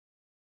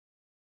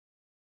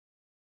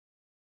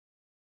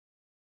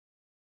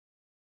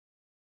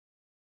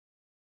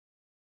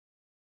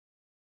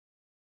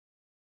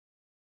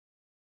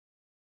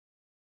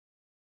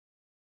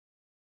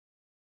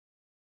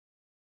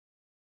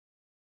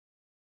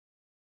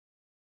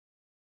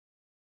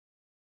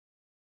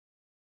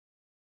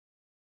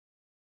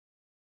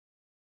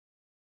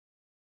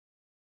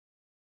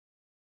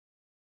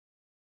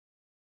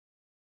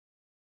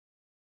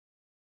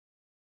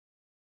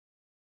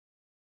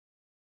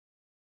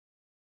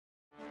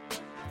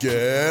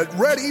Get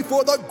ready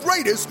for the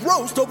greatest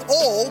roast of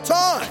all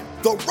time,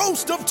 the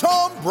Roast of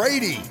Tom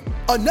Brady,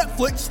 a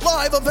Netflix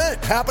live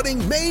event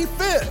happening May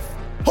 5th.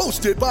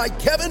 Hosted by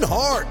Kevin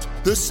Hart,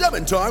 the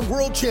 7-time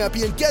world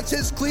champion gets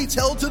his cleats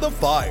held to the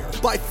fire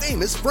by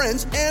famous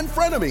friends and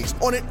frenemies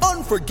on an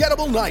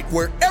unforgettable night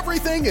where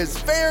everything is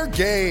fair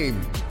game.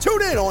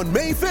 Tune in on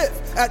May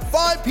 5th at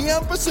 5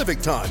 p.m.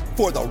 Pacific time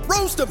for the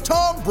Roast of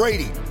Tom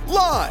Brady,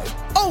 live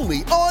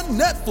only on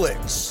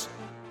Netflix.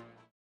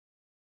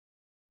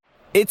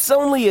 It's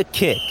only a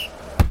kick,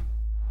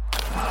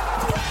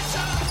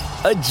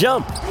 a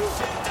jump,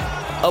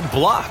 a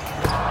block.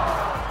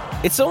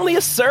 It's only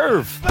a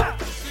serve.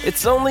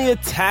 It's only a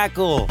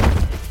tackle,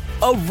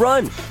 a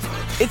run.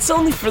 It's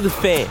only for the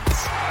fans.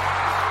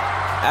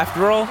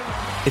 After all,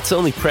 it's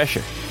only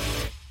pressure.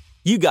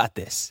 You got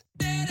this.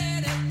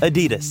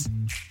 Adidas.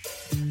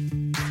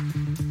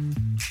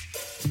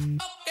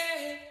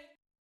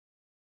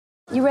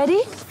 You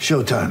ready?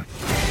 Showtime.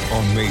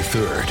 On May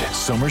 3rd,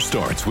 summer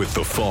starts with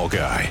The Fall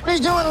Guy.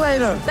 Let's do it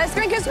later. Let's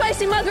drink a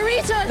spicy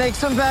margarita. Make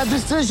some bad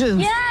decisions.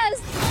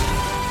 Yes!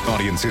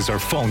 Audiences are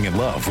falling in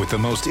love with the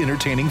most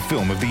entertaining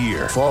film of the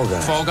year. Fall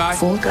Guy. Fall Guy?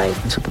 Fall Guy.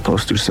 That's what the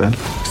poster said.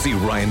 See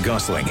Ryan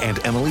Gosling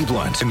and Emily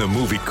Blunt in the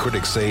movie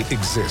critics say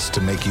exists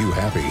to make you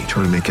happy.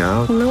 Trying to make it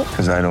out? Nope.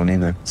 Because I don't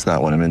either. It's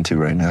not what I'm into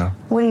right now.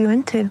 What are you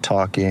into?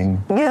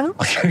 Talking. Yeah.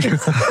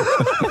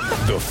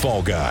 The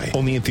Fall Guy.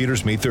 Only in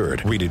theaters May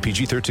 3rd. Rated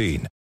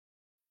PG-13.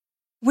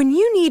 When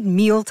you need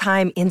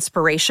mealtime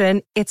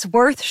inspiration, it's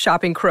worth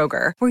shopping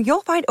Kroger, where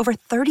you'll find over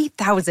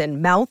 30,000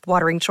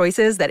 mouth-watering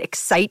choices that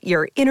excite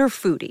your inner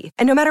foodie.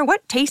 And no matter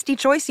what tasty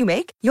choice you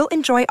make, you'll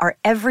enjoy our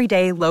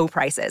everyday low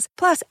prices,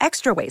 plus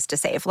extra ways to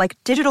save, like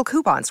digital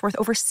coupons worth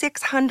over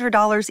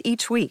 $600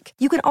 each week.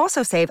 You can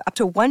also save up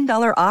to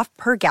 $1 off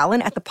per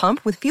gallon at the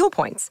pump with fuel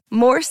points.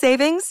 More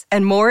savings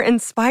and more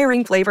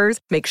inspiring flavors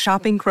make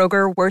shopping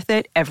Kroger worth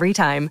it every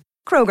time.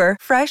 Kroger,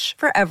 fresh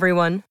for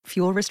everyone.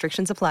 Fuel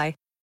restrictions apply.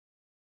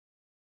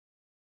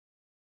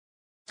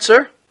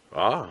 Sir?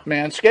 Ah.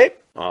 Manscaped?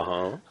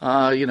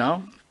 Uh-huh.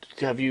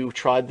 Have you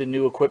tried the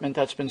new equipment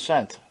that's been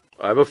sent?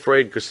 I'm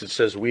afraid because it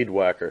says Weed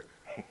Whacker.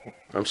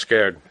 I'm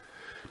scared.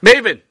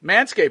 Maven,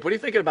 Manscaped, what are you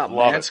thinking about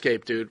Love it.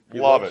 Manscaped, dude?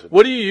 Love it.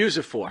 What do you use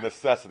it for?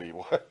 Necessity.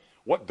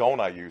 What don't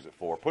I use it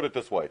for? Put it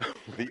this way.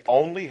 The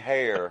only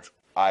hair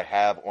I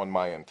have on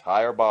my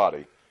entire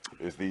body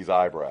is these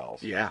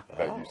eyebrows. Yeah.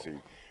 That you see.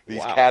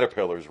 These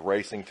caterpillars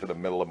racing to the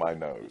middle of my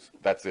nose.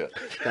 That's it.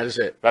 That is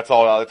it. That's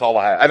all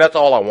I have. And that's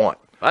all I want.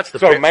 That's the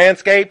So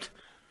Manscaped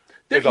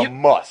is a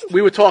must.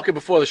 We were talking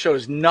before the show.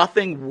 There's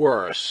nothing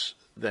worse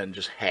than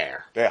just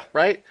hair. Yeah.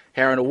 Right?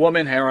 Hair on a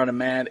woman, hair on a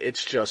man.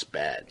 It's just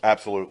bad.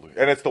 Absolutely.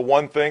 And it's the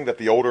one thing that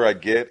the older I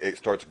get, it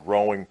starts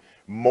growing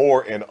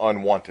more in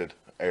unwanted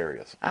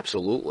areas.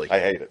 Absolutely.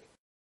 I hate it.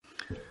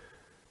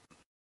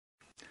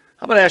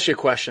 I'm going to ask you a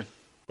question.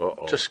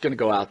 Uh-oh. Just going to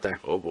go out there.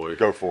 Oh, boy.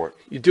 Go for it.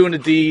 You're doing a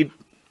deed.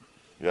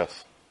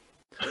 Yes.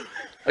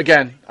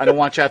 Again, I don't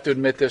want you to have to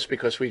admit this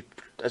because we,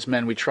 as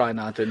men, we try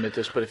not to admit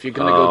this. But if you're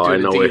going to go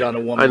do the deed on a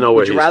woman,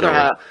 would you rather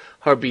have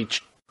her be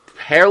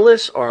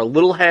hairless or a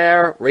little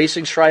hair,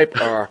 racing stripe,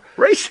 or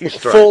racing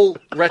stripe, full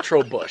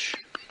retro bush?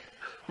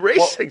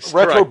 Racing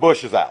stripe. Retro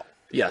bush is out.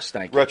 Yes,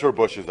 thank you. Retro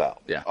bush is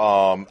out. Yeah.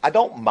 I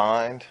don't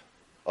mind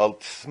a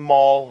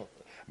small,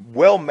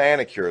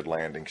 well-manicured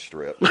landing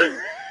strip.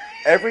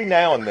 Every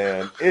now and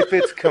then, if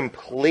it's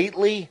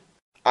completely,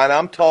 and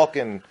I'm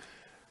talking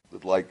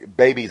like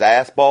baby's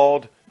ass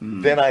bald,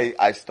 then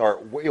I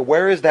start.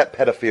 Where is that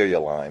pedophilia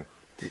line?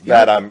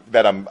 I don't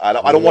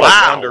want to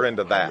wander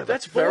into that.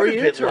 That's very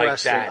interesting.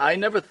 Like that. I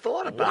never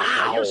thought about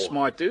that. You're a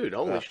smart dude.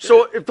 Holy shit.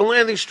 So if the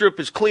landing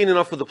strip is clean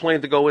enough for the plane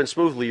to go in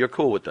smoothly, you're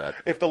cool with that?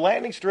 If the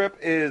landing strip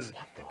has,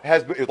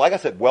 like I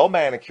said, well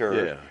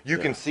manicured, you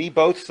can see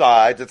both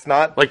sides. It's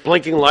not like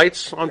blinking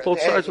lights on both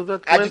sides of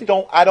that. I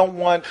don't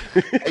want,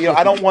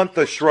 I don't want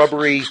the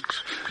shrubbery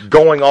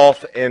going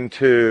off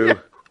into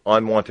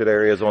unwanted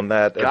areas on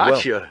that as well.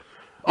 Gotcha.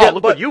 Oh,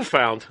 look what you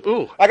found.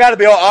 Ooh. I got to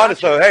be all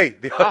honest though. Hey,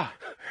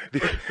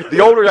 the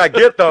older I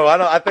get though, I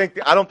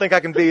don't think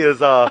I can be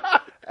as I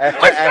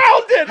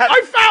found it.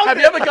 Have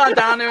you ever gone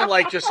down there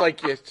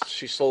and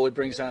she slowly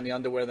brings down the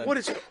underwear? Then what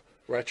is it?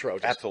 Retro.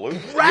 Absolutely.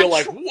 You're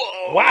like,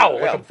 whoa. Wow.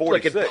 Yeah,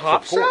 like it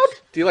pops out?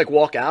 Do you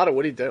walk out or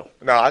what do you do?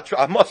 No,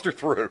 I muster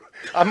through.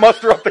 I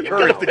muster up the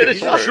courage to get He's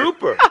through. a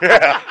trooper.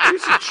 Yeah.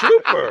 He's a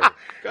trooper.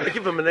 Got to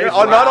give him an A.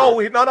 Not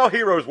all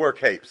heroes wear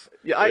capes.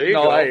 Yeah, I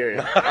hear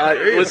you.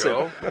 There you listen,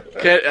 go.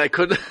 I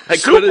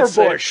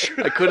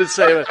couldn't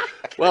say it.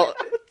 Well,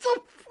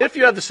 if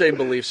you have the same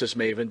beliefs as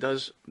Maven,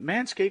 does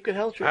Manscaped could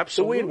help you?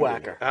 Absolutely. The Weed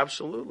Whacker.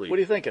 Absolutely. What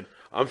are you thinking?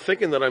 I'm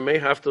thinking that I may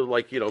have to,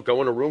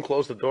 go in a room,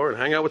 close the door, and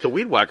hang out with the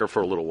Weed Whacker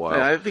for a little while.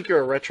 Yeah, I think you're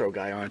a retro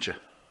guy, aren't you?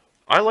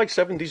 I like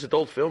 70s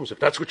adult films, if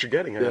that's what you're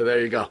getting at. Yeah, there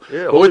you go.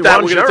 Yeah, well, with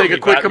that, we're going to take a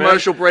Jeremy, quick Batman.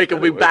 commercial break, and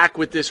we'll be back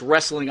with this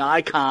wrestling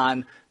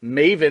icon,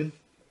 Maven.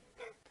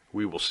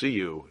 We will see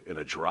you in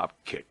a drop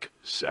kick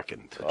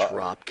second.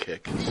 Drop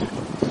kick.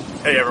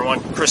 Hey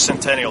everyone, Chris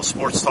Centennial,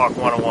 Sports Talk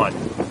 101.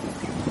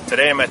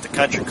 Today I'm at the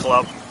Country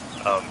Club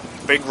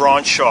of Big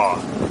Ron Shaw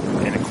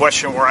in And the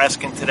question we're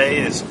asking today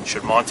is,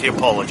 should Monty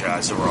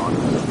apologize to Ron?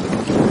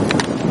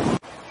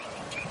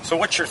 So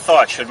what's your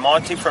thought? Should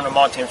Monty from the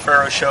Monty and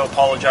Pharaoh show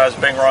apologize to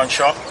Big Ron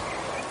Shaw?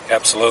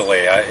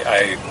 Absolutely.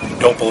 I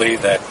don't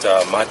believe that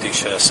Monty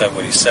should have said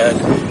what he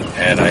said,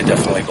 and I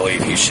definitely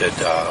believe he should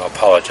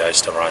apologize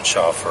to Ron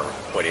Shaw for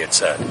what he had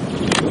said.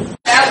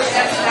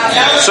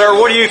 Sir,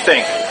 what do you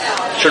think?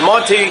 Should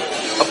Monty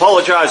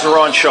apologize to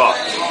Ron Shaw?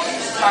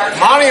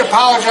 Monty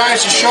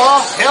apologized to Shaw?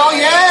 Hell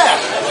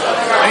yeah!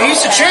 And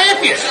he's the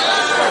champion.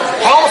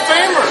 Hall of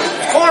Famer,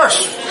 of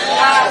course.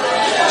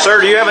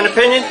 Sir, do you have an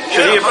opinion?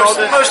 Should he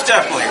apologize? Most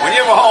definitely. When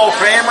you have a Hall of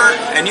Famer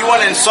and you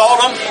want to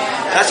insult him,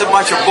 that's a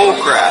bunch of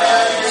bullcrap.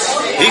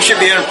 He should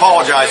be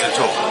apologizing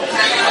to him.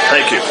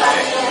 Thank you.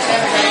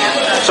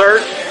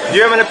 Sir, do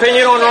you have an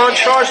opinion on Ron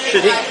Shaw?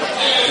 Should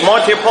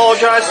Monty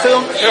apologize to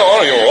him? Yeah,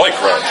 I don't even like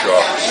Ron Shaw.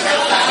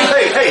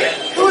 Hey,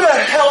 who the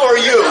hell are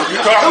you? You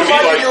talking to me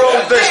like your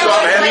own business,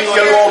 man. You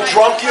get all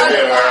drunk, you?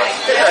 Yeah,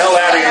 get the hell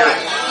out of here.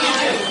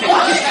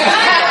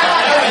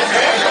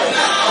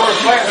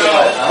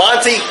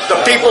 Monty,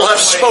 the people have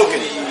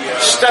spoken.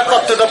 Step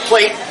up to the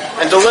plate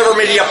and deliver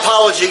me the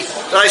apology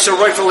that I so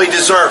rightfully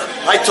deserve.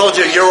 I told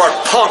you, you're a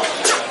punk.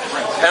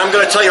 And I'm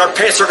going to tell you, our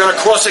paths are going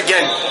to cross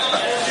again.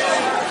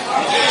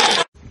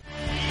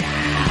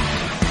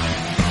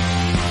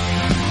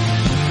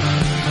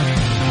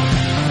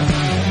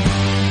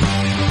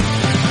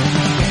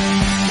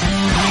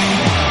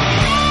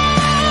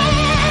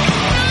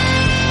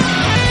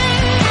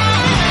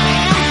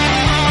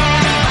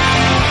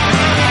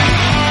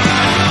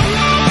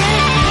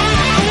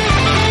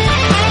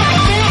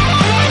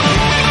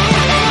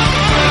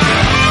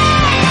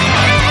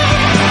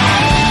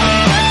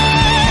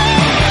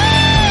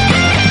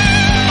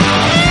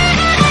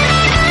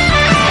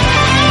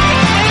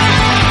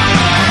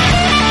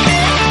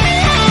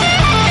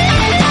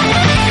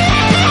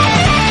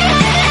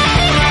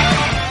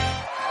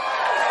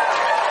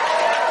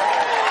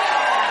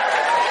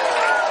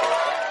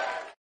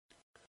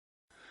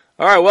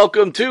 All right,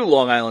 welcome to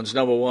Long Island's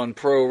 #1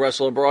 pro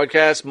wrestling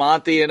broadcast.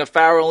 Monty and a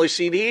Pharaoh only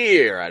seen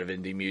here out of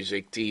Indie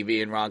Music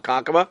TV, and Ron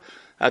Konkama.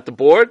 At the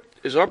board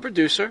is our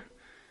producer,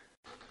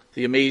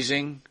 the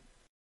amazing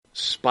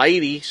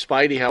Spidey.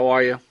 Spidey, how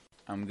are you?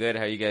 I'm good.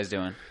 How you guys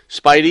doing?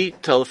 Spidey,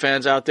 tell the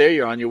fans out there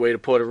you're on your way to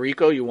Puerto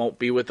Rico. You won't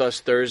be with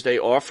us Thursday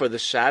or for the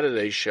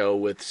Saturday show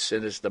with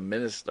Sinister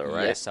Minister,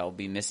 right? Yes, I'll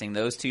be missing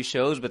those two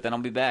shows, but then I'll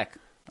be back.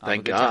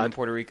 Thank God. Time in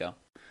Puerto Rico.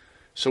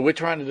 So we're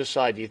trying to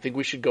decide, do you think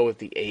we should go with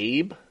the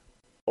Abe?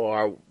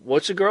 Or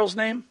what's the girl's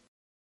name?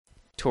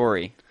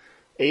 Tori.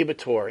 Abe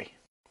Tori.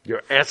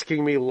 You're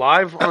asking me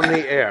live on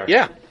the air.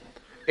 Yeah.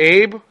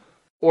 Abe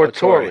or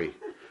Tori?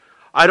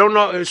 I don't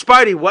know.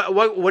 Spidey,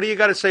 what do you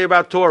got to say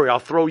about Tori? I'll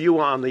throw you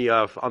on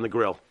the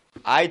grill.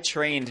 I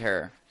trained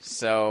her,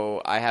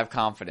 so I have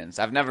confidence.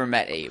 I've never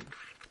met Abe.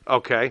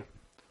 Okay.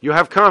 You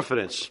have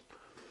confidence.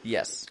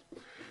 Yes.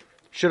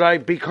 Should I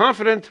be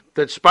confident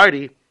that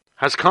Spidey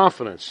has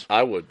confidence?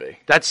 I would be.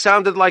 That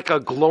sounded like a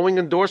glowing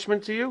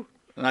endorsement to you?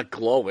 Not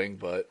glowing,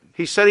 but...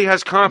 He said he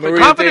has confidence.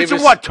 Maria Confidence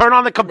Davis, in what? Turn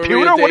on the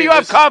computer? What do you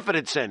have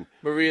confidence in?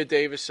 Maria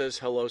Davis says,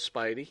 hello,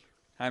 Spidey.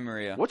 Hi,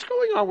 Maria. What's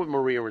going on with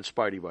Maria and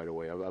Spidey, by the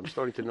way? I'm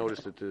starting to notice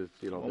that there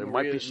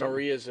might be something.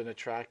 Maria's an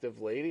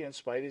attractive lady, and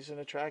Spidey's an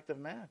attractive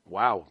man.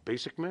 Wow.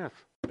 Basic math.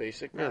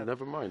 Basic math. Yeah,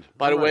 never mind.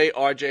 By the way,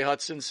 R.J.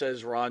 Hudson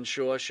says Ron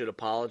Shaw should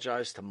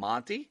apologize to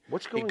Monty.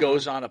 What's going on? He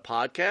goes on a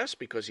podcast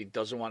because he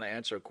doesn't want to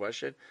answer a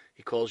question.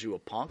 He calls you a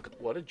punk.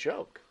 What a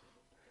joke.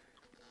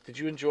 Did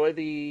you enjoy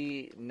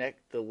the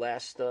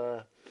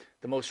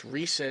most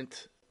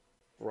recent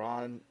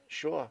Ron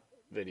Shaw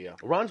video?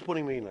 Ron's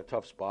putting me in a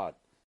tough spot.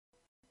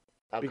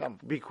 How come?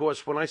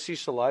 Because when I see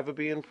saliva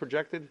being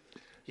projected,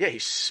 yeah, he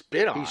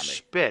spit on me. He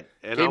spit,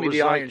 and gave I me was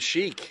the like, Iron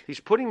Sheik. He's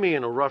putting me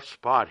in a rough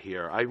spot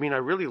here. I mean, I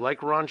really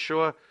like Ron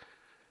Shaw,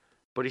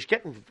 but he's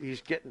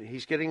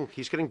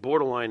getting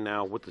borderline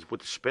now with the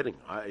spitting.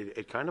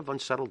 It kind of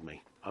unsettled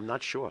me. I'm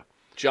not sure.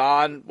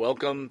 John,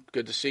 welcome.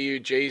 Good to see you.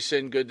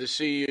 Jason, good to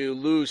see you.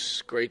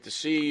 Luce, great to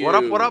see you. What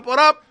up, what up, what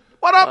up?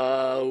 What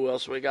up? Who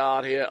else we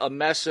got here? A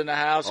mess in the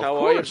house. Of How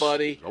course. are you,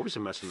 buddy? Always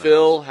a mess in the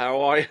Phil, house.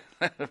 how are you?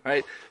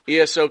 Right.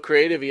 ESO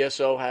Creative.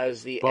 ESO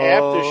has the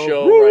after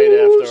show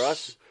right after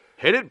us.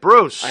 Hit it,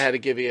 Bruce. I had to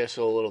give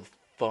ESO a little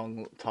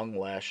tongue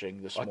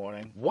lashing this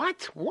morning.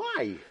 What?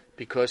 Why?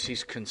 Because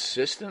he's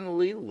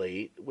consistently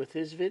late with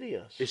his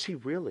videos. Is he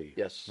really?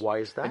 Yes. Why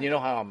is that? And you know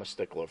how I'm a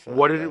stickler for that.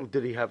 What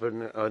did he have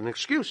an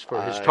excuse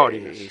for his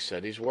tardiness? He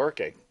said he's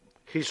working.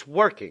 He's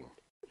working.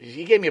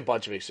 He gave me a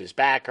bunch of excuses. His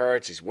back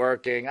hurts. He's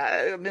working.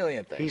 A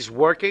million things. He's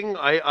working.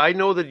 I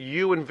know that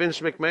you and Vince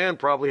McMahon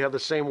probably have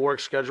the same work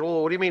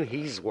schedule. What do you mean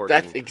he's working?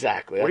 That's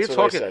exactly. What are you that's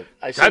talking?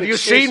 I said Have you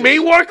seen me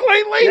work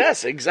lately?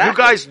 Yes, exactly.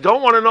 You guys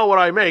don't want to know what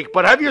I make,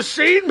 but have you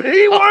seen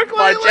me work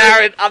lately? But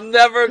Jared, I'm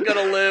never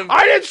gonna live.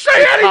 I didn't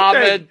say anything.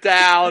 Comment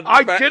down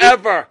I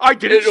forever. I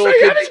didn't say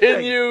anything. It will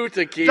continue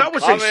to keep. That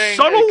was coming a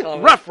subtle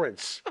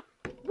reference.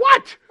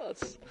 What?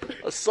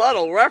 A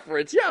subtle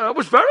reference. Yeah, it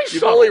was very You've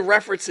subtle. only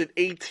referenced it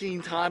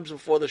 18 times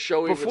before the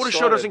show even started. Before the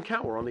show doesn't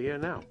count. We're on the air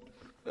now.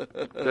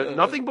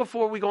 Nothing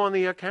before we go on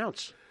the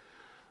accounts.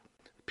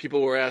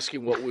 People were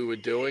asking what we were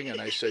doing, and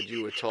I said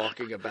you were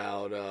talking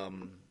about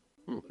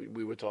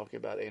we were talking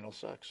about anal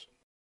sex.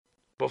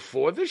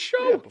 Before the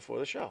show? Yeah, before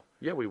the show.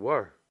 Yeah, we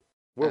were.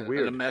 We're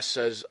weird. And the mess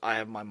says, I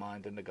have my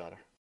mind in the gutter.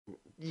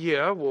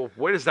 Yeah, well,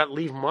 where does that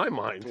leave my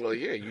mind? Well,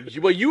 yeah,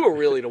 you were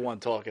really the one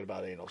talking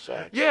about anal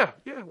sex. Yeah,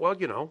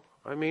 well,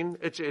 I mean,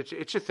 it's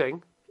a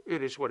thing.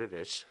 It is what it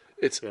is.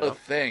 It's a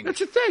thing.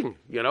 It's a thing.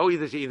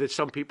 Either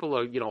some people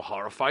are,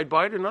 horrified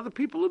by it and other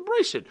people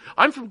embrace it.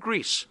 I'm from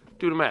Greece.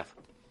 Do the math.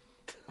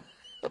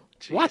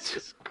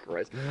 Jesus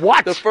Christ.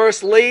 What? The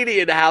first lady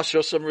in the house.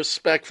 Show some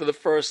respect for the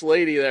first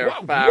lady there,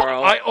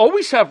 Pharaoh. I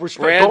always have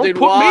respect. Brandon Don't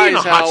put Wise, me in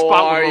a hot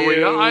spot with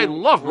Maria. I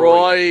love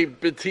Roy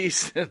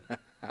Batista.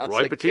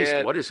 Roy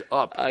Batista, what is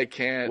up? I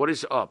can't. What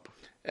is up?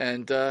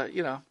 And,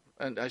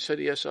 and I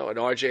said ESO. And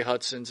R.J.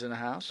 Hudson's in the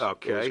house.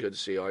 Okay. It was good to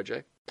see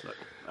R.J.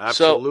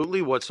 Absolutely.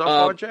 So, what's up,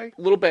 R.J.?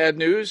 Little bad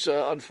news,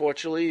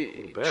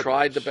 unfortunately.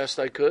 Tried the best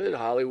I could.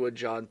 Hollywood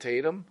John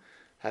Tatum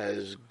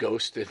has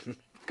ghosted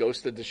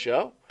the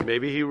show.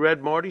 Maybe he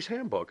read Marty's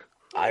handbook.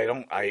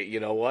 You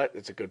know what?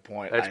 It's a good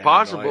point. It's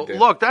possible.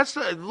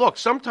 Look,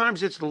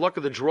 sometimes it's the luck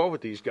of the draw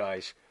with these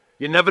guys.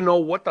 You never know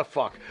what the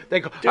fuck.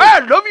 They go, I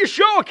love your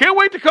show. I can't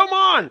wait to come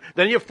on.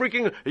 Then you're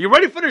freaking, are you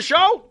ready for the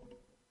show?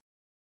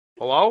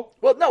 Hello?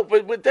 Well, no,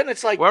 but then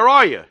it's like. Where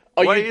are you?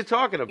 What are you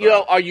talking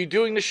about? Are you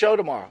doing the show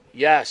tomorrow?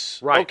 Yes.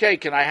 Right. Okay,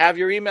 can I have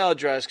your email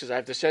address? Because I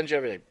have to send you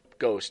everything.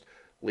 Ghost.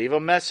 Leave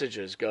them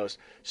messages, Ghost.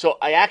 So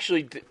I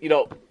actually,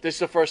 this is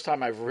the first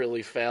time I've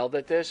really failed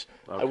at this.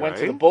 Okay. I went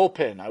to the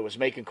bullpen. I was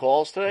making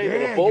calls today to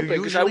the bullpen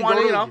because I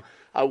wanted,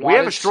 we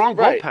have a strong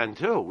bullpen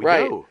too. We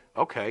do.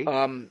 Okay.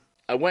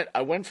 I wanted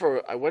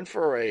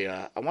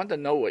to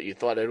know what you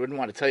thought. I didn't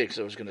want to tell you because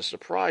I was going to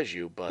surprise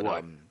you, but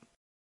what?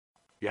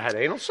 You had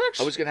anal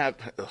sex? I was going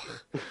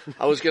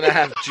to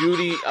have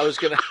Judy. I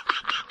was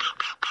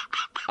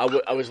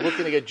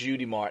looking to get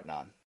Judy Martin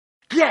on.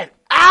 Get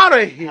out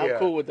of here! How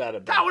cool would that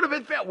have been? That would have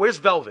been fair. Where's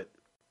Velvet?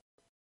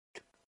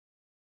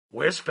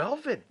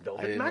 Velvet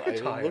McIntyre. I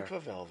didn't look for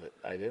Velvet.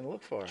 I didn't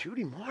look for her.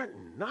 Judy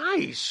Martin.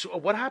 Nice.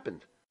 What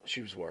happened?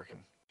 She was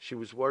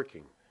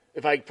working.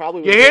 If I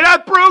probably you hear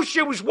that, Bruce?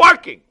 She was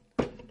working.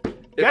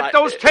 Get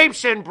those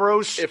tapes in,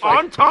 Bruce,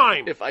 on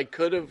time. If I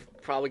could have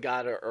probably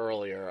got her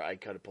earlier, I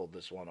could have pulled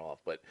this one off.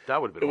 But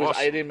that would have been awesome.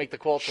 I didn't make the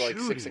call till like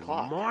 6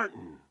 o'clock.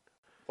 Martin.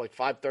 Like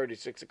 5:30,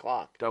 6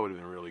 o'clock. That would have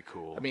been really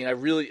cool. I mean,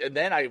 and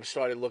then I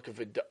started looking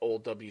for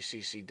old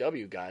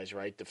WCCW guys,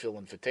 right, to fill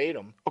in for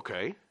Tatum.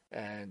 Okay.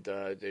 And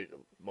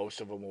most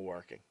of them were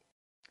working.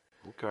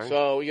 Okay.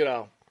 So,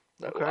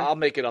 I'll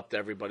make it up to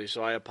everybody,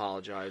 so I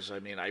apologize. I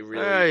mean, I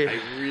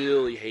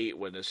really hate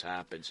when this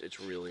happens. It's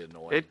really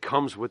annoying. It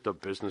comes with the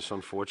business,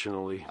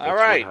 unfortunately. All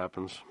right. What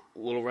happens. A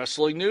little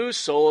wrestling news.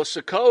 Solo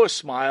Sikoa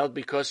smiled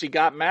because he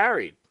got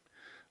married.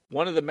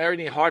 One of the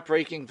many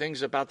heartbreaking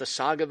things about the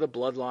saga of the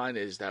Bloodline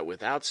is that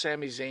without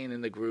Sami Zayn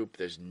in the group,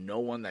 there's no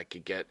one that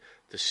could get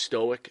the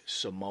stoic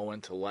Samoan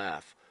to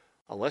laugh,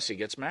 unless he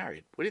gets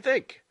married. What do you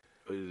think?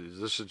 Is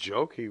this a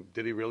joke?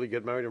 Did he really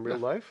get married in real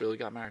life? Really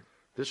got married.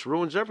 This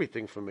ruins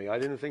everything for me. I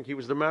didn't think he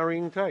was the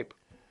marrying type.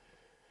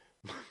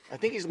 I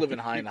think he's living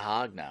high in the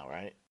hog now,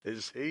 right?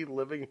 Is he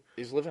living?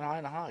 He's living high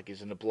in the hog.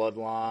 He's in the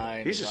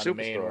Bloodline. He's a on superstar. The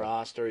main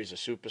roster. He's a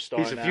superstar.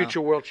 He's a future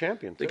world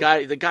champion. Too.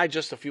 The guy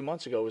just a few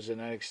months ago was in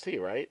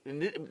NXT, right?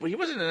 And he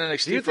wasn't in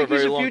NXT do you for a think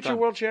very he's a long future time.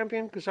 world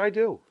champion? Because I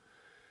do.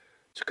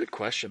 It's a good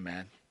question,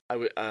 man.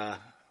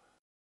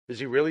 Is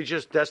he really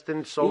just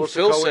destined Solo Sikoa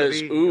Phil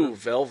says, to be?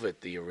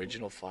 Velvet, the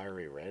original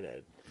fiery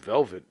redhead.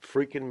 Velvet,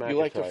 freaking McIntyre. You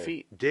like the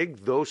feet? Dig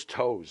those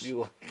toes.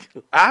 You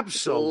like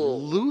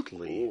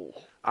Absolutely. Ooh.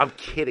 I'm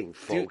kidding,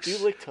 folks. Do you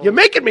like toes? You're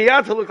making me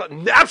out to look like...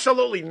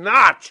 Absolutely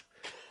not.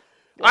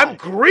 Why? I'm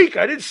Greek.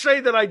 I didn't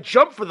say that I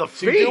jump for the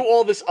feet. You do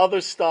all this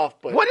other stuff,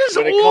 but... What is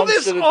all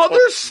this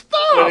other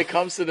stuff? When it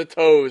comes to the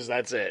toes,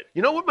 that's it.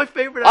 You know what my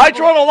favorite... I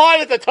draw the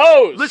line at the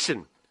toes.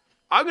 Listen,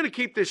 I'm going to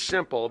keep this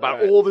simple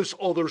about all this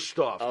other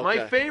stuff. Okay.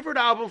 My favorite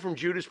album from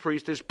Judas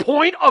Priest is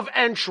Point of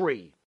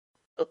Entry.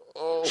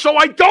 So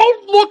I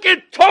don't look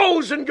at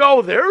toes and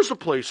go, there's a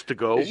place to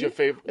go. Is your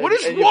favorite, what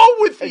is wrong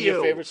with you?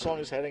 Your favorite song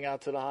is Heading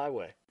Out to the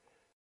Highway.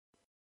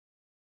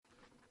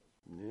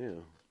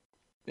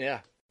 Yeah,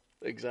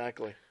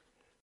 exactly.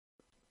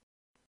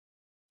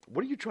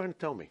 What are you trying to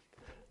tell me?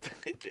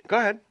 Go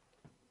ahead.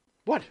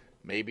 What?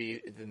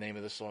 Maybe the name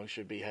of the song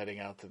should be Heading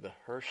Out to the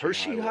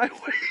Hershey Highway.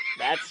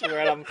 That's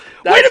where I'm...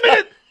 Wait a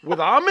minute! With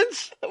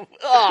almonds?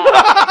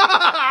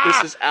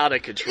 This is out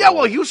of control. Yeah,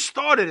 well, you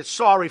started it.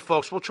 Sorry,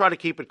 folks. We'll try to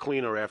keep it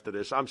cleaner after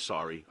this. I'm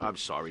sorry. All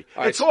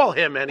it's all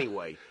him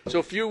anyway. So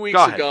a few weeks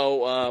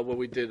ago, when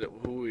we did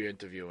who we were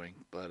interviewing,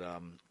 but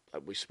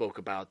we spoke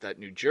about that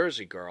New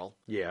Jersey girl.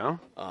 Yeah.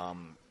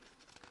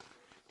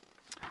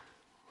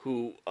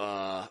 Who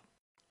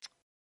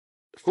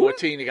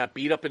 14. He got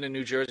beat up in a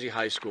New Jersey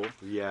high school.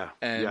 Yeah.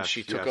 And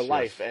she took her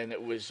life. And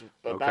it was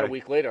about a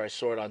week later, I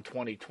saw it on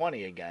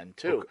 2020 again,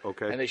 too.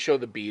 Okay. And they show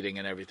the beating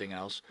and everything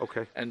else.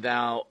 Okay. And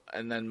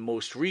then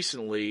most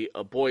recently,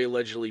 a boy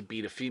allegedly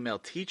beat a female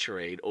teacher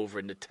aide over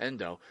a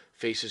Nintendo,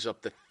 faces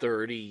up to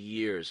 30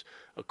 years.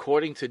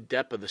 According to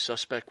Depa, the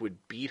suspect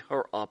would beat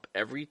her up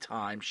every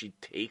time she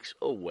takes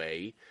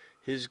away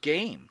his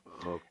game.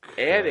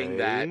 Okay. Adding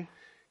that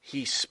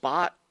he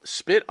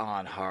spit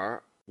on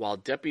her while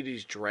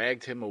deputies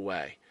dragged him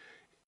away.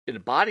 In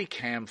body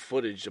cam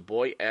footage, the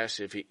boy asks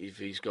if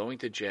he's going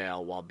to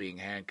jail while being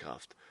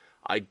handcuffed.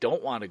 I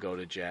don't want to go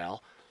to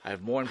jail. I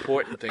have more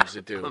important things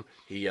to do,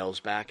 he yells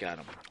back at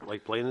him.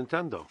 Like playing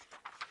Nintendo.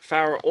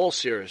 Farrah, all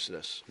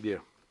seriousness. Yeah.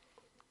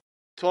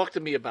 Talk to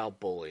me about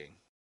bullying.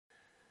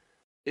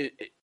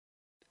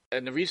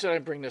 And the reason I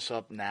bring this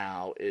up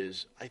now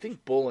is I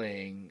think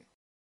bullying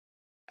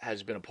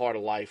has been a part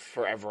of life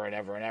forever and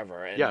ever and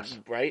ever. And, yes.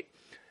 Right?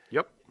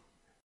 Yep.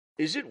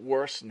 Is it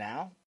worse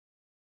now?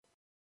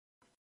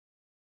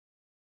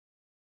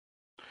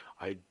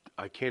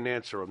 I can't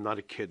answer. I'm not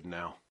a kid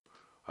now.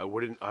 I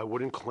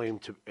wouldn't claim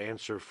to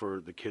answer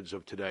for the kids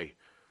of today.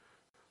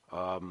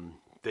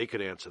 They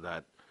could answer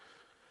that.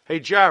 Hey,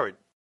 Jared,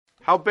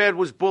 how bad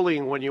was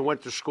bullying when you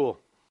went to school?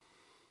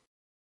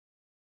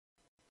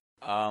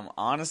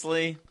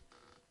 Honestly,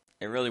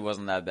 it really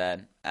wasn't that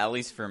bad. At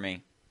least for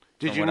me.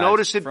 Did you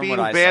notice it being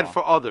bad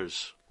for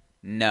others?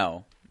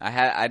 No.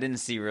 I didn't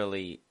see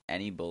really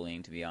any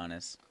bullying, to be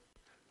honest.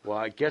 Well,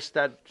 I guess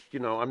that,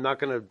 I'm not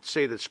going to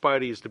say that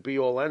Spidey is the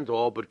be-all,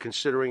 end-all, but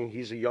considering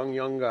he's a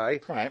young guy,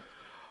 right?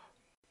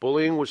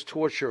 Bullying was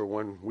torture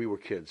when we were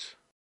kids.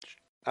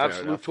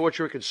 Absolute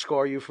torture. It could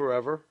scar you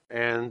forever.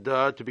 And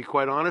to be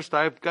quite honest,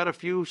 I've got a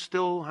few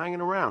still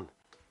hanging around,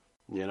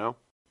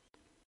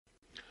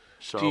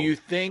 So, do you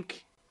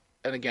think,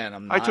 and again,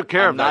 I'm not, I took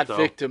care of that,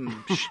 though.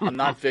 I'm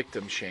not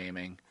victim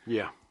shaming.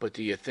 Yeah. But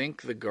do you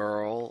think the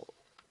girl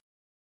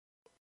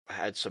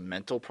had some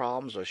mental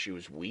problems or she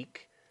was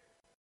weak?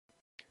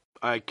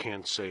 I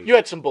can't say. You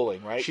had some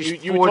bullying, right?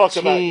 She's you 14 talked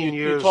about,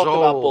 years talked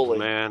old, about bullying.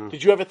 Man.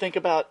 Did you ever think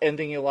about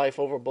ending your life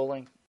over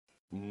bullying?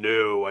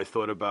 No, I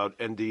thought about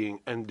ending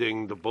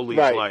the bully's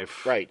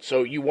life. Right,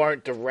 so you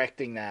weren't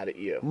directing that at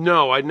you.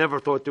 No, I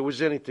never thought there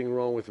was anything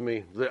wrong with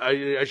me.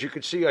 As you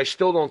can see, I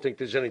still don't think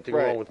there's anything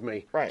wrong with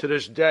me to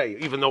this day,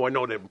 even though I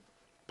know there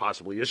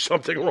possibly is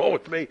something wrong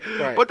with me.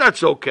 Right. But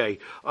that's okay.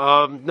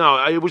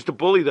 No, it was the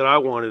bully that I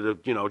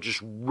wanted to,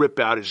 just rip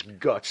out his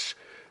guts,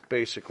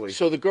 basically.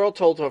 So the girl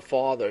told her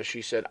father,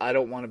 she said, I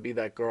don't want to be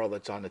that girl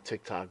that's on the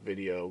TikTok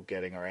video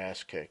getting her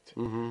ass kicked.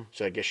 Mm-hmm.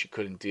 So I guess she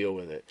couldn't deal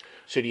with it.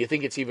 So do you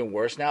think it's even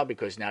worse now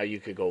because now you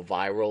could go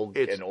viral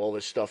and all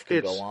this stuff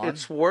could go on?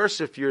 It's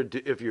worse if you're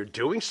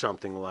doing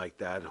something like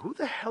that. Who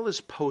the hell is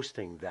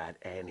posting that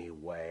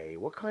anyway?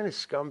 What kind of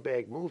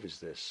scumbag move is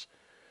this?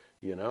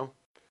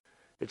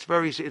 It's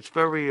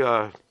very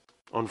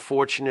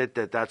unfortunate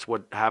that that's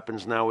what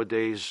happens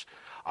nowadays.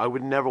 I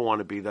would never want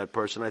to be that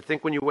person. I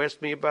think when you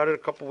asked me about it a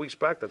couple of weeks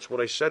back, that's what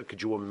I said.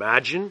 Could you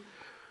imagine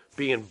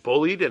being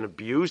bullied and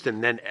abused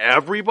and then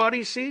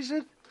everybody sees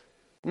it?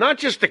 Not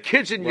just the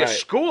kids in your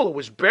school. It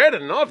was bad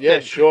enough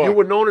that you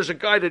were known as a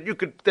guy that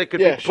could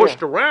be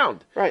pushed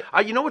around. Right.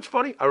 You know what's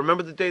funny? I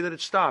remember the day that it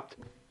stopped.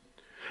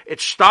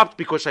 It stopped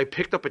because I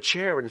picked up a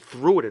chair and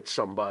threw it at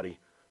somebody.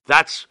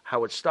 That's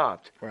how it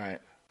stopped. Right.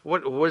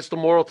 What's the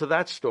moral to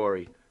that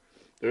story?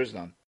 There is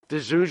none.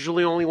 There's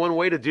usually only one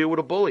way to deal with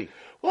a bully.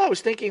 Well, I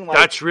was thinking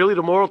that's really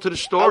the moral to the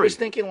story. I was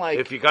thinking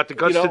if you got the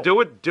guts to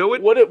do it, do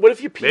it. What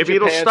if you peed your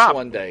pants stop.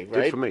 one day, right?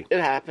 Good for me. It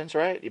happens,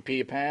 right? You pee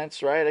your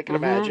pants, right? I can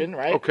imagine,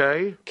 right?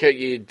 Okay.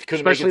 You couldn't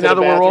Especially make it to now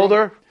the that we're bathroom.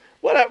 older.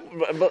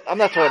 Whatever. I'm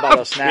not talking about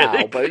us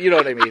now, but you know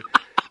what I mean.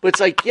 But it's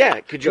like,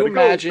 could you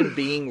imagine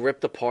being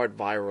ripped apart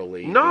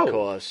virally? No.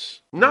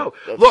 Because no.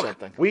 of Look,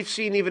 something? We've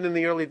seen even in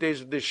the early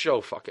days of this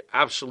show, fucking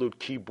absolute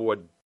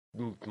keyboard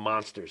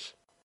monsters.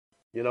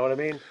 You know what I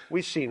mean?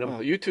 We've seen them.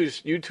 Well,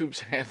 YouTube's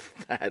handled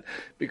that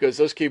because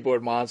those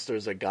keyboard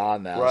monsters are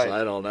gone now. Right. So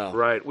I don't know.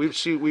 Right. We've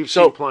seen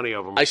plenty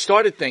of them. I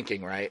started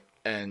thinking, right,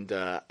 and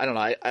I don't know.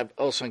 I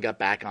all of a sudden got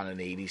back on an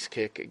 '80s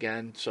kick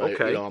again. So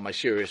on my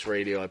Sirius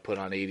radio, I put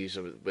on '80s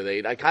with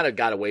 8. I kind of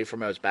got away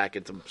from it. I was back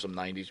into some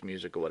 '90s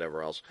music or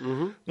whatever else.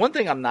 Mm-hmm. One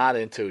thing I'm not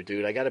into,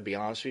 dude, I got to be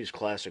honest with you, is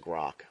classic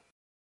rock.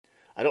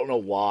 I don't know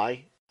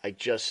why.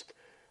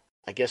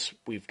 I guess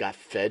we've got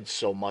fed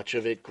so much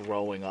of it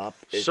growing up.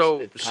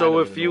 So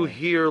if you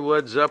hear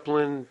Led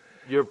Zeppelin,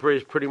 you're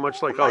pretty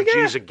much like,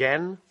 geez,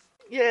 again?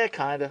 Yeah,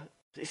 kind of.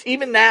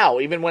 Even now,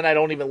 even when I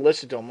don't even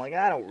listen to them, I'm like,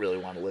 I don't really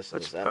want to listen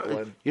to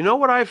Zeppelin. You know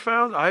what I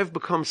found? I've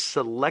become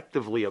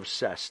selectively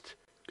obsessed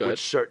with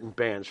certain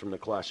bands from the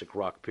classic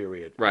rock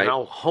period. Right. And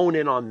I'll hone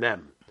in on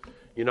them.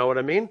 You know what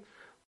I mean?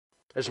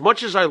 As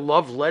much as I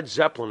love Led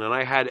Zeppelin, and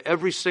I had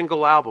every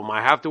single album,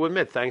 I have to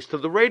admit, thanks to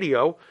the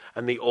radio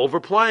and the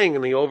overplaying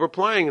and the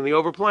overplaying and the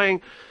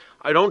overplaying,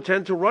 I don't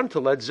tend to run to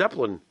Led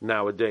Zeppelin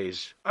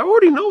nowadays. I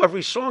already know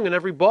every song in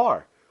every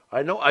bar.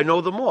 I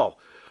know them all.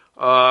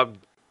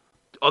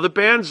 Other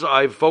bands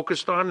I've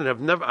focused on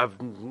and I've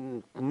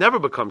never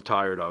become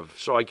tired of.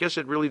 So I guess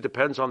it really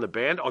depends on the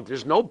band. Oh,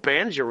 there's no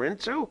bands you're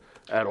into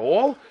at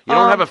all? You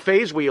don't have a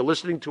phase where you're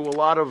listening to a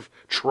lot of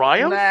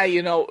Triumph?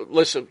 Nah,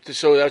 listen,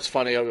 so that's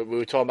funny. We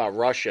were talking about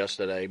Rush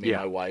yesterday, me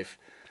and my wife.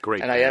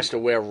 Great. And band. I asked her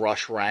where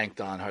Rush ranked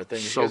on her thing.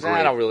 She goes, great.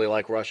 I don't really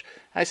like Rush.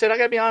 I said, I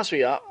got to be honest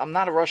with you. I'm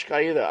not a Rush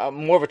guy either.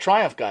 I'm more of a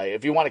Triumph guy.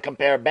 If you want to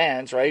compare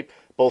bands, right?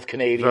 Both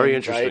Canadian. Very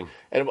interesting. Right?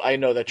 And I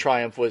know that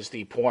Triumph was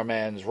the poor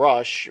man's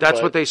Rush.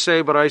 That's what they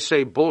say, but I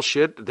say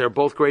bullshit. They're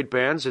both great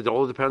bands. It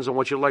all depends on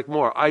what you like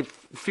more. I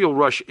feel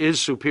Rush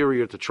is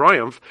superior to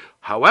Triumph.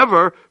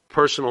 However,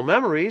 personal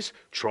memories,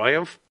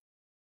 Triumph's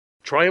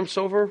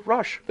over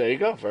Rush. There you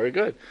go. Very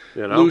good.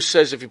 Lou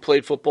says if you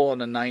played football in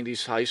the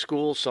 90s high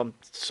school,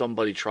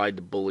 somebody tried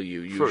to bully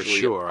you,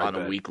 usually on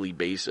a weekly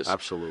basis.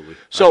 Absolutely.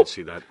 So, I can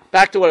see that.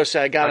 Back to what I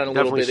said, I got on a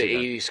little bit of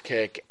 80s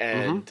kick,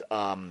 and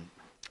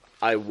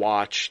I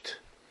watched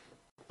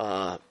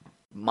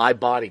My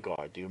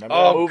Bodyguard. Do you remember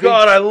that movie? Oh,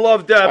 God, I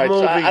love that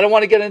movie. So I don't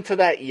want to get into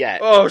that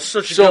yet. Oh,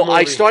 such a good movie. So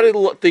I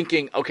started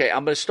thinking, okay,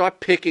 I'm going to start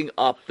picking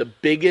up the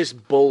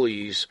biggest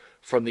bullies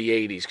from the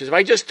 80s. Because if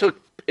I just took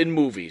in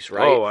movies,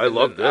 right? Oh, I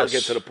love this. I'll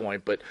get to the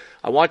point, but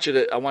I want you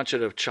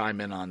to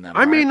chime in on them.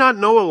 I may not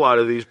know a lot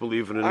of these,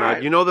 believe it or not.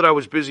 Right. You know that I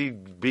was busy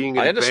being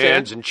in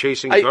bands and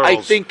chasing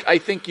girls. I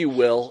think you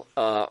will,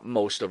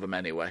 most of them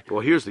anyway.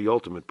 Well, here's the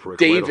ultimate prick.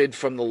 David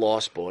from the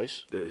Lost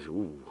Boys.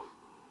 Ooh,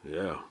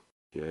 yeah.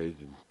 Yeah,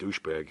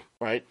 douchebag.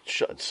 Right?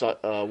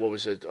 What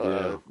was it?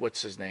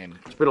 What's his name?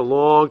 It's been a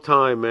long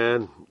time,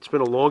 man. It's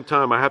been a long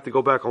time. I have to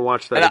go back and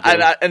watch that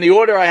again. And the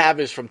order I have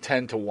is from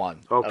 10 to 1.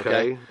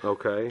 Okay.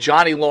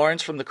 Johnny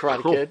Lawrence from The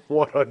Karate Kid.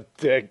 What a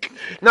dick.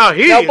 Now,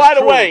 by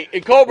the way,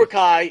 in Cobra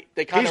Kai,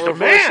 they kind of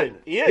reverse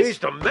it. He is. He's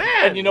the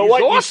man. And you know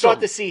what? Awesome. You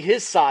start to see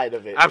his side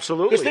of it.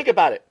 Absolutely. Because think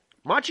about it.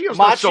 Machio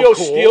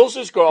steals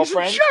his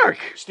girlfriend. He's a jerk.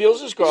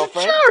 Steals his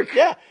girlfriend. He's a jerk.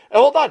 Yeah. And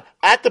hold on.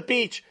 At the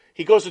beach,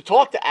 he goes to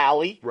talk to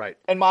Allie. Right.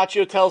 And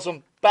Machio tells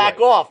him, back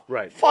off.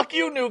 Right. Fuck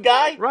you, new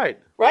guy. Right.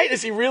 Right?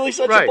 Is he really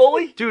such a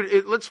bully?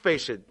 Dude, let's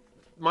face it.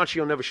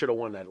 Machio never should have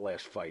won that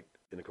last fight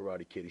in the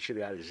Karate Kid. He should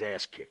have got his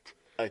ass kicked.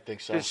 I think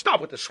so. Dude,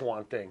 stop with the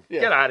swan thing. Yeah.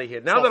 Get out of here.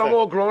 Now that I'm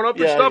all grown up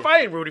and stuff, I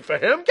ain't rooting for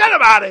him. Get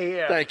him out of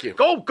here. Thank you.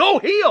 Go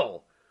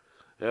heel.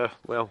 Yeah,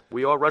 well,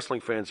 we are wrestling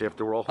fans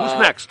after all.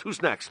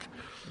 Who's next?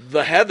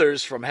 The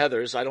Heathers from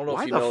Heathers. I don't know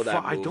if you know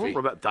that movie. I don't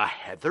remember. The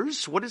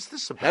Heathers? What is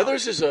this about?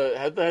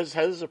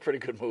 Heathers is a pretty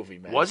good movie,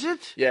 man. Was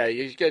it? Yeah,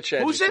 you get a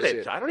chance. Who's in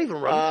it? I don't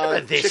even remember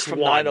this chick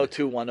from one.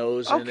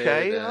 90210's in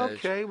it.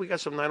 Okay. We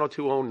got some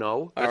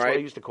 90210. That's all right. what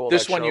I used to call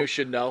this that one show. You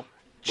should know.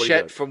 What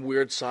Chet from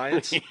Weird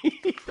Science.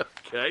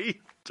 Okay.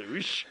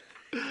 Douche.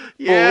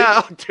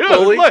 Yeah, dude.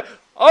 Bully. Look,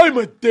 I'm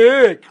a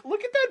dick.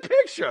 Look at that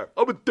picture.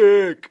 I'm a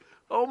dick.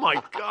 Oh,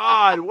 my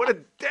God. What a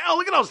hell.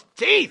 Look at those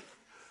teeth.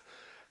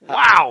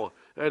 Wow.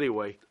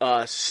 Anyway.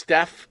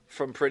 Steph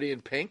from Pretty in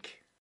Pink.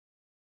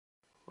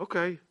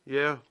 Okay.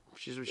 Yeah.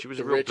 She was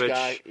a real rich bitch.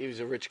 Guy. He was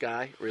a rich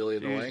guy. Really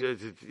annoying.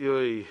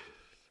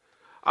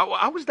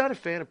 I was not a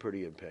fan of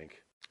Pretty in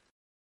Pink.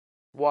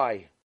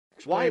 Why?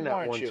 Explain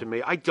that one to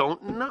me. I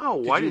don't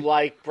know. Did you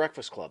like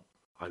Breakfast Club?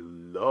 I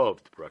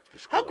loved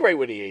Breakfast Club. How great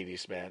were the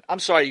 80s, man? I'm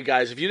sorry, you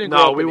guys. If you didn't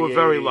grow up in the 80s. No, we were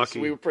very lucky.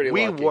 We were pretty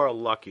lucky. We were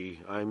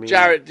lucky. I mean,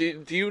 Jared,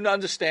 do you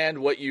understand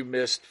what you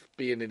missed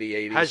being in the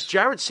 80s? Has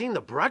Jared seen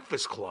The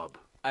Breakfast Club?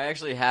 I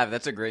actually have.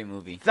 That's a great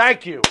movie.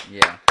 Thank you.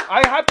 Yeah.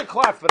 I have to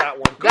clap for that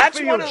one.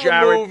 That's one of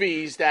the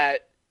movies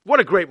that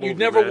what a great movie. You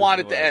never want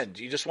it to end.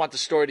 You just want the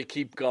story to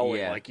keep going.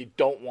 Yeah. Like you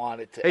don't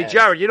want it to end. Hey,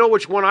 Jared, you know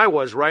which one I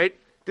was, right?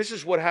 This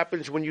is what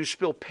happens when you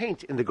spill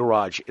paint in the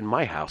garage in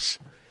my house.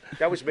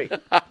 That was me.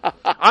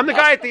 I'm the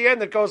guy at the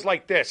end that goes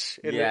like this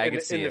in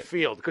the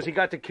field because he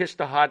got to kiss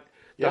the hot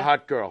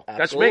girl.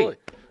 Absolutely.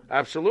 That's me.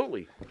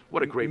 Absolutely.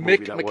 What a great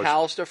movie that was. Mick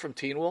McAllister from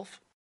Teen Wolf.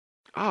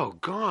 Oh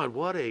God,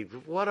 what a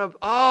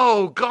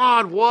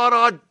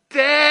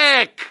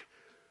dick!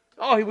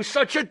 Oh, he was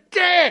such a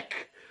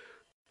dick.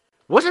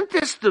 Wasn't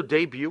this the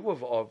debut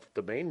of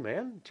the main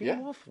man,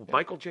 Teen Wolf,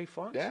 Michael J.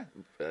 Fox? Yeah.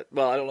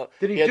 Well, I don't know.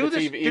 Did he do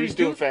this? He was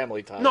doing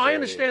Family Time. No, I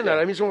understand that.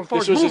 I mean, so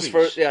this was his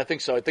first. Yeah, I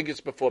think so. I think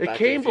it's before. It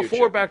came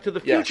before Back to the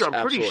Future.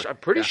 Yes, I'm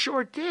pretty sure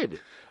it did. All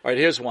right,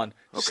 here's one.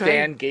 Okay.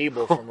 Stan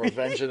Gable from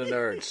Revenge of the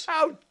Nerds.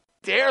 How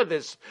dare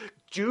this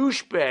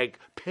douchebag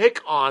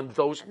pick on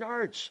those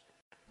nerds?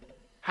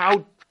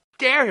 How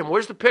dare him?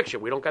 Where's the picture?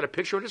 We don't got a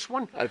picture of this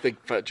one? I think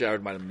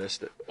Jared might have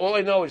missed it. All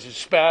I know is his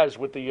spaz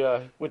with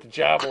the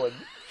javelin.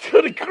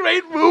 What a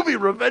great movie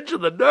Revenge of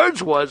the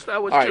Nerds was.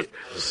 That was just...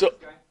 So,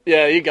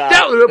 yeah, you got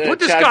it. Put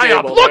this Chad guy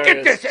Gable. up. Look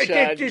at this.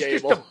 It's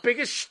just the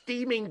biggest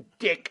steaming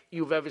dick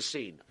you've ever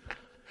seen.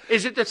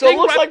 Is it the so thing?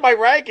 It looks like my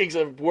rankings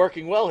are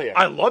working well here.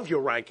 I love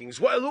your rankings.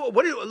 What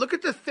do you, look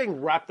at the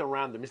thing wrapped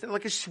around him. Is that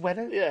like a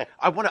sweater? Yeah.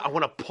 I want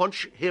to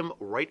punch him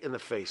right in the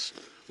face.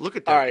 Look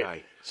at that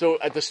guy. So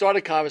at the start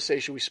of the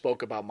conversation, we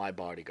spoke about My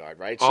Bodyguard,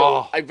 right?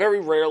 So I very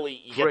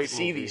rarely get to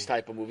see these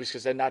type of movies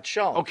because they're not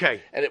shown.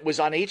 Okay. And it was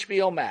on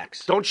HBO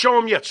Max. Don't show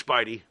them yet,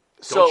 Spidey.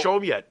 Don't show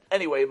them yet.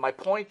 Anyway, my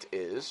point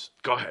is...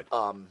 Go ahead.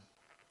 God,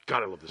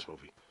 I love this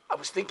movie. I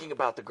was thinking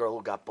about the girl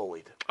who got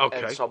bullied.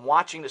 Okay. And so I'm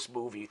watching this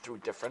movie through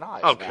different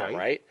eyes now,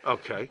 right?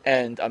 Okay.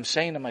 And I'm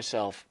saying to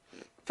myself,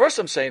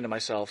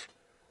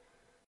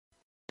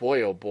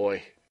 boy, oh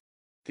boy,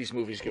 these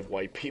movies give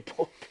white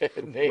people a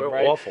bad name, We're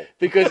right? awful.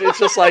 Because it's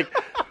just like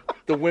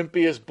the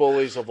wimpiest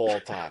bullies of all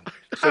time.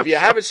 So if you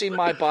haven't seen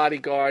My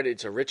Bodyguard,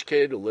 it's a rich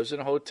kid who lives in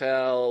a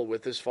hotel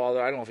with his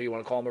father. I don't know if you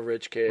want to call him a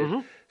rich kid. Mm-hmm.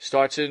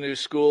 Starts in a new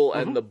school,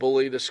 and the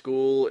bully of the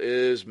school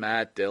is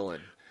Matt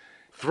Dillon.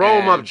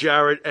 Throw him up,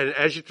 Jared. And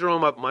as you throw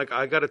him up, Mike,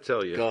 I got to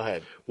tell you. Go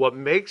ahead. What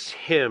makes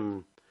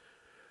him,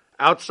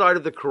 outside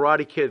of the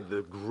Karate Kid,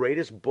 the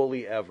greatest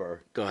bully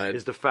ever,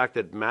 is the fact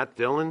that Matt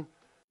Dillon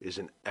is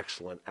an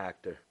excellent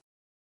actor.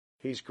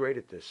 He's great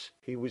at this.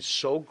 He was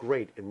so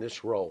great in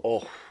this role.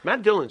 Oh,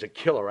 Matt Dillon's a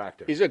killer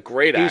actor. He's a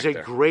great actor. He's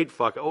a great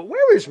fucker. Oh,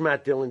 where is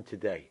Matt Dillon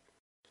today?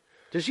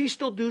 Does he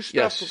still do stuff?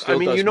 Yes, still I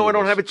mean, does you know, movies. I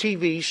don't have a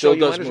TV, Still so you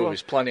does might as well.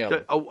 movies, plenty of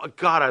them. Oh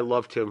God, I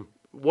loved him.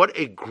 What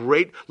a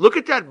great look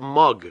at that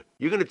mug.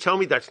 You're going to tell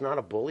me that's not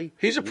a bully?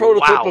 He's a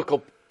Wow.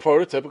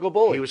 prototypical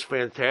bully. He was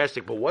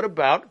fantastic. But what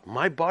about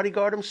My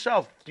Bodyguard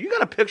himself? Do you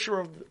got a picture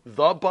of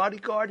The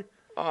Bodyguard?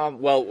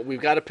 Well,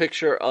 we've got a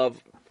picture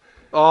of.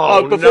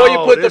 Oh, before you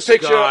no, put the this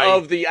picture guy.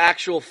 of the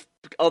actual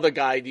other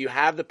guy, do you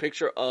have the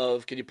picture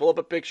of? Can you pull up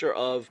a picture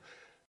of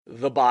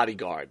The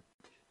Bodyguard?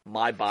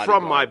 My Bodyguard.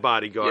 From My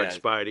Bodyguard, Yeah.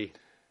 Spidey.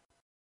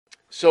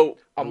 So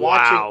I'm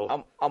Wow.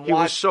 watching. I'm He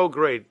was so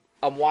great.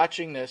 I'm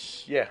watching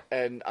this. Yeah.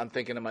 And I'm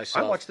thinking to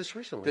myself. I watched this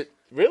recently.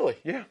 Really?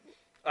 Yeah.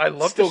 I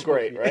love Still this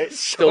great, movie. right? It's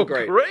Still so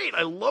great.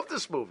 I love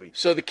this movie.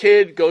 So the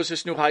kid goes to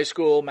this new high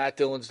school. Matt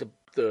Dillon's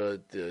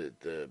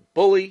the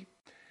bully,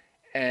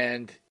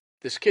 and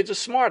this kid's a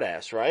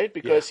smartass, right?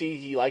 Because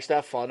he likes to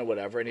have fun or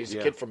whatever, and he's a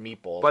kid from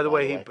Meatballs. By the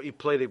way, he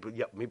played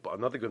Meatball,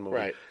 another good movie.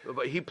 Right.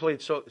 But he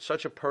played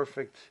such a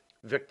perfect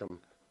victim.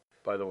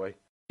 By the way,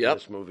 Yep. in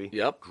this movie.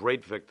 Yep.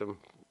 Great victim.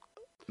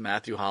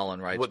 Matthew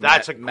Holland writes. Well,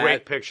 that's a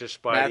great picture,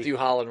 Spidey. Matthew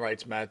Holland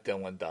writes. Matt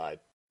Dillon died.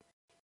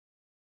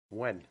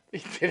 When?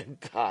 He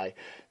didn't die.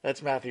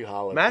 That's Matthew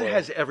Holland. Matt for him.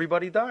 has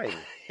everybody dying.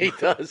 He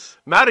does.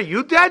 Matt, are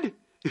you dead?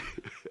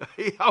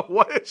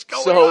 What is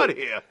going on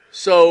here?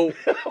 So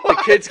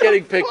the kid's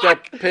getting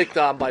picked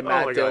on by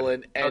Matt my God.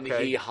 Dillon, and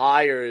Okay. he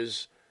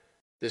hires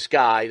this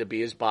guy to be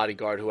his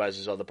bodyguard who has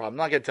his other problem. I'm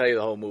not going to tell you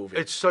the whole movie.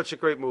 It's such a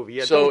great movie.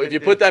 Yeah, So if you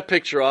put that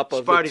picture up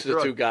of Spidey, the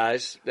throw two it.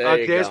 guys, there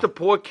you there's go. the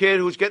poor kid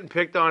who's getting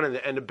picked on,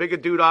 and the bigger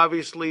dude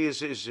obviously is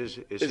his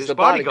the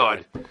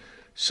bodyguard.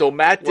 So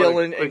Matt What a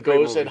Dillon great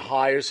goes movie. and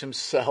hires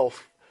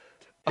himself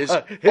his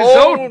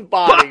own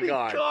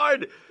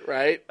bodyguard,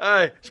 right?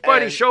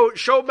 Spidey, And-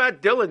 show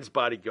Matt Dillon's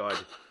bodyguard.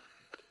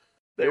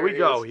 There we he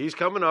go. is. He's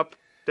coming up.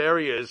 There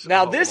he is.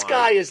 Now, Oh, this my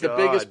guy is the God.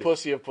 biggest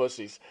pussy of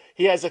pussies.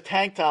 He has a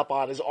tank top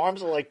on. His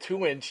arms are like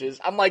 2 inches.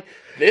 I'm like,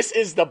 this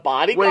is the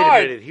bodyguard.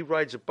 Wait a minute. He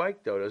rides a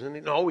bike, though, doesn't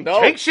he? No, he No,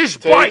 takes his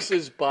takes bike.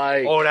 his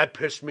bike. Oh, that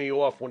pissed me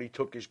off when he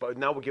took his bike.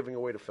 Now we're giving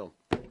away the film.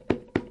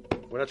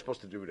 We're not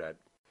supposed to do that.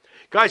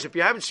 Guys, if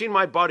you haven't seen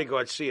My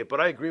Bodyguard, see it.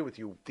 But I agree with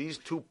you. These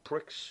two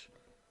pricks,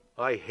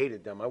 I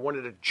hated them. I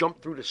wanted to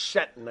jump through the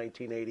set in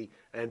 1980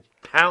 and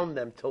pound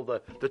them till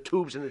the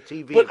tubes in the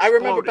TV But I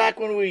remember exploded. back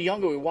when we were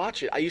younger, we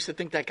watched it. I used to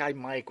think that guy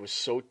Mike was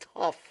so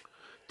tough.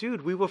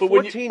 Dude, we were But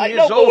when 14 I years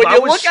know, but old. when I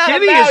you was look at him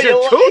skinny now, as a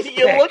you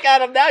toothpick. look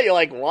at him now, you're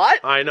like,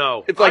 what? I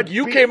know. It's like I'd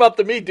you beat- came up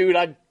to me, dude.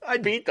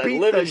 I'd beat the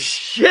living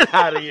shit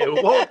out of you.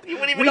 Well, you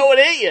wouldn't even know what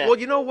hit you. Well,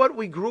 you know what?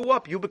 We grew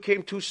up. You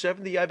became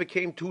 270. I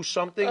became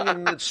 2-something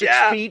and 6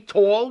 Yeah. feet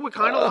tall. We're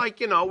kind of like,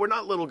 we're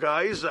not little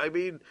guys. I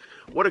mean,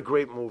 what a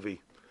great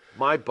movie.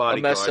 My A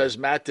Bodyguard. mess says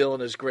Matt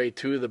Dillon is great.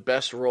 2 of the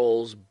best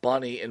roles,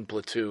 Bunny in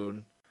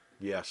Platoon.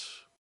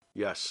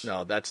 Yes.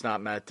 No, that's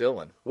not Matt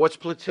Dillon. What's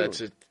Platoon?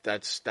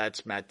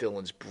 That's Matt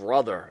Dillon's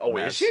brother. Oh,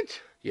 Mess. is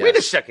it? Yes. Wait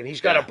a second.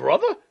 He's got Yeah. a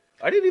brother?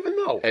 I didn't even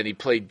know. And he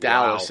played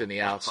Dallas Wow. in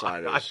The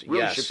Outsiders. I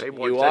really yes, should pay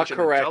more you are attention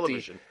to correct.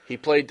 television. He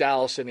played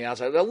Dallas in The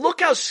Outsiders. Now, look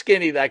how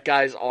skinny that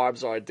guy's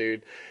arms are,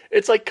 dude.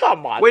 It's like,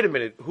 come on. Wait a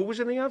minute. Who was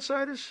in The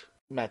Outsiders?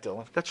 Matt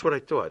Dillon. That's what I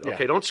thought. Yeah.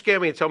 Okay, don't scare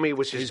me and tell me it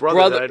was his, His brother.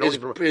 brother- That I don't his-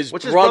 even his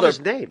What's brother- his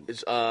brother's name?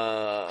 Is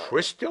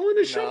Chris Dillon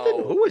or something?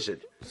 no. Who is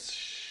it?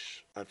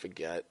 I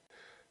forget,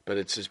 but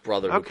it's his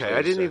brother. who Okay,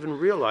 I plays didn't it. even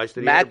realize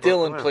that. He had a Matt brother.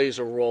 Dillon Wow. plays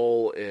a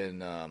role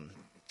in. I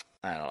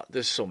don't know.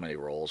 There's so many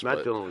roles. Matt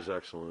but Dillon was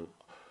excellent.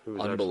 He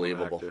was an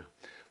unbelievable. excellent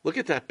actor. Look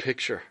at that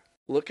picture.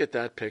 Look at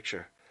that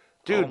picture,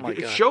 Dude, Oh my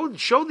God.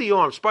 show the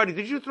arm, Spidey.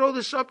 Did you throw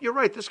this up? You're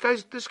right. This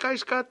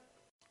guy's got.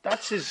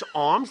 That's his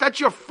arms. That's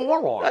your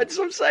forearm. That's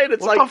what I'm saying.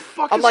 It's What like the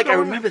fuck I'm is like I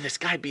going remember on? this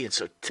guy being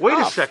so tough. Wait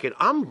a second.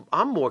 I'm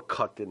more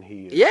cut than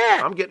he is.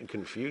 Yeah. I'm getting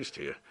confused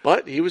here.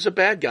 But he was a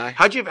bad guy.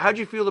 How'd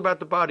you feel about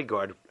The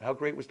Bodyguard? How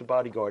great was The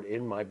Bodyguard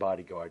in My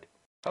Bodyguard?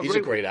 How He's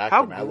a great actor,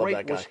 How man. I love great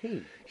that guy. was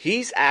he?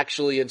 He's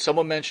actually, and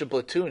someone mentioned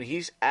Platoon.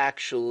 He's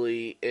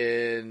actually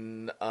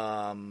in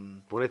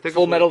When I think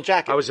Full of- Metal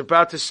Jacket. I was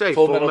about to say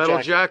Full Metal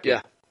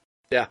Jacket.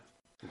 Yeah.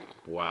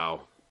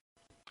 Wow.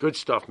 Good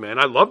stuff, man.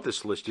 I love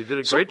this list. You did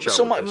a great job.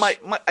 So with my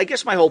I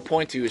guess my whole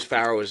point to you, as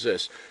Farrow, is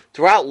this: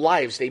 throughout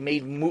lives, they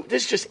made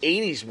this is just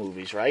 '80s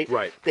movies, right?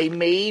 Right. They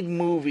made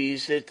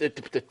movies that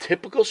the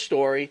typical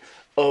story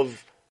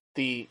of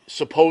the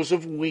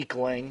supposed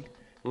weakling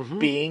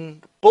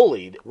being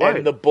bullied,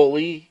 and the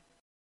bully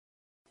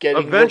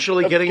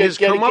eventually getting his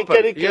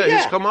comeuppance.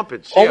 His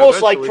comeuppance.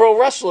 Almost like pro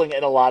wrestling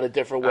in a lot of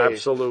different ways.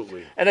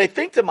 Absolutely. And I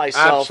think to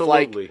myself,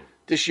 like,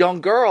 this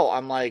young girl,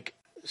 I'm like,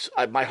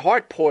 my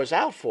heart pours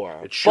out for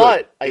her. It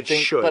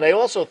should. But I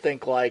also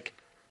think, like,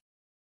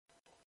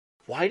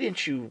 why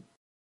didn't you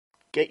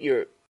get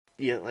your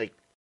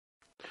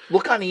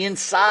look on the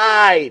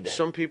inside?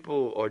 Some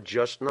people are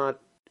just not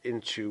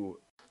into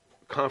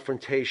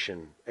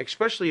confrontation,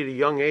 especially at a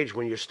young age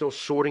when you're still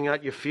sorting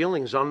out your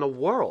feelings on the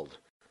world.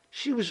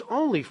 She was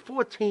only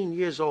 14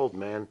 years old,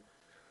 man.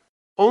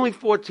 Only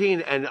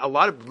 14, and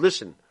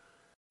listen,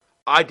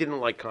 I didn't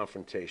like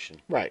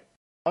confrontation. Right.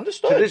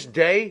 Understood. To this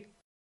day,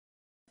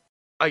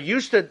 I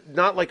used to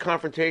not like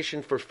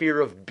confrontation for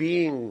fear of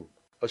being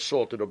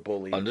assaulted or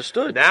bullied.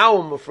 Understood. Now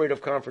I'm afraid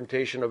of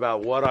confrontation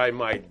about what I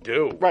might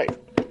do. Right.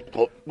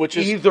 Which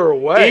is either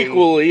way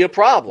equally a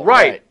problem.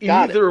 Right.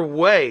 Either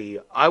way,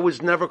 I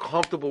was never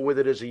comfortable with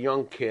it as a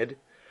young kid.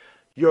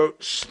 You're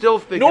still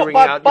figuring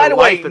out your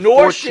life at 14.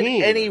 Nor should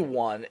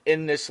anyone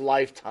in this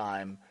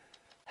lifetime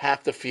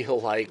have to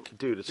feel like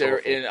they're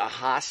awful. in a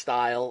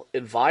hostile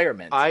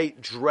environment. I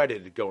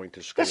dreaded going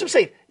to school. That's what I'm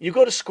saying. You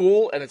go to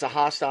school and it's a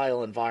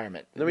hostile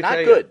environment. Let me Not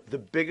tell good. you, the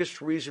biggest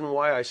reason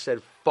why I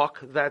said fuck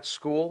that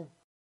school,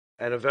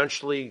 and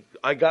eventually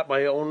I got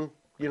my own,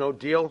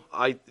 deal.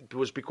 It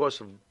was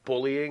because of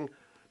bullying,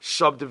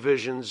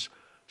 subdivisions,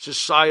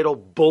 societal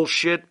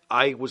bullshit.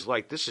 I was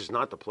like, this is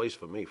not the place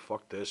for me.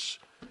 Fuck this.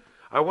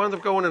 I wound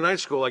up going to night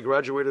school. I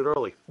graduated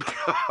early.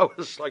 I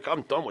was like,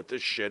 I'm done with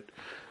this shit.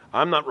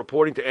 I'm not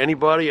reporting to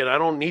anybody, and I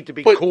don't need to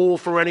be cool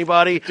for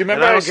anybody. Do you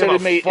remember I I said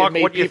it made what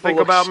you people think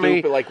look about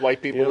stupid, me? like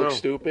white people look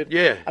stupid?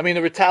 Yeah. I mean,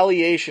 the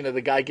retaliation of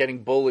the guy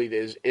getting bullied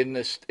is in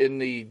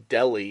the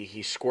deli,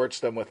 he squirts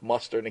them with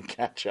mustard and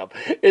ketchup.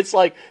 It's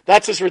like,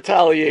 that's his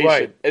retaliation.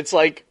 Right. It's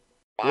like,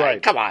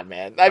 right. Come on,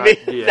 man. I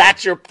mean,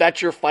 that's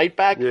your fight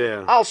back?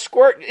 Yeah. I'll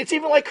squirt. It's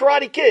even like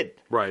Karate Kid.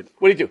 Right.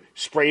 What do you do?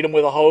 Sprayed him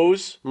with a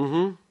hose?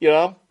 Mm-hmm.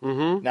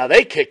 Mm-hmm. Now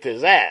they kicked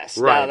his ass.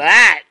 Right. Now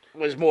that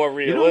was more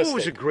realistic. You know what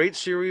was a great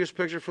serious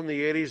picture from the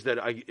 80s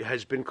that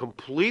has been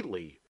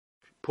completely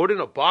put in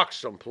a box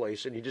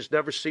someplace and you just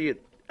never see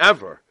it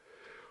ever?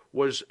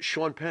 Was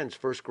Sean Penn's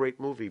first great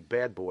movie,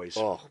 Bad Boys.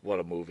 Oh,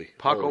 what a movie.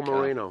 Paco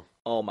Moreno.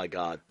 Oh, my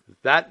God.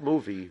 That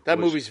movie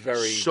movie's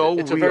it's real.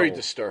 A very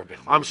disturbing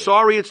movie. I'm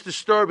sorry it's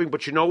disturbing,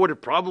 but you know what?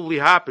 It probably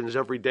happens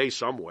every day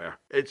somewhere.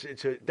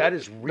 That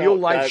is real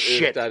life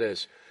shit. That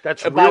is.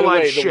 That's by real the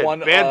life way, shit. the one,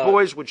 Bad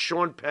Boys with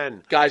Sean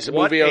Penn. Guys, the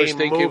movie I was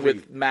thinking movie.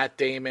 with Matt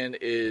Damon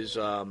is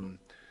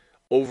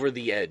Over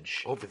the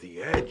Edge. Over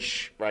the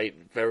Edge. Right?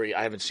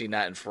 I haven't seen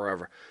that in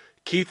forever.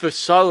 Kiefer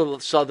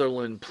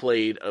Sutherland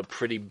played a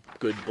pretty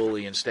good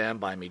bully in Stand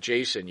By Me.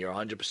 Jason, you're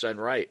 100%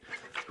 right.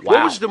 Wow.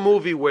 What was the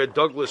movie where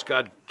Douglas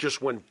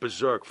just went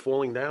berserk,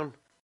 Falling Down?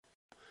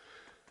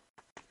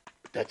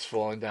 That's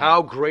Falling Down.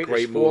 How great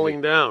is movie.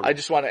 Falling Down? I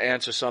just want to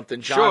answer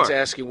something. John's Sure.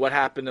 asking what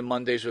happened to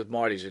Mondays with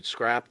Marty. Is it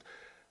scrapped?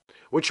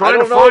 We're trying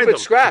to find him. I don't know if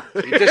it's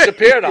scrapped. He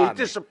disappeared on me. He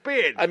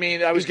disappeared. I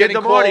mean, I was He did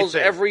getting the Marty calls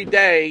thing. every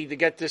day to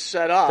get this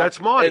set up.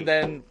 That's Marty. And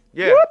then,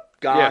 Yeah. whoop,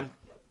 gone.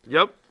 Yeah.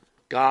 Yep.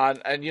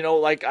 Gone. And,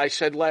 like I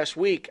said last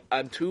week,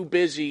 I'm too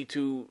busy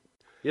to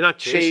You're not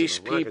chase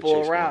chasing them. We're not people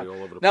gonna chase around. Marty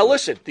all over the Now, place.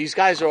 listen, these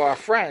guys are our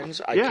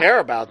friends. I Yeah. care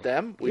about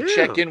them. We Yeah.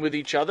 check in with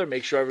each other,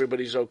 make sure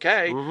everybody's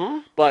okay. Mm-hmm.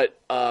 But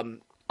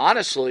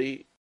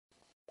honestly,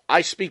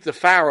 I speak to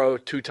Pharaoh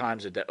 2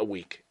 times a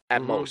week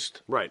at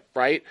most. Right.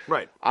 Right?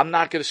 Right. I'm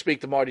not going to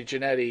speak to Marty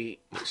Jannetty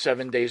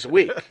 7 days a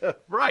week.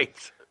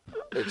 Right.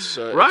 It's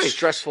Right. it's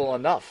stressful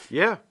enough.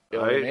 Yeah. You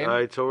know what I mean?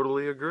 I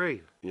totally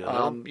agree.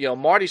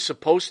 Marty's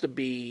supposed to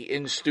be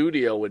in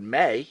studio in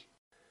May.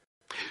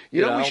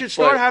 You know, we should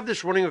have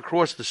this running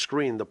across the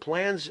screen. The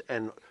plans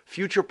and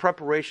future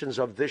preparations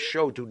of this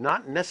show do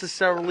not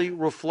necessarily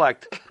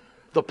reflect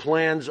the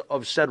plans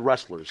of said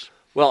wrestlers.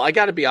 Well, I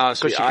got to be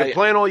honest with Because you. you can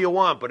plan all you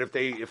want, but if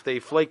they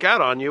flake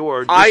out on you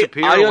or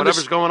disappear or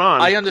whatever's going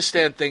on. I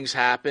understand things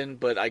happen,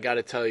 but I got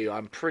to tell you,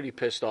 I'm pretty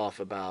pissed off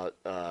about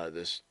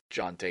this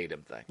John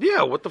Tatum thing.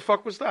 Yeah, what the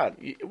fuck was that?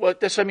 Well,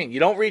 that's what I mean. You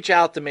don't reach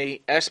out to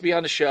me, ask me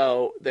on the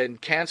show, then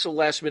cancel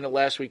last minute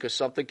last week because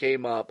something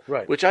came up,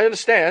 right? Which I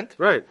understand,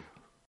 right?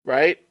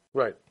 Right?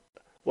 Right.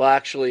 Well,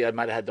 actually, I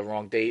might have had the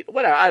wrong date.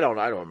 Whatever. I don't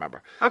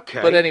remember.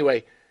 Okay. But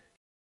anyway,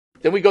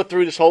 then we go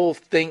through this whole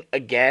thing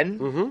again.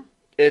 Mm-hmm.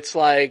 It's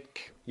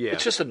like, yeah.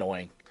 It's just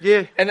annoying.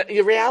 Yeah. And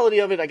the reality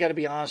of it, I got to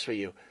be honest with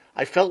you.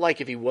 I felt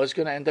like if he was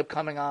going to end up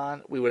coming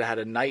on, we would have had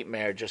a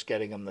nightmare just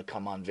getting him to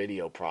come on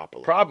video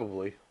properly.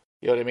 Probably.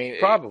 You know what I mean?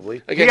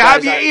 Probably. Again, you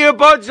guys, have your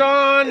earbuds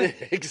on?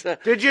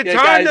 Exactly. Did you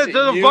turn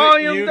the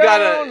volume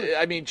down?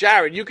 I mean,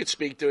 Jared, you could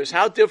speak to us.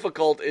 How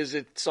difficult is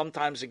it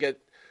sometimes to get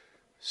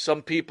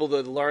some people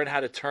to learn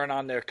how to turn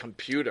on their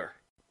computer?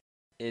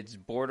 It's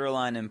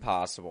borderline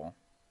impossible.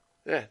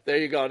 Yeah, there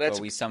you go. But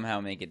we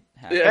somehow make it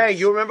happen. Yeah. Hey,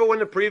 you remember when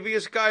the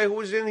previous guy who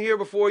was in here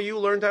before you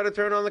learned how to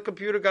turn on the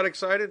computer got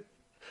excited?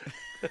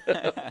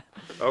 Okay.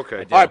 All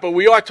right, but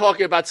we are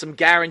talking about some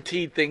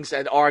guaranteed things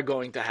that are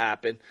going to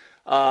happen.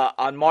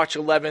 On March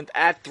 11th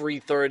at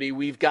 3:30,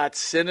 we've got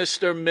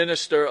Sinister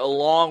Minister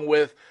along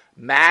with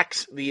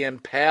Max the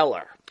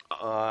Impaler.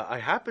 I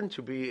happen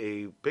to be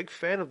a big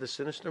fan of the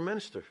Sinister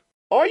Minister.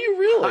 Are you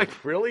really? I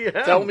really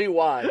am. Tell me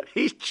why.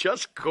 He's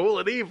just cool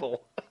and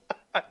evil.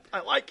 I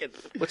like it.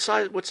 What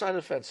side of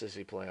the fence does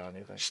he play on,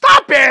 you think?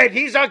 Stop it!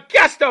 He's a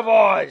guest of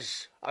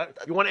ours!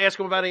 You want to ask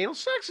him about anal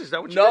sex? Is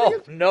that what you're getting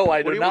at? No,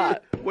 I do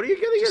not. What are you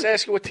getting Just at?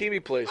 ask him what team he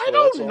plays for. I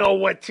don't know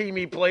what team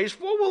he plays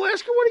for. We'll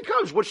ask him when he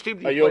comes. Which team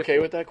do you Are you play okay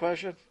for? with that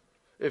question?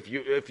 If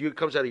it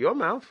comes out of your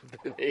mouth.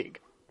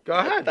 Go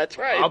ahead. That's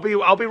right. I'll be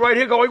right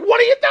here going, what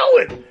are you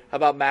doing? How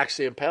about Max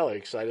the Impaler?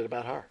 Excited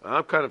about her?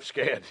 I'm kind of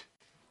scared.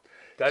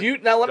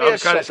 Now let me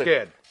ask you I'm kind something. of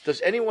scared. Does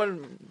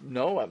anyone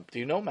know? Do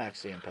you know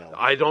Max the Impaler?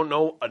 I don't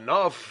know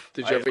enough.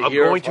 Did you ever I'm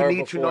hear going of her to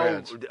need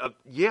beforehand? to know.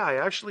 Yeah,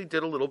 I actually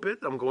did a little bit.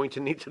 I'm going to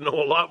need to know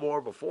a lot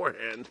more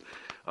beforehand.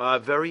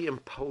 Very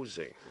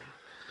imposing.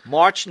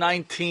 March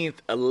 19th,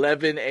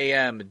 11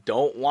 a.m.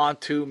 Don't want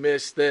to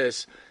miss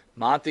this.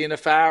 Monty and the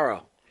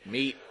Pharaoh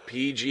meet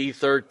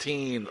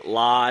PG-13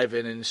 live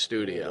and in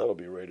studio. That'll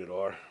be rated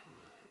R.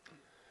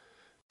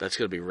 That's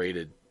going to be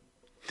rated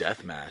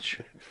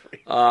Deathmatch.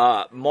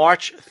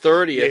 March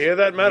 30th. You hear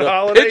that, Matt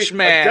Holiday?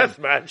 Pitchman, A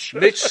deathmatch.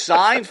 Mitch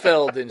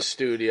Seinfeld in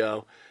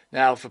studio.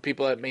 Now, for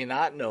people that may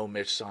not know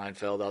Mitch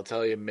Seinfeld, I'll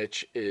tell you,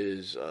 Mitch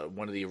is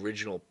one of the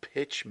original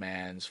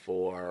pitchmans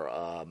for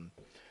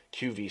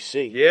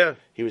QVC. Yeah.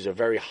 He was a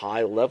very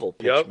high-level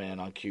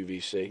pitchman on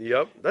QVC.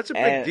 Yep. That's a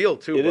big deal,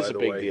 too, It by is a the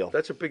big way. deal.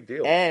 That's a big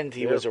deal. And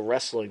he was a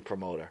wrestling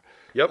promoter.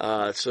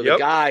 Yep. So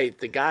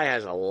the guy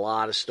has a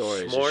lot of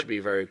stories. It should be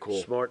very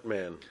cool. Smart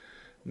man.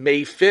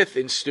 May 5th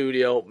in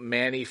studio,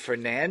 Manny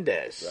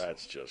Fernandez.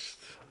 That's just...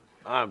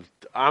 I'm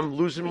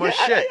losing my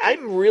shit.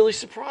 I'm really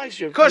surprised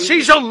you. Because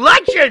he's a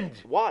legend.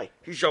 Why?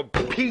 He's a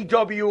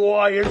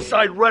PWI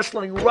Inside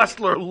Wrestling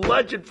wrestler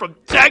legend from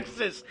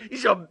Texas.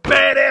 He's a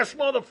badass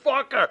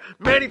motherfucker.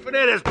 Manny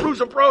Fernandez,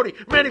 Bruce Brody,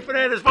 Manny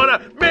Fernandez,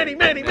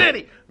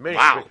 Manny.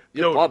 Wow.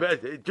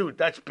 Dude,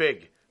 that's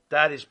big.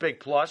 That is big.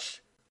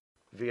 Plus,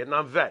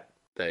 Vietnam vet.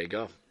 There you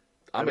go.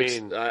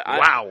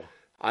 Wow.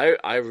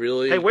 I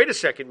really... Hey, wait a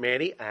second,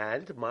 Manny.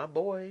 And my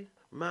boy,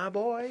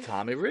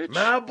 Tommy Rich.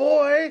 my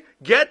boy,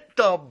 get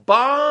the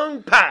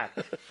bong pack.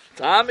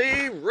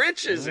 Tommy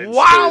Rich is in studio.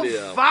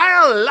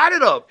 Wildfire, light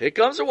it up. Here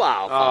comes a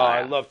wildfire. Oh,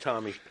 I love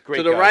Tommy. Great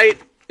To the guy. right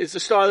is the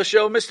star of the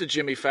show, Mr.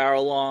 Jimmy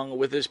Farrow, along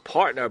with his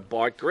partner,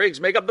 Bart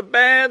Griggs. Make up the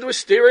band,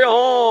 Wisteria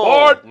Hall.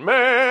 Bart,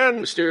 man.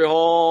 Wisteria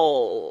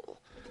Hall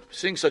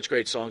sing such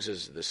great songs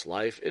as This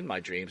Life, In My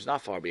Dreams,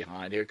 Not Far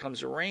Behind, Here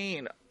Comes the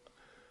Rain.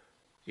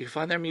 You can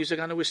find their music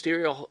on the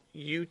Wisteria Hall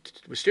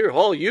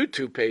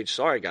YouTube page.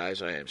 Sorry,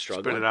 guys, I am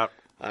struggling. Spit it out.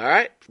 All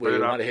right. Spit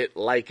it want out. to hit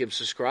like and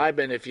subscribe.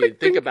 And if you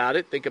think about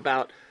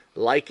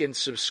like and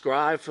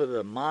subscribe for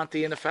the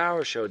Monty and the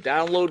Pharaoh Show.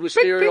 Download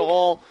Wisteria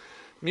Hall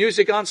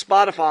music on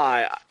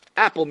Spotify,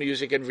 Apple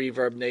Music, and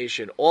Reverb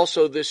Nation.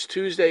 Also, this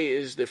Tuesday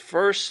is the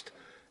first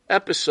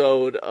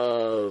episode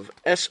of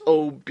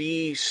SOB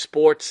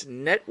Sports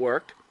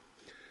Network,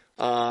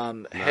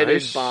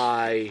 headed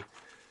by...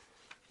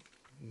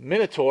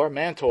 Mantor.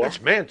 That's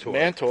Mantor.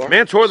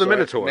 Mantor the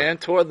Minotaur.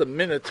 Mantor the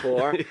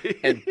Minotaur.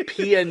 And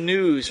PN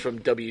News from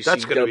WCW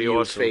That's going to be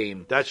awesome.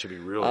 fame. That should be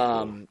real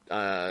cool.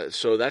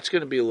 So that's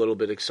going to be a little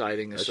bit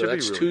exciting. So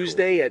that's really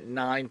Tuesday at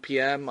 9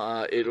 p.m.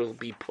 It'll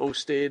be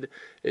posted.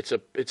 It's a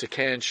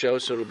canned show,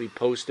 so it'll be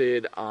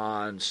posted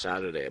on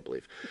Saturday, I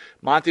believe.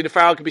 Monty and the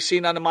Pharaoh can be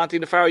seen on the Monty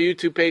and the Pharaoh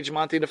YouTube page,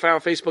 Monty and the Pharaoh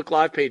Facebook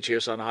Live page.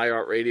 Here's on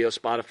iHeartRadio,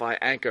 Spotify,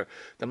 Anchor,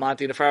 the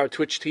Monty and the Pharaoh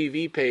Twitch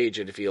TV page.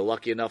 And if you're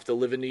lucky enough to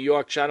live in New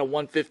York, channel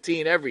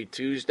 115 every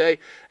Tuesday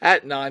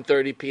at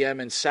 9:30 p.m.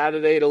 and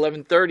Saturday at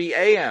 11:30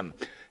 a.m.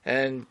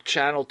 And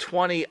channel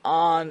 20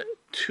 on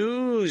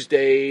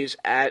Tuesdays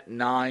at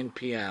 9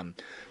 p.m.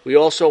 We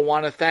also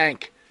want to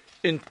thank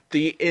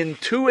the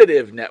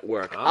Intuitive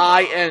Network,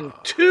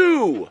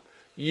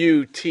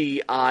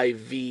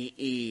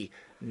 IN2UTIVE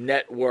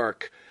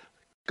Network.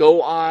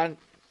 Go on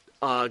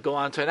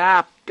to an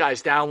app,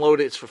 guys.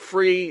 Download it. It's for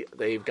free.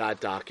 They've got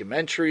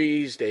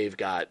documentaries. They've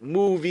got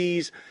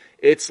movies.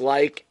 It's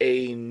like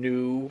it's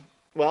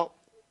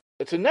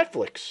a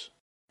Netflix.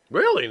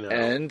 Really now?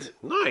 And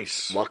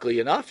nice. Luckily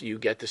enough, you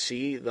get to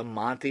see the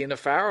Monty and the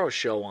Pharaoh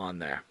Show on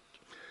there.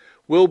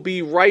 We'll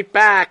be right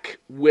back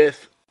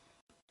with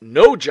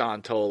no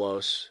John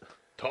Tolos.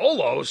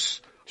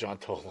 Tolos? John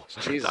Tolos.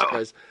 Jesus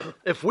Christ.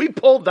 If we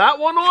pulled that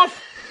one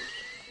off,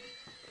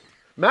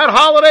 Matt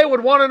Holiday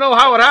would want to know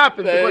how it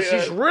happened because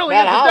he's really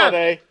Matt into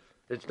Holiday. death.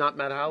 It's not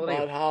Matt Holiday.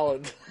 Matt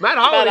Holland. Matt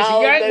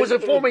Holiday was a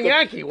former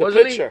Yankee,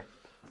 wasn't he?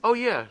 Oh,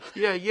 yeah.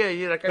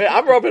 That guy. Man,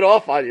 I'm rubbing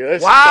off on you.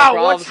 Wow,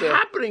 what's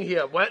happening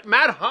here?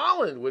 Matt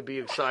Holland would be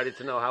excited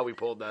to know how we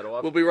pulled that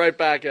off. We'll be right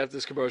back after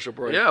this commercial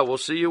break. Yeah, we'll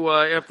see you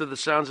after the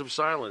sounds of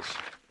silence.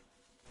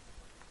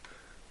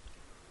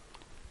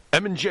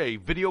 M&J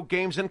Video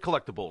Games and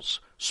Collectibles.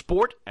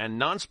 Sport and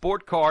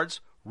non-sport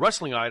cards,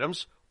 wrestling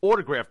items,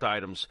 autographed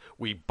items.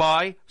 We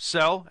buy,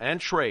 sell, and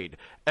trade.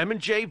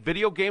 M&J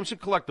Video Games and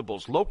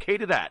Collectibles,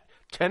 located at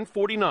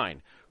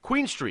 1049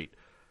 Queen Street,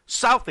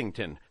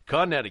 Southington,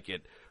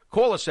 Connecticut.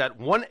 Call us at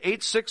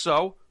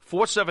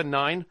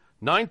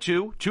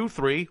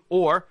 1-860-479-9223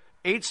 or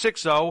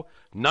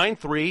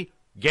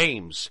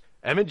 860-93-GAMES.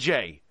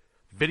 M&J,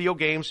 video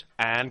games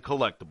and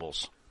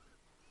collectibles.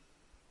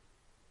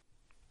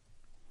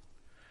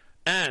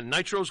 And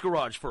Nitro's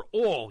Garage for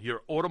all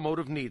your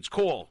automotive needs.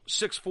 Call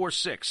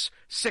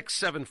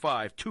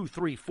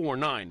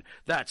 646-675-2349.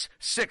 That's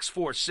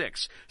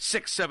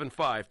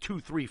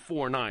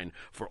 646-675-2349.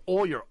 For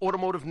all your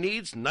automotive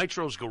needs,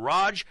 Nitro's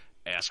Garage.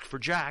 Ask for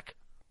Jack.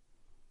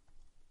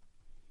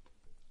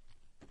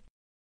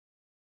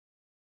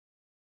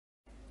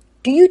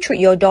 Do you treat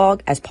your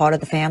dog as part of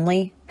the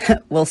family?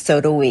 Well,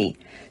 so do we.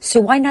 So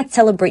why not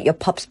celebrate your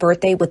pup's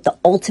birthday with the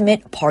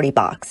ultimate party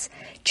box?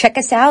 Check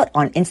us out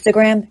on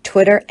Instagram,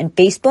 Twitter, and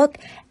Facebook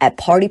at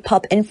Party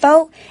Pup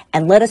Info,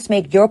 and let us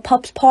make your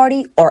pup's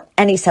party or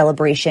any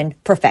celebration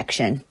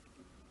perfection.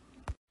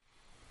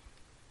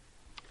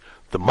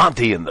 The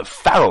Monty and the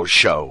Pharaoh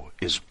Show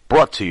is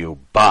brought to you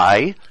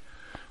by...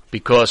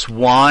 Because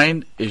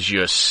wine is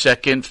your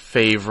second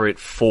favorite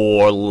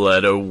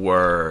four-letter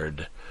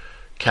word.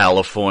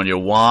 California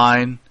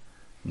wine,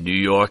 New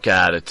York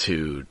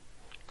attitude.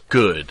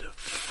 Good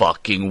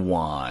fucking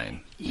wine.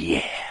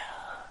 Yeah.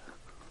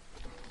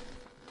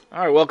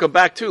 All right, welcome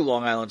back to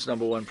Long Island's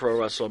 #1 pro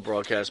wrestling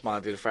broadcast.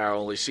 Monty the Pharaoh,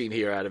 only seen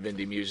here out of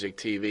Indie Music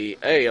TV.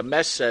 Hey, a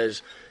mess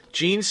says,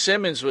 Gene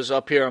Simmons was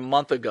up here a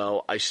month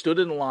ago. I stood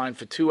in line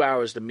for 2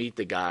 hours to meet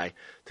the guy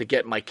to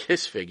get my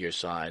Kiss figure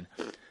signed.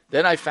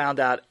 Then I found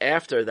out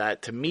after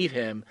that to meet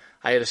him,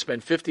 I had to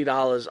spend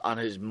 $50 on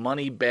his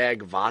money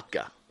bag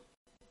vodka.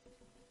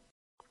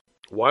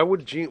 I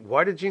believe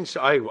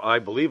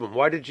him.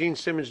 Why did Gene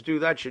Simmons do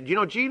that shit? You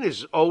know, Gene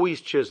is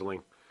always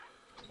chiseling.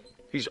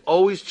 He's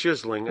always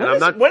chiseling.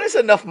 When is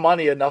enough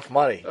money enough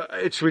money?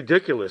 It's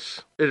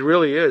ridiculous. It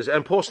really is.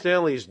 And Paul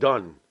Stanley's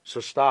done.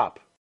 So stop.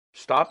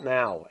 Stop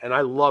now. And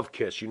I love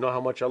Kiss. You know how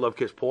much I love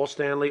Kiss. Paul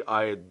Stanley,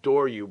 I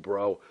adore you,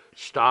 bro.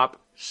 Stop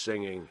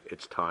singing.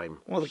 It's time.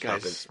 Well, the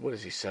guy's, what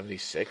is he,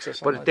 76 or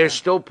something? But they're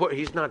still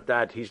he's not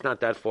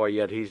that far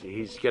yet.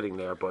 He's getting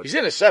there, but he's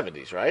in his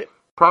 70s, right?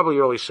 Probably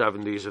early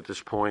 70s at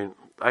this point.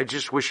 I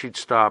just wish he'd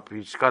stop.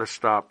 He's got to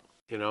stop.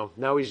 You know.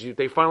 Now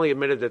they finally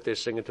admitted that they're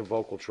singing to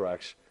vocal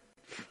tracks.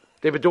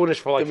 They've been doing this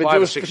for like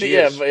 5 or 6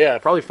 years. Yeah.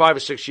 Probably 5 or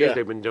 6 years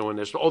they've been doing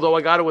this. Although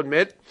I got to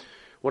admit,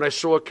 when I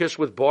saw Kiss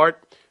with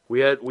Bart,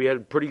 we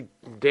had pretty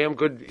damn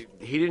good.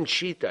 He didn't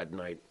cheat that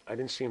night. I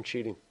didn't see him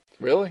cheating.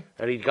 Really?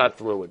 And he got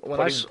through it.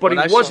 But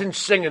he wasn't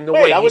singing the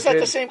way he did. I was at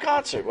the same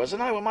concert,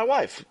 wasn't I, with my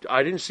wife?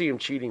 I didn't see him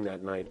cheating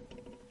that night.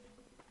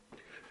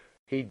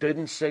 He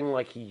didn't sing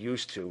like he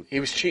used to.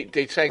 He was cheating.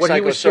 They sang what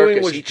Psycho he was Circus.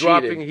 doing was he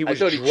dropping. cheated. He was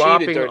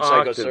dropping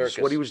octaves.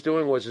 What he was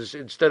doing was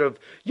instead of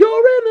 "You're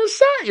in the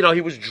set," he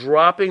was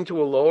dropping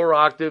to a lower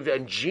octave,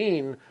 and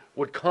Gene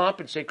would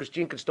compensate because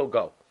Gene could still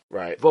go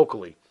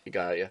vocally. You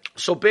got it.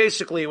 So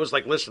basically, it was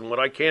like, listen, what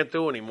I can't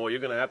do anymore,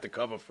 you're going to have to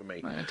cover for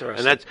me.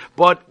 Interesting.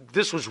 But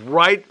this was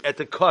right at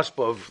the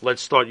cusp of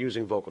let's start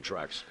using vocal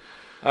tracks.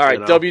 All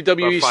right,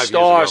 WWE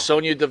star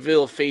Sonya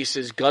Deville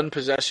faces gun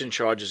possession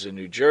charges in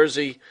New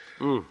Jersey.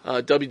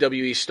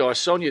 WWE star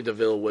Sonya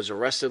Deville was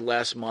arrested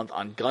last month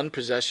on gun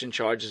possession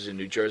charges in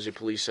New Jersey.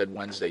 Police said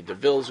Wednesday.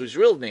 Deville, whose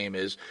real name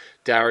is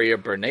Daria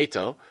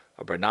Bernato,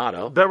 was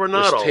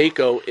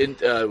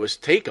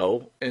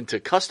Taco into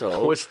custody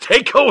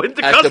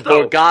at the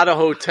Borgata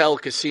Hotel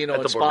Casino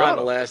and Spa in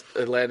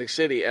Atlantic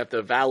City after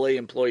a valet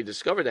employee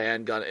discovered a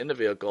handgun in the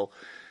vehicle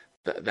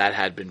that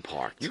had been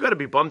parked. You got to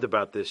be bummed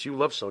about this. You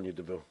love Sonya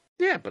Deville.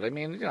 Yeah, but I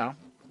mean,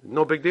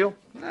 no big deal.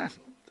 Nah,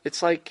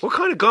 it's like, what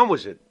kind of gun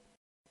was it?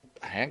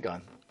 A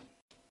handgun.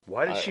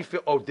 Why did she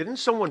feel? Oh, didn't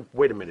someone?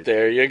 Wait a minute.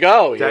 There you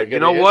go. You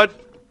know what?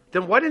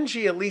 Then why didn't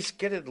she at least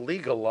get it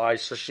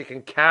legalized so she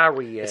can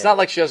carry it? It's not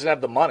like she doesn't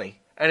have the money.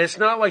 And it's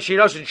not like she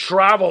doesn't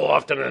travel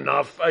often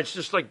enough. It's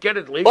just like, get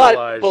it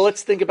legalized. But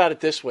let's think about it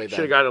this way, then.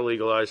 Should have got it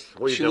legalized.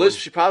 She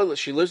lives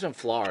in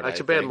Florida.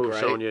 That's a bad move, right?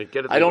 Sonya.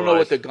 Get it legalized. I don't know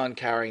what the gun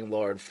carrying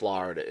law in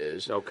Florida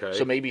is. Okay.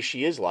 So maybe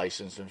she is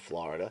licensed in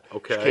Florida.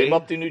 Okay. She came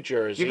up to New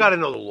Jersey. You got to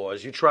know the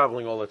laws. You're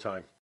traveling all the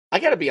time. I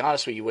got to be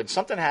honest with you. When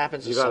something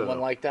happens to someone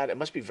like that, it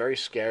must be very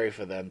scary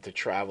for them to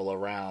travel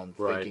around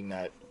thinking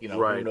that,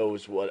 who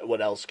knows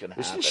what else can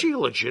happen. Isn't she a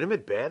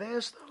legitimate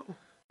badass, though?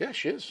 Yeah,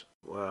 she is.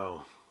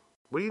 Wow.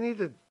 What do you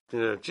need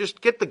to...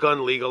 just get the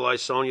gun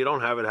legalized, Sonya. You don't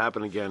have it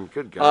happen again.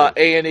 Good God.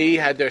 A&E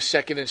had their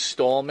second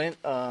installment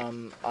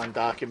on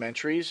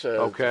documentaries.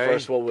 Okay. The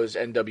first one was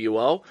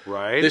NWO.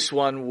 Right. This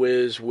one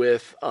was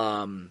with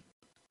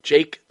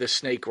Jake the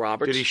Snake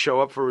Roberts. Did he show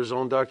up for his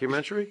own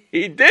documentary?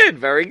 He did.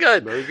 Very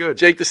good. Very good.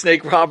 Jake the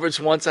Snake Roberts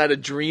once had a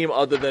dream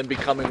other than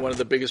becoming one of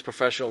the biggest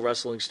professional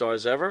wrestling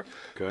stars ever.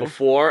 Okay.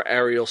 Before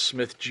Ariel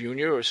Smith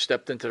Jr.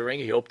 stepped into the ring,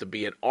 he hoped to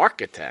be an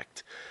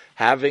architect,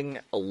 having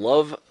a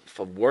love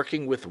for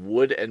working with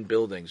wood and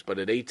buildings. But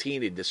at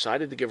 18, he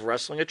decided to give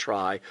wrestling a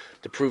try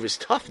to prove his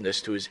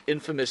toughness to his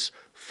infamous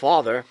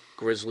father,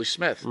 Grizzly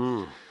Smith.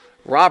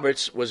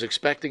 Roberts was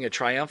expecting a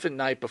triumphant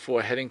night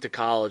before heading to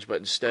college, but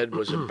instead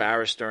was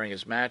embarrassed during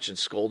his match and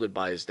scolded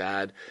by his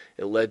dad.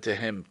 It led to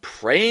him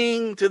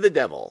praying to the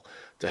devil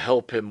to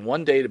help him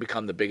one day to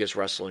become the biggest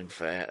wrestling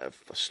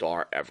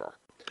star ever.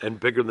 And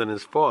bigger than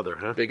his father,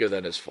 huh? Bigger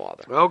than his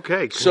father.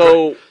 Okay.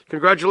 So,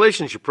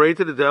 congratulations. You prayed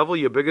to the devil.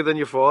 You're bigger than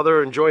your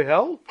father. Enjoy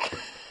hell.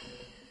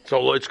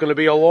 So it's going to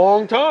be a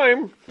long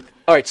time.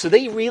 All right, so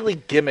they really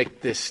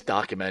gimmicked this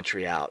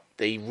documentary out.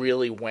 They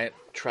really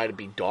try to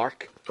be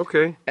dark.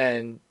 Okay.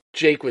 And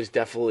Jake was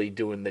definitely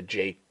doing the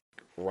Jake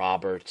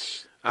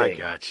Roberts thing. I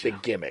got you. The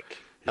gimmick.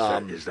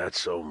 Is that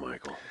so,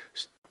 Michael?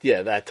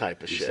 Yeah, that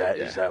type of shit.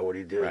 Is that what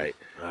he did? Right.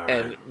 All right.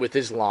 And with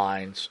his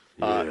lines,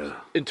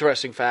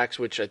 interesting facts,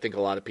 which I think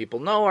a lot of people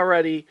know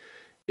already,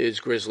 is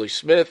Grizzly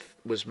Smith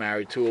was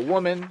married to a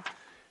woman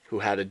who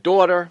had a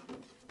daughter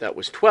that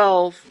was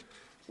 12.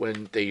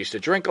 When they used to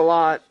drink a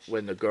lot,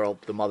 when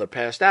the mother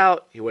passed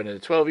out, he went in the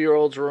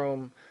 12-year-old's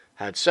room,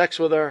 had sex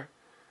with her,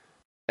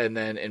 and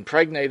then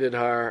impregnated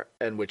her,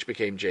 and which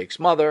became Jake's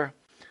mother.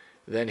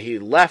 Then he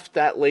left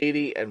that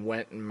lady and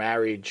went and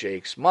married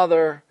Jake's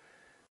mother,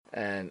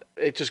 and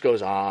it just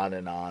goes on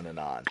and on and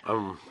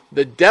on.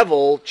 The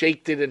devil,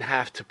 Jake didn't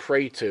have to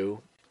pray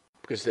to,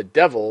 because the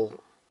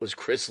devil was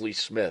Grizzly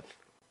Smith.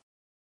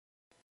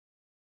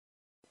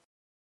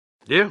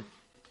 Yeah.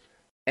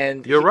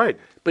 And you're right.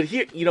 But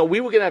here, we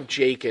were going to have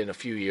Jake in a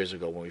few years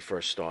ago when we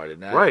first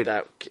started. And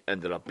that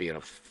ended up being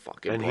a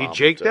fucking problem. And he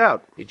jaked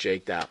out. He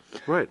jaked out.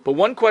 Right. But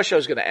one question I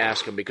was going to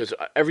ask him, because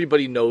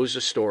everybody knows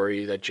the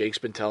story, that Jake's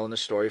been telling the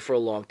story for a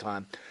long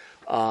time.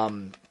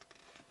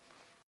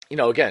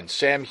 Again,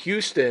 Sam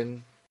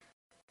Houston,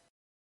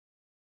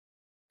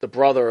 the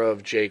brother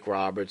of Jake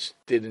Roberts,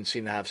 didn't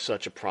seem to have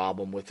such a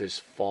problem with his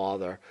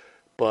father.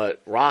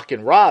 But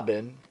Rockin'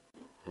 Robin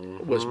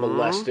was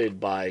molested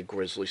by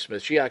Grizzly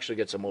Smith. She actually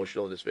gets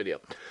emotional in this video.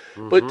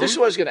 But this is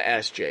what I was going to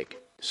ask Jake.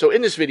 So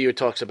in this video, it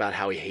talks about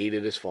how he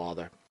hated his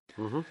father.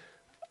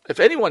 If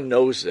anyone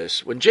knows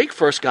this, when Jake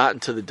first got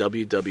into the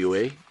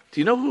WWE,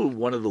 do you know who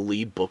one of the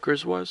lead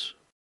bookers was?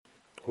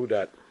 Who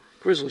that?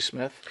 Grizzly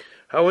Smith.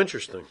 How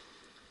interesting.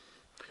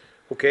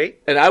 Okay.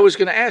 And I was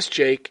going to ask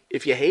Jake,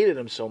 if you hated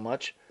him so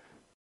much,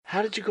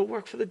 how did you go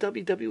work for the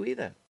WWE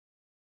then?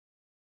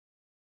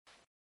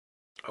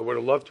 I would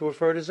have loved to have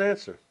heard his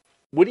answer.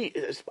 When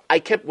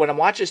I'm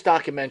watching this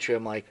documentary,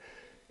 I'm like,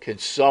 can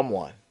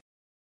someone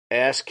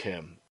ask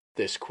him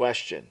this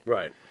question?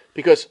 Right.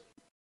 Because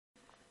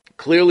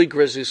clearly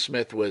Grizzly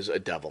Smith was a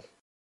devil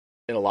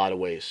in a lot of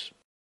ways.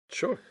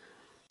 Sure.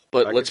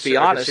 But let's be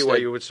honest, I can see why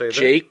you would say that.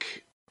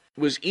 Jake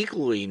was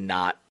equally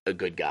not a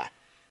good guy.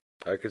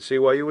 I can see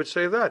why you would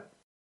say that.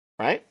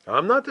 Right?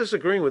 I'm not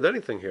disagreeing with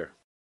anything here.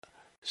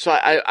 So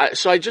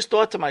I just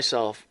thought to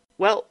myself,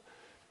 well,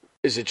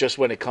 is it just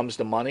when it comes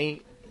to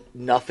money,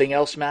 nothing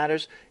else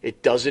matters?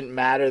 It doesn't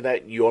matter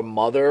that your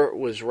mother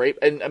was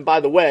raped. And by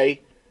the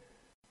way,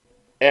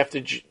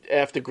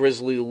 after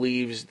Grizzly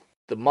leaves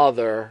the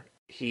mother,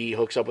 he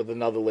hooks up with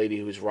another lady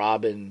who's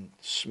Robin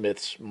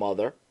Smith's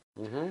mother.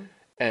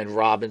 And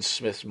Robin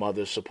Smith's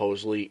mother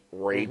supposedly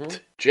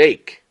raped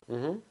Jake.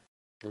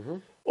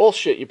 All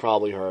shit you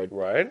probably heard.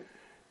 Right.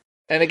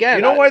 And again,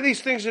 you know why these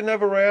things are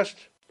never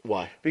asked?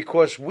 Why?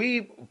 Because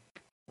we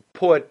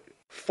put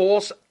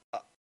false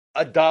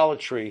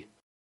idolatry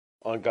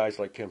on guys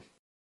like him.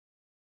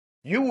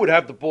 You would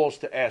have the balls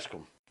to ask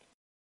him.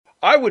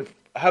 I would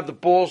have the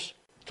balls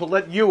to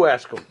let you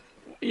ask him.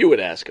 You would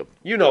ask him.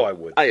 You know I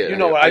would.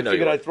 I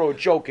figured I'd throw a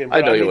joke in.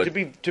 But I know you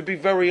would. To be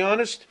very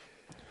honest,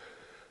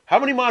 how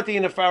many Monty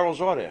and the Pharaohs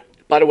are there?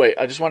 By the way,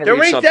 I just want to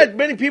read something. There ain't that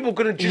many people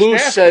going to just Lou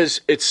ask says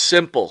him. It's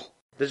simple.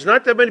 There's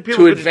not that many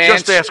people to who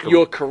just ask him.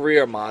 your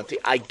career, Monty.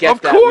 I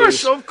get that.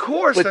 Of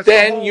course. But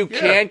then you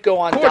can't go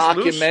on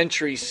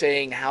documentary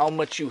saying how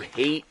much you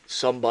hate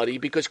somebody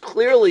because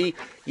clearly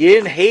you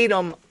didn't hate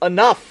him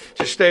enough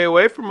to stay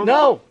away from him.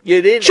 No, you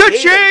didn't.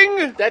 Cha-ching! Hate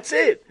him. That's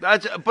it.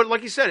 But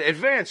like you said,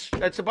 advance.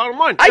 That's the bottom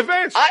line.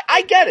 Advance.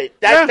 I get it.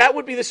 That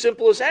would be the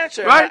simplest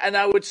answer. Right. And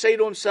I would say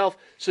to himself,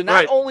 so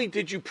not only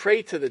did you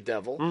pray to the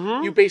devil,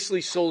 you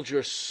basically sold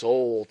your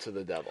soul to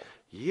the devil.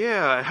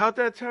 Yeah. How'd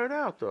that turn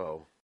out,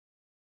 though?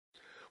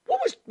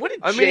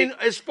 I mean,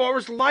 as far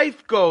as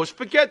life goes,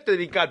 forget that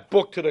he got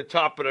booked to the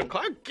top of the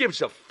class. Who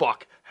gives a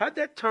fuck? How'd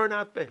that turn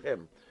out for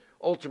him?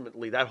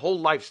 Ultimately, that whole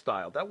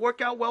lifestyle. That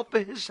work out well for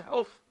his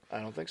health?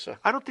 I don't think so.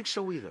 I don't think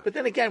so either. But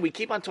then again, we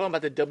keep on talking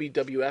about the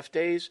WWF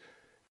days.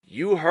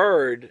 You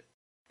heard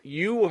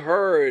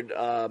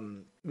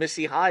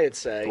Missy Hyatt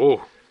say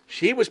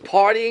she was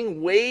partying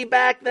way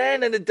back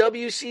then in the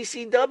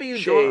WCCW days.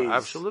 Sure,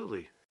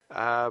 absolutely.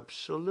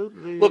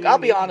 Absolutely. Look, I'll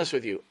be honest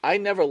with you. I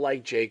never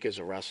liked Jake as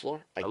a wrestler.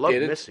 I love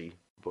didn't. Missy.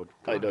 But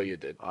I know you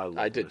did.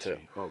 I did Missy. too.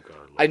 Oh,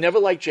 God. I never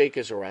liked Jake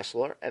as a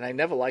wrestler, and I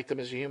never liked him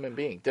as a human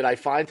being. Did I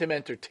find him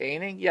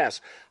entertaining?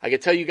 Yes. I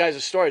could tell you guys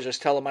a story. I was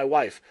just telling my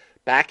wife.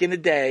 Back in the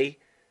day,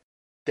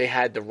 they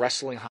had the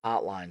wrestling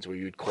hotlines where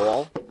you'd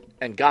call,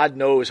 and God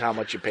knows how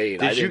much you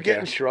paid. Did you get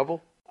in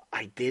trouble?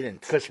 I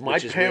didn't. Because my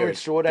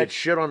parents saw that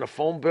shit on the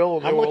phone bill,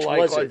 and how they were much like,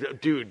 was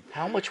it? dude.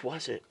 How much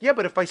was it? Yeah,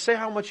 but if I say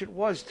how much it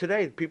was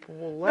today, people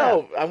will laugh.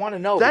 No, I want to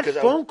know. That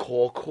phone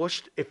call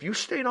cost, if you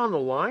stayed on the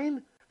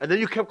line, and then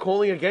you kept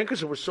calling again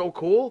because it was so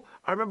cool.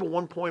 I remember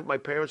one point my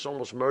parents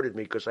almost murdered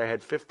me because I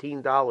had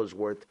 $15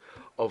 worth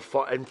of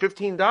phone. And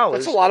 $15.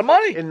 That's a lot of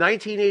money. In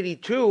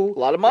 1982. A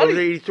lot of money. Or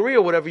 83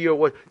 or whatever year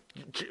was,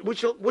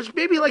 which was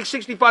maybe like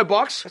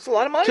 $65. That's a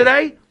lot of money.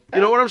 Today.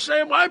 You know what I'm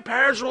saying? My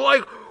parents were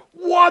like,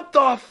 what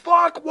the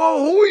fuck? Whoa,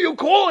 who are you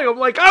calling? I'm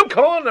like, I'm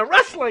calling the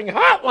wrestling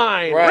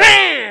hotline.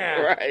 Right.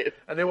 Rah! Right.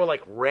 And they were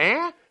like,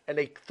 rah? And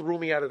they threw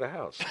me out of the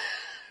house.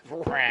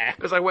 Rah.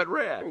 Because I went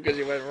rah. Because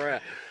you went rah.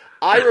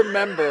 I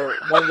remember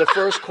one of the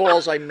first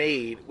calls I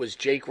made was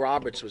Jake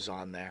Roberts was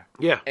on there.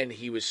 Yeah. And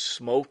he was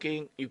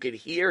smoking. You could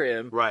hear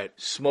him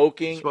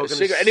smoking a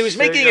cigarette. And he was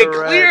making it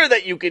clear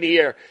that you could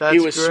hear he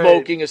was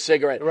smoking a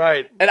cigarette.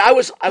 Right. And I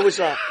was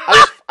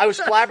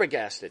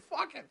flabbergasted.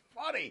 Fucking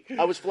funny.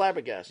 I was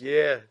flabbergasted.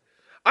 Yeah.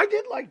 I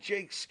did like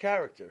Jake's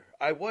character.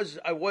 I was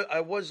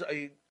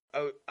a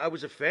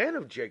fan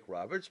of Jake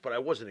Roberts, but I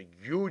wasn't a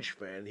huge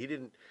fan. He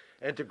didn't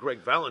enter Greg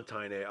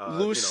Valentine.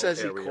 Luce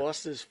says area. he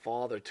cost his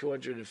father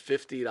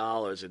 $250 in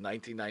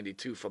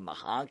 1992 from the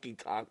Honky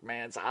Tonk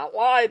Man's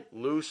hotline.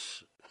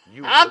 Luce,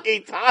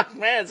 Honky Tonk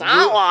Man's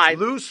hotline.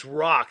 Luce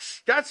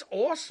rocks. That's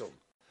awesome.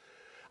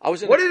 What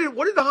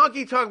did the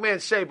Honky Tonk Man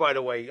say? By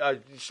the way,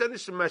 send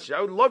us a message. I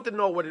would love to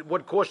know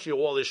what cost you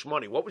all this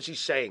money. What was he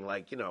saying?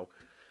 Like,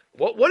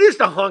 what is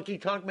the Honky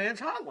Tonk Man's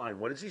hotline?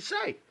 What does he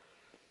say?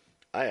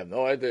 I have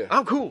no idea.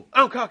 I'm cool.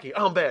 I'm cocky.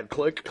 I'm bad.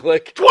 Click.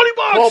 $20.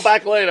 Call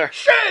back later.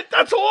 Shit,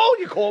 that's all.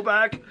 You call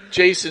back.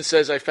 Jason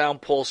says, I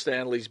found Paul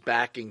Stanley's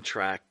backing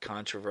track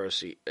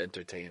controversy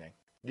entertaining.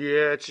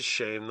 Yeah, it's a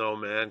shame though,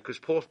 man. Because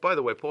by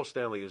the way, Paul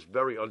Stanley is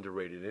very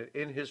underrated.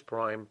 In his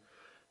prime,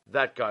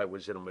 that guy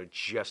was a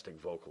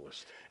majestic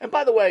vocalist. And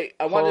by the way,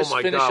 I wanted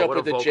to finish up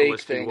with the Jake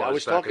thing. I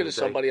was talking to day.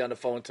 somebody on the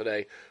phone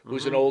today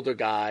who's an older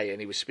guy, and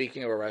he was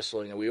speaking of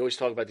wrestling, and we always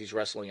talk about these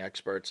wrestling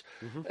experts.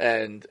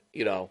 And,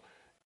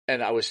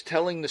 and I was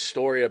telling the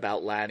story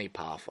about Lanny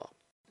Poffo.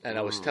 And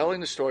I was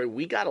telling the story,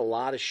 we got a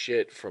lot of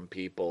shit from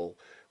people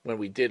when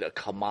we did a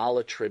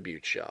Kamala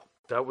tribute show.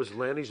 That was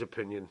Lanny's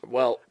opinion.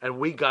 Well, and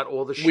we got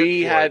all the shit.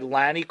 We had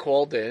Lanny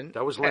called in.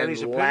 That was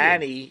Lanny's opinion.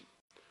 Lanny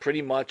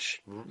pretty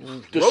much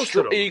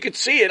roasted him. You could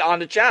see it on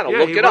the channel. Yeah,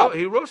 Look it up.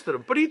 He roasted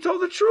him, but he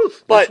told the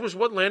truth. But, this was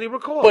what Lanny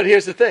recalled. But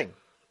here's the thing.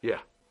 Yeah.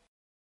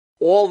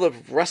 All the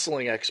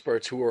wrestling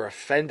experts who were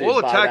offended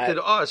all by attacked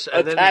that, us,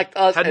 and attacked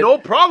us, had no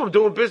problem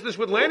doing business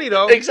with Lanny,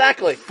 though.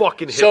 Exactly.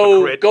 Fucking hypocrite.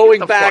 So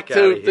going back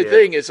to the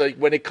thing is like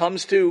when it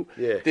comes to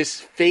Yeah. this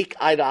fake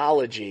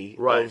ideology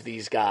of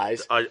these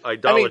guys,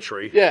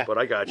 idolatry. yeah. But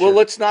I got you. Well,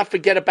 let's not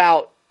forget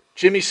about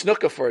Jimmy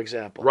Snuka, for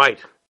example. Right.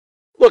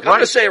 Look, I'm going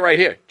to say it right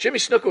here. Jimmy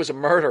Snuka was a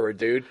murderer,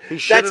 dude.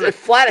 He's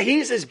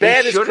as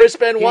bad as Chris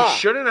Benoit. He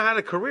shouldn't have had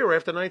a career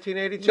after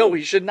 1982. No,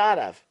 he should not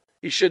have.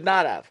 He should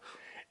not have.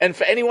 And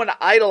for anyone to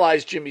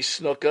idolize Jimmy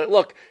Snuka,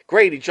 look,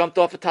 great, he jumped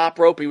off the top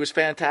rope. He was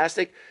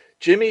fantastic.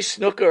 Jimmy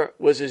Snuka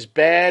was as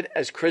bad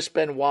as Chris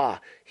Benoit.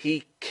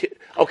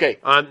 Okay.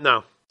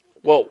 No.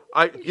 Well,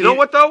 you know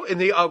what though? In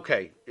the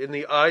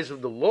eyes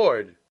of the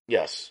Lord,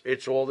 yes,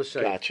 it's all the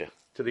same. Gotcha.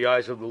 To the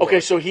eyes of the Lord. Okay,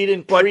 so he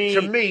didn't. But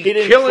to me,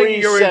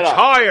 killing your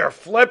entire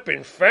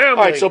flipping family. All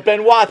right, so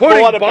Benoit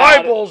putting thought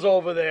about Bibles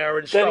over there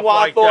and stuff Benoit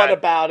like that. Benoit thought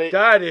about it.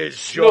 That is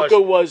Snuka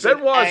just was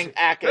Benoit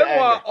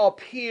anger. up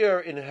here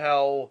in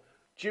hell.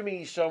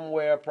 Jimmy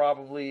somewhere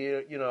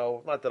probably,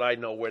 not that I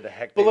know where the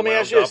heck. But they let me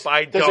ask you this: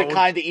 I does don't. it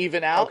kind of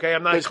even out? Okay,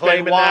 I'm not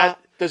claiming that.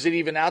 Does it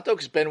even out though?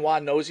 Because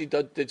Benoit knows he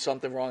did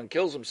something wrong and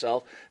kills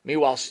himself.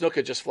 Meanwhile,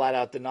 Snuka just flat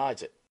out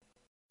denies it.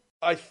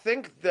 I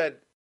think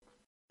that,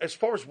 as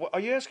far as are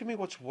you asking me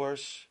what's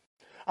worse?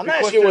 I'm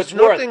not asking you what's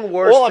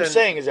worse. All I'm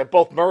saying is they're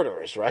both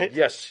murderers, right?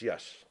 Yes,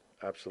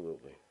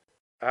 absolutely.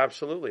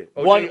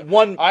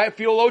 One I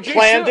feel O.J.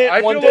 planned it.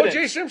 I One feel didn't.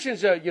 O.J.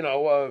 Simpson's a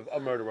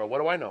murderer.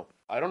 What do I know?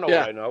 I don't know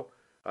what I know.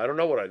 I don't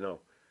know what I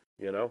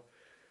know.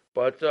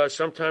 But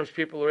sometimes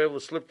people are able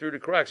to slip through the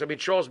cracks. I mean,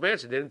 Charles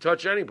Manson didn't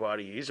touch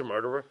anybody. He's a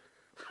murderer.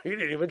 He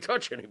didn't even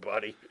touch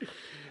anybody.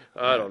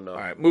 I don't know. All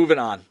right, moving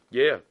on.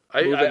 Yeah.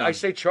 I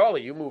say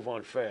Charlie. You move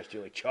on fast.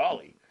 You're like,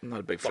 Charlie. I'm not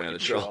a big fan of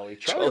Charlie.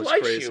 Charlie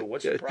likes crazy. you.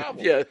 What's the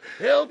problem? Yeah.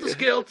 Helter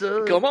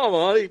Skelter. Come on,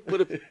 Marty.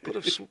 Put a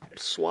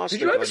swastika.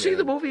 Did you ever see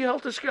the movie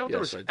Helter Skelter?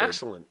 Yes, It I was did.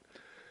 excellent.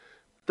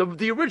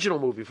 The original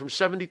movie from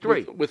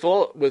 '73.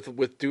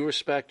 With due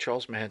respect,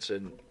 Charles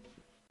Manson,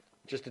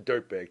 just a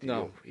dirtbag.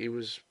 No, he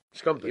was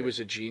scumbag. He was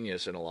a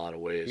genius in a lot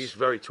of ways. He's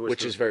very twisted,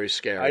 which is very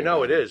scary. I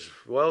know it is.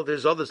 Well,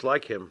 there's others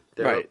like him.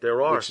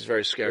 There are, which is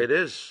very scary. It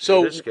is.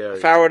 So it is scary.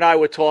 Farrah and I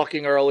were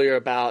talking earlier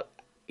about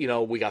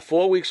we got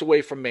 4 weeks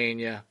away from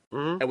Mania,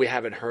 and we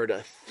haven't heard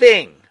a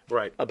thing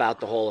about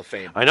the Hall of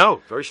Fame. I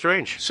know, very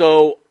strange.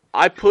 So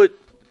I put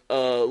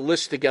a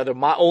list together.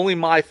 Only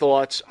my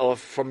thoughts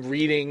from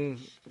reading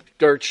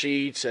dirt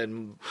sheets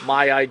and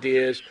my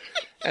ideas.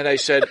 And I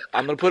said,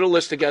 I'm going to put a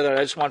list together.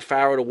 I just want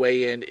Farrah to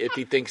weigh in if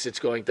he thinks it's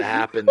going to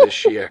happen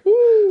this year.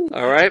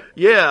 All right?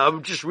 Yeah,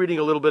 I'm just reading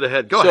a little bit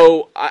ahead. Go ahead.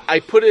 So I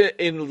put it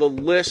in the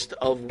list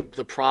of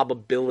the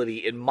probability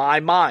in my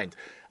mind.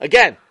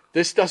 Again,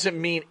 this doesn't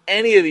mean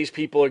any of these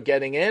people are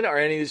getting in or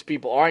any of these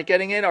people aren't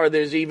getting in or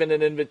there's even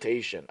an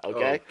invitation,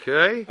 okay?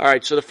 Okay. All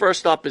right, so the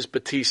first up is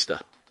Batista.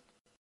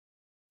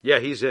 Yeah,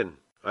 he's in.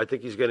 I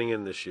think he's getting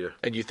in this year.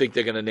 And you think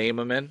they're going to name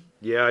him in?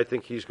 Yeah, I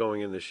think he's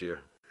going in this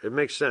year. It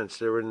makes sense.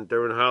 They're in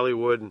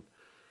Hollywood. And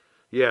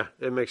yeah,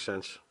 it makes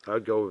sense.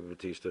 I'd go with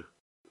Batista.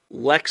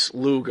 Lex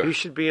Luger. He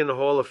should be in the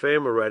Hall of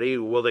Fame already.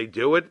 Will they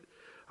do it?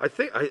 I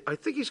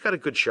think he's got a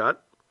good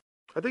shot.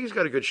 I think he's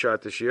got a good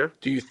shot this year.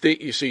 Do you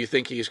think? So you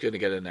think he's going to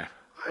get in there?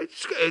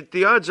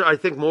 The odds are, I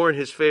think, more in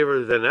his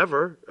favor than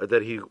ever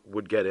that he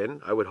would get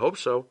in. I would hope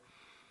so.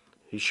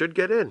 He should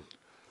get in.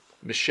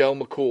 Michelle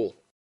McCool.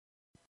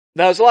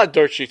 Now, there's a lot of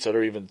dirt sheets that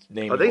are even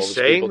naming. Are they all these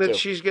saying people that too.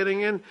 she's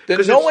getting in?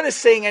 No one is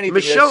saying anything.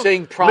 They're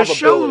saying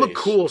probabilities. Michelle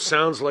McCool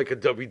sounds like a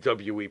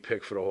WWE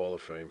pick for the Hall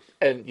of Fame.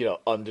 And,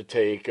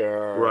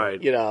 Undertaker.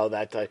 Right.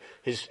 That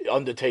his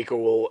Undertaker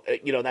will,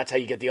 that's how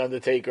you get the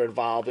Undertaker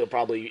involved. He'll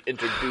probably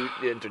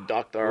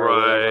introduct her.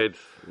 Right.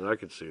 I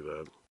could see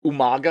that.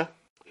 Umaga.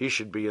 He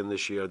should be in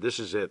this year. This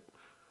is it.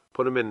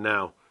 Put him in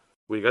now.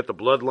 We got the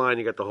bloodline.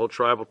 You got the whole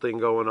tribal thing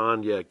going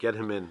on. Yeah, get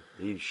him in.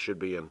 He should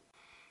be in.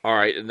 All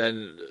right, and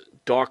then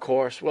Dark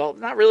Horse. Well,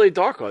 not really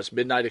Dark Horse.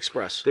 Midnight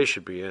Express. They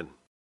should be in.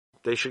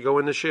 They should go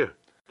in this year.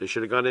 They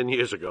should have gone in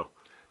years ago.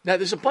 Now,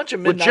 there's a bunch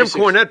of Midnight With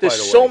Jim Cornette, by the way.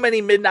 There's so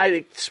many Midnight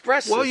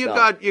Expresses. Well, you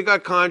got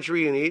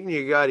Condrey and Eaton.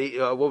 You got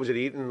what was it,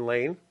 Eaton and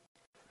Lane?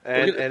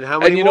 And how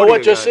many? And you know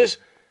what? Just is,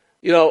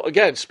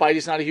 again,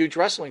 Spidey's not a huge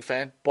wrestling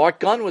fan. Bart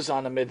Gunn was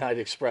on the Midnight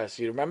Express.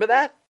 You remember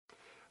that?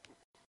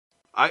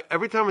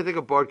 Every time I think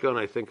of Bart Gunn,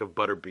 I think of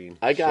Butterbean.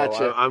 I got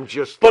you. I'm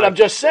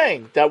just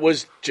saying that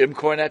was Jim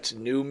Cornette's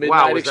new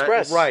Midnight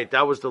Express. Right,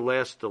 that was the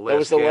last. That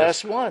was the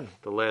last one.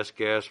 The last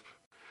gasp.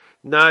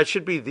 No, it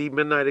should be the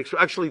Midnight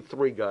Express. Actually,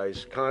 3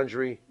 guys: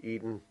 Condrey,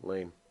 Eaton,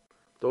 Lane.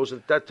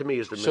 That to me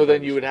is the. So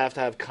then you would have to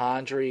have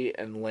Condrey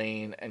and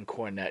Lane and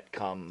Cornette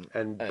come.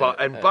 And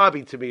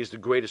Bobby to me is the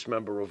greatest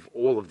member of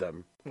all of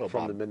them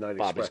from the Midnight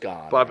Express.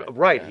 Bobby's gone.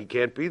 Right, he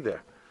can't be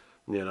there.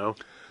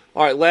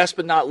 All right, last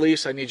but not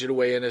least, I need you to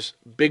weigh in is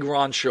Big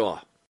Ron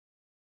Shaw.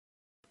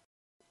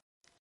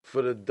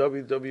 For the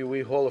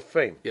WWE Hall of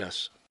Fame?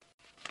 Yes.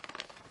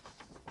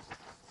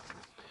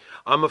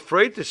 I'm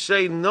afraid to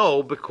say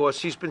no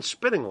because he's been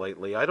spinning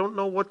lately. I don't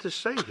know what to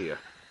say here.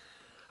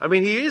 I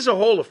mean, he is a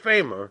Hall of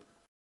Famer,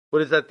 but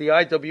it's at the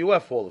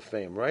IWF Hall of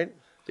Fame, right?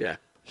 Yeah.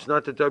 It's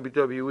not the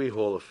WWE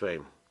Hall of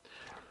Fame.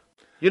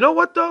 You know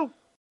what, though?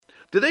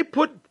 Do they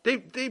put...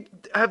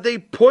 Have they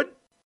put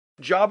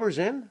jobbers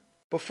in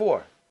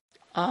before?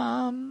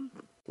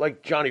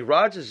 Like Johnny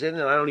Rodz is in,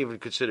 and I don't even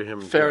consider him.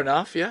 Fair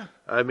enough, yeah.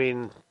 I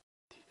mean,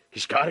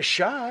 he's got a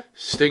shot.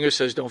 Stinger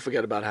says, "Don't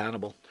forget about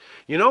Hannibal."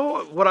 You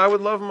know what I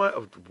would love?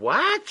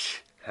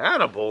 What?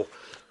 Hannibal?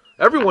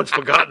 Everyone's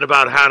forgotten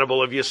about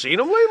Hannibal. Have you seen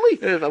him lately?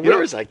 Yeah,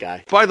 where is that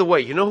guy? By the way,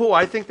 you know who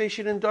I think they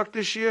should induct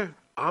this year?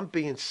 I'm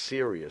being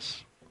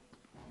serious.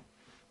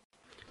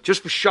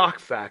 Just for shock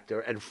factor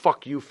and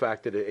fuck you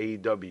factor to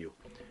AEW.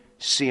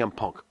 CM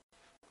Punk.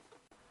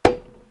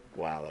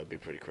 Wow, that'd be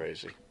pretty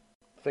crazy.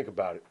 Think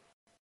about it.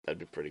 That'd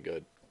be pretty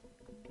good.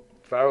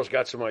 Farrell's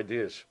got some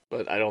ideas.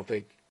 But I don't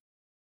think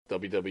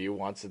WWE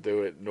wants to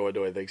do it, nor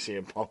do I think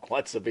CM Punk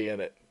wants to be in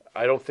it.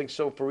 I don't think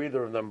so for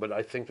either of them, but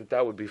I think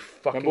that would be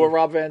fucking... Remember what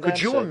Rob Van Dam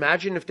Could you said?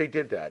 imagine if they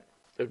did that?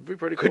 It'd be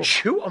pretty cool.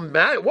 Could you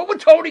imagine? What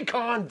would Tony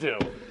Khan do?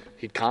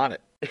 He'd con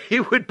it. He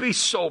would be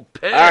so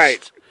pissed. All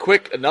right,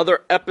 quick,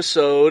 another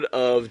episode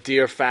of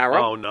Dear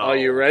Pharaoh. Oh, no. Are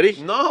you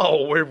ready?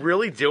 No, we're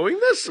really doing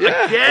this?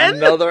 Yeah, again?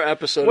 Another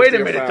episode Wait of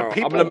Dear a minute, Pharaoh. the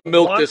people I'm going to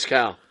milk want... this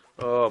cow.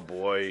 Oh,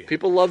 boy.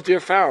 People love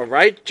Dear Pharaoh,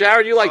 right?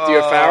 Jared, you like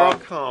Dear Pharaoh?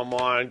 Come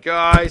on,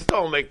 guys.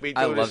 Don't make me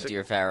do this. I love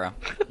Dear Pharaoh.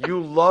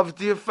 You love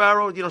Dear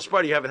Pharaoh? You know,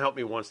 Spidey, you haven't helped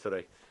me once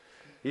today.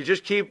 You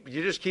just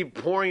keep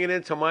pouring it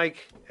into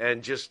Mike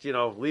and just,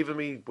 leaving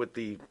me with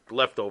the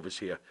leftovers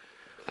here.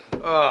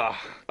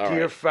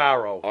 Dear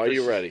Pharaoh. Are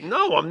you ready?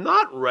 No, I'm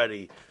not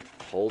ready.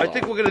 Hold on. I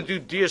think we're going to do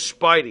Dear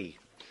Spidey.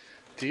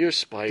 Dear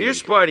Spidey. Dear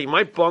Spidey,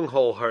 my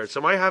bunghole hurts.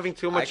 Am I having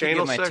too much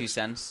anal sex? I can give my 2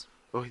 cents.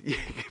 Oh, yeah,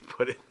 you can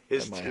put it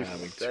his Am I 2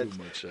 having cents.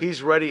 too much?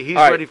 He's ready. He's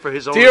All right. ready for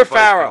his own Dear advice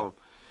Pharaoh. column.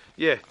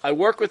 Yeah. I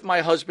work with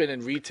my husband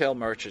in retail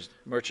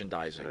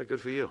merchandising. Yeah,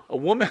 good for you. A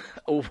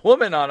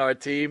woman on our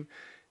team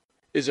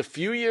is a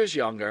few years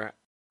younger,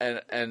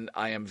 and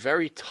I am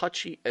very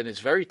touchy and is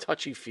very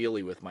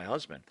touchy-feely with my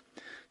husband.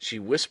 She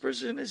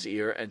whispers in his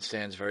ear and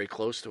stands very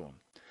close to him.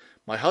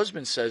 My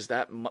husband says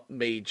that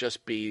may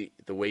just be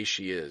the way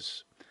she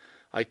is.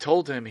 I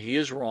told him he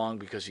is wrong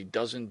because he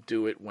doesn't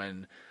do it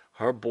when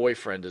her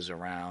boyfriend is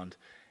around,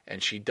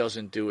 and she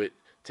doesn't do it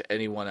to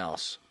anyone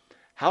else.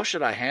 How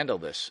should I handle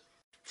this?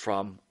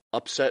 From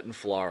Upset in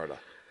Florida.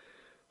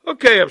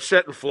 Okay,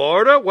 Upset in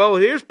Florida. Well,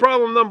 here's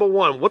problem number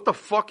 1. What the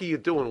fuck are you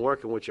doing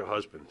working with your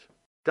husband?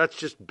 That's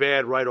just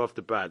bad right off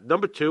the bat.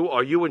 Number 2,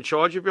 are you in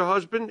charge of your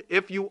husband?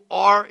 If you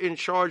are in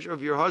charge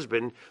of your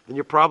husband, then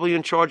you're probably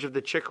in charge of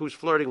the chick who's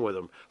flirting with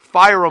him.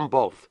 Fire them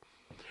both.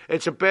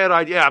 It's a bad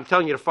idea. Yeah, I'm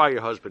telling you to fire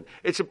your husband.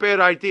 It's a bad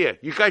idea.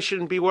 You guys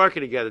shouldn't be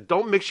working together.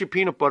 Don't mix your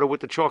peanut butter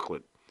with the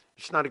chocolate.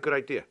 It's not a good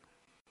idea.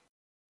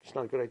 It's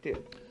not a good idea.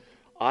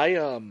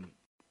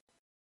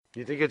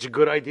 You think it's a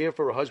good idea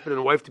for a husband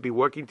and wife to be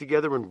working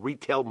together in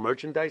retail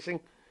merchandising?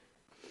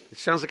 It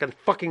sounds like a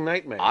fucking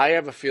nightmare. I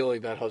have a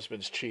feeling that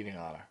husband's cheating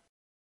on her.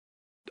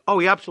 Oh,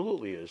 he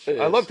absolutely is.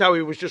 I loved how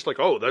he was just like,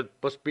 oh, that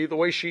must be the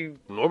way she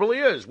normally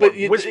is. But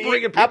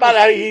how about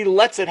how he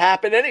lets it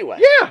happen anyway?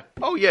 Yeah.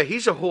 Oh, yeah,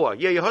 he's a whore.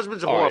 Yeah, your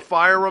husband's a whore. Right.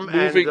 Fire him.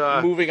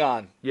 Moving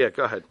on. Yeah,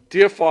 go ahead.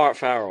 Dear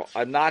Farrell,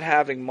 I'm not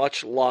having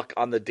much luck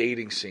on the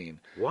dating scene.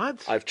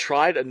 What? I've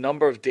tried a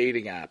number of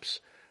dating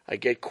apps. I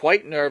get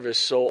quite nervous,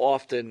 so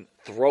often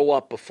throw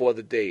up before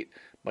the date.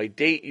 My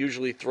date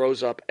usually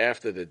throws up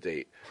after the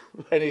date.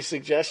 Any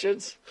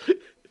suggestions?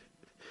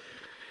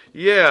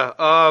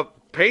 Yeah,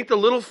 paint a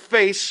little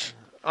face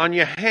on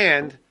your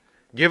hand,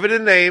 give it a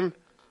name,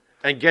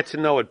 and get to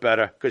know it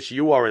better, because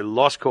you are a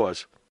lost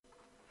cause.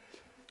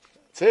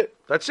 That's it.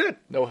 That's it.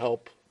 No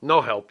help.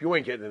 No help. You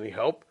ain't getting any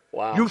help.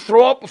 Wow. You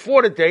throw up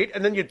before the date,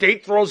 and then your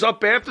date throws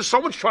up after.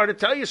 Someone's trying to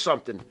tell you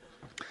something.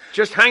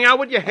 Just hang out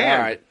with your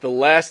hand. All right. The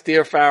last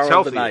Dear Farrell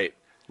of the night.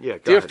 Yeah,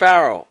 Dear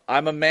Farrell,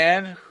 I'm a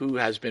man who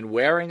has been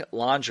wearing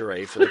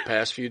lingerie for the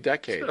past few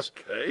decades.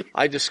 Okay.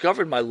 I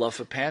discovered my love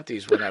for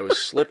panties when I was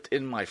slipped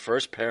in my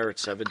first pair at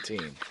 17.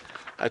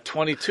 At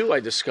 22, I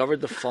discovered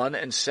the fun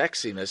and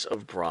sexiness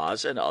of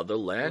bras and other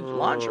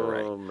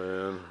lingerie. Oh,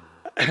 man.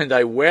 And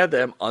I wear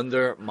them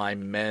under my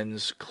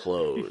men's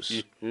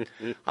clothes.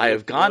 I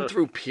have gone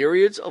through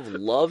periods of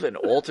love and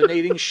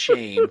alternating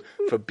shame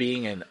for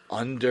being an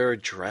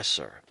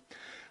underdresser.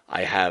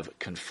 I have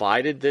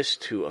confided this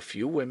to a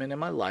few women in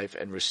my life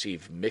and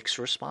received mixed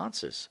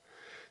responses.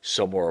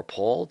 Some were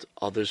appalled,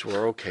 others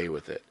were okay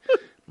with it.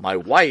 My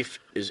wife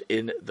is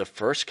in the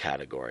first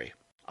category.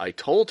 I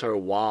told her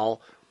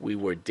while we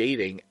were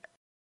dating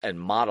and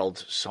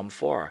modeled some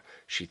for her.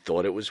 She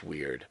thought it was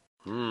weird.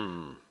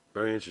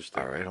 Very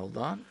interesting. All right, hold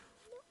on.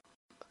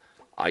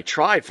 I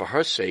tried for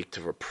her sake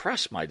to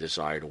repress my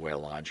desire to wear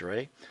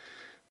lingerie,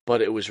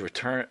 but it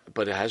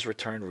has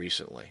returned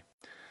recently.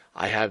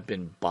 I have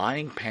been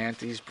buying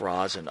panties,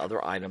 bras, and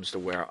other items to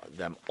wear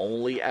them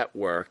only at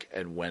work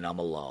and when I'm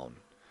alone.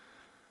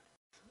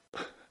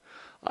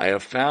 I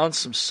have found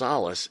some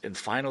solace in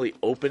finally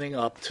opening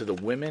up to the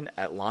women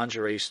at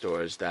lingerie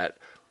stores that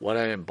what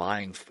I am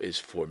buying is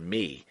for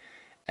me,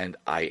 and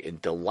I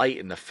delight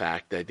in the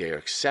fact that they are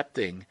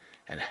accepting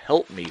and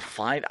help me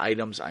find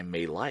items I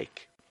may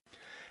like.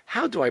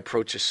 How do I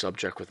approach this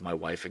subject with my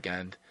wife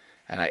again?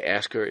 And I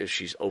ask her if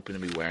she's open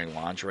to me wearing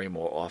lingerie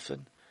more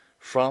often.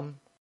 From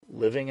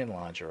Living in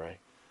Lingerie.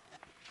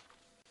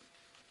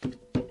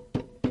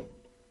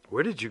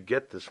 Where did you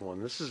get this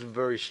one? This is a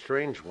very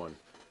strange one.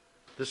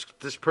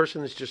 This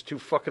person is just too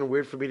fucking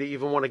weird for me to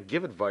even want to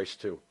give advice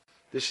to.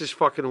 This is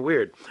fucking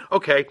weird.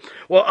 Okay,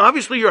 well,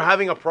 obviously you're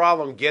having a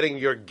problem getting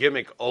your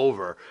gimmick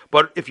over.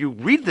 But if you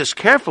read this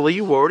carefully,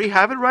 you already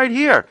have it right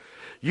here.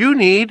 You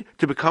need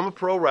to become a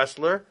pro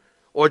wrestler,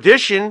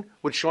 audition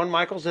with Shawn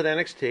Michaels at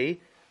NXT,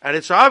 and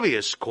it's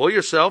obvious. Call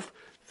yourself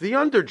the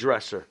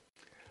underdresser.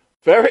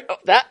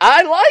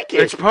 I like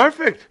it. It's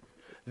perfect.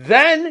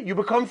 Then you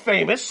become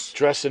famous.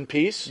 Dress in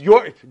peace.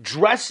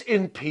 Dress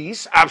in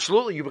peace.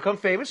 Absolutely. You become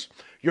famous.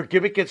 Your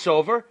gimmick gets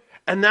over.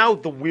 And now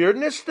the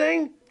weirdness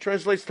thing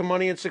translates to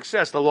money and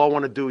success. They'll all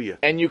want to do you.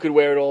 And you could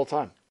wear it all the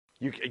time.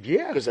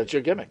 Yeah. Because that's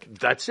your gimmick.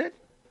 That's it.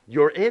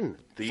 You're in.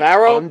 The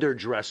Farrell,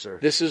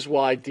 underdresser. This is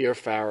why Dear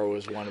Farrell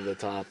is one of the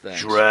top things.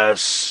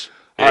 Dress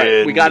all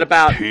right, we got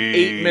about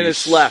peace. 8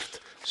 minutes left.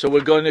 So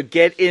we're going to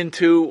get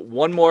into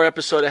one more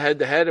episode of Head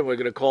to Head, and we're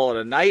going to call it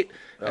a night.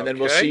 And then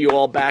we'll see you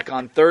all back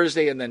on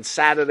Thursday, and then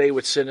Saturday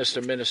with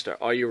Sinister Minister.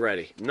 Are you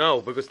ready? No,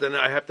 because then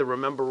I have to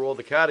remember all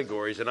the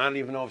categories, and I don't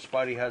even know if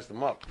Spidey has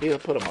them up. He'll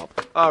put them up.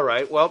 All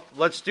right, well,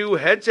 let's do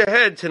Head to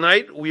Head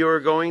tonight. We are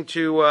going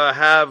to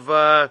have,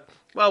 I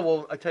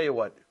tell you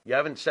what, you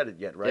haven't said it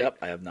yet, right? Yep,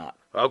 I have not.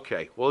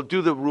 Okay, we'll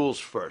do the rules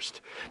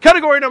first.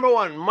 Category number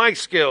 1, mic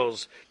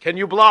skills. Can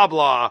you blah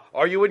blah?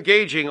 Are you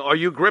engaging? Are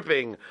you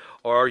gripping?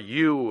 Are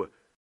you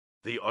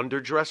the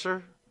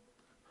underdresser?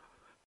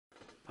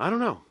 I don't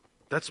know.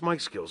 That's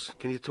mic skills.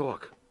 Can you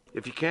talk?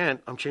 If you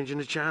can't, I'm changing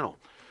the channel.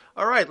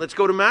 All right, let's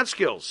go to mat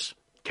skills.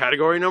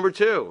 Category number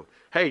 2.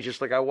 Hey, just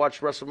like I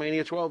watched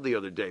WrestleMania 12 the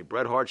other day.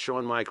 Bret Hart,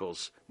 Shawn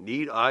Michaels.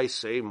 Need I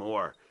say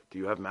more? Do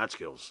you have mat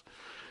skills?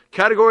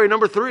 Category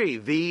number 3,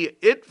 the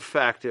it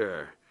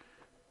factor.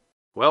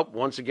 Well,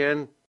 once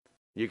again,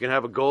 you can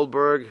have a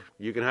Goldberg,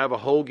 you can have a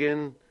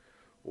Hogan,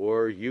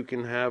 or you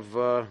can have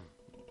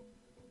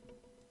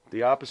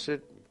the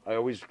opposite. I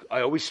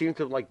always seem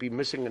to be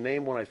missing a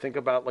name when I think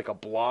about a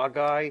blah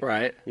guy.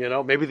 Right. You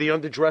know, maybe the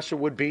underdresser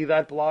would be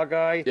that blah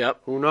guy.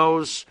 Yep. Who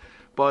knows?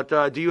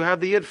 But do you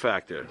have the it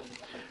factor?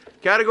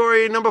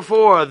 Category number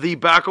 4, the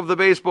back of the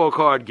baseball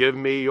card. Give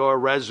me your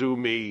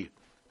resume.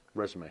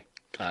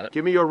 Got it.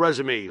 Give me your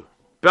resume.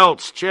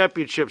 Belts,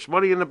 championships,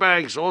 money in the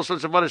banks, all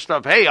sorts of other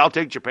stuff. Hey, I'll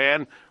take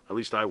Japan. At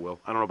least I will.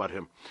 I don't know about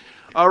him.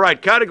 All right,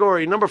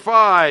 category number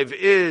 5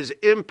 is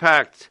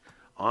impact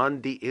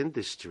on the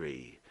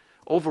industry.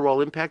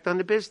 Overall impact on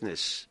the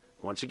business.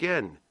 Once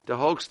again, the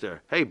Hulkster.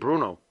 Hey,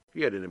 Bruno,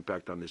 he had an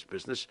impact on this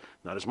business.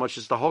 Not as much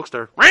as the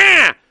Hulkster.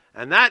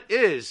 And that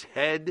is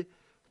Head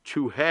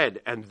to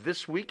Head. And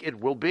this week it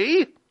will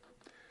be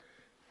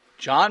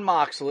Jon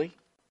Moxley.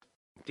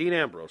 Dean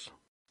Ambrose.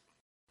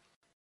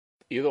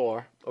 Either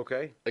or.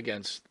 Okay.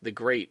 Against the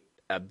great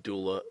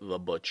Abdullah the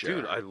Butcher.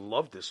 Dude, I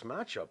love this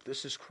matchup.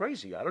 This is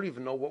crazy. I don't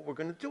even know what we're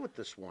going to do with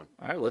this one.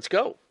 All right, let's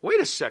go. Wait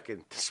a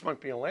second. This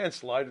might be a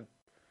landslide.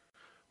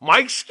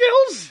 Mic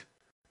skills?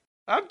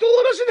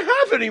 Abdullah doesn't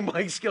have any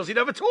mic skills. He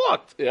never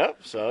talked. Yeah,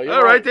 so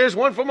all right, there's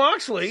one for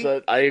Moxley.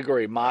 So I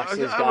agree.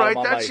 Moxley's got all right, him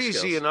on that's mic easy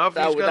skills. enough.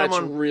 That's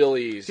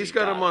really easy. He's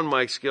got him on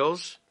mic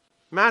skills.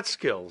 Matt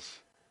skills.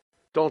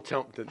 Don't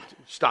tell him.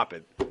 Stop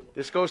it.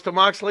 This goes to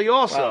Moxley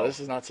also. Wow, this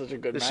is not such a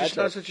good matchup. This is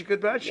not such a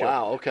good matchup.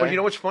 Wow, okay. But you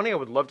know what's funny? I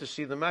would love to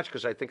see the match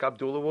because I think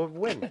Abdullah would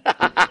win.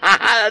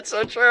 That's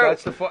so true.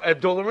 That's the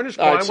Abdullah in his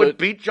prime would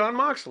beat Jon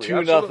Moxley.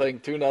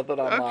 2-0. 2-0 on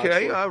Moxley.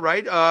 Okay, all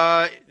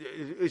right.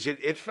 Is it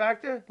It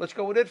Factor? Let's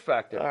go with It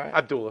Factor. All right.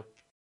 Abdullah.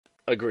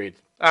 Agreed.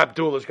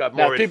 Abdullah's got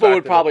more. Now, people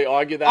would probably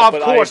argue that. Of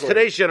but course, I agree.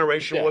 today's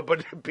generation would,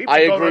 but people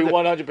I don't agree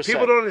 100%.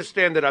 People don't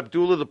understand that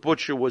Abdullah the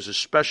Butcher was a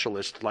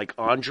specialist like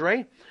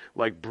Andre,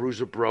 like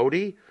Bruiser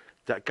Brody.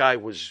 That guy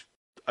was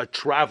a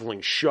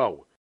traveling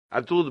show.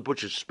 Abdullah the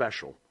Butcher's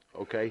special.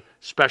 Okay,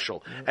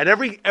 special. And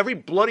every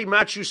bloody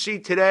match you see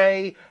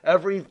today,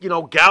 every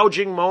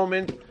gouging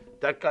moment,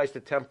 that guy's the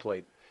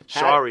template.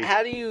 Sorry.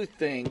 How do you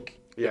think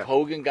if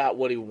Hogan got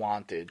what he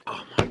wanted,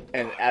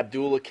 and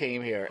Abdullah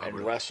came here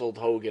and wrestled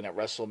Hogan at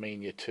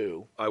WrestleMania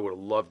 2? I would have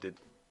loved it.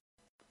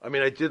 I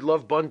mean, I did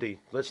love Bundy.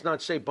 Let's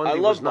not say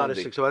Bundy was not a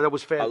success. That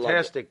was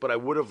fantastic, but I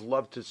would have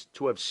loved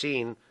to have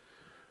seen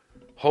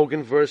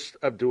Hogan versus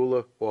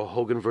Abdullah or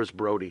Hogan versus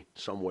Brody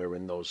somewhere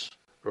in those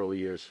early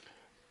years.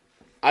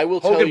 I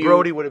will Hogan tell you,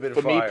 Brody would have been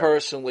for fire. me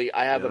personally,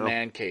 I have a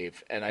man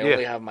cave, and I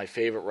only have my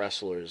favorite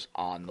wrestlers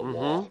on the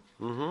wall.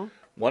 Mm-hmm.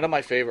 One of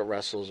my favorite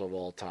wrestlers of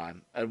all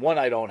time, and one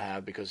I don't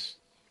have because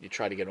you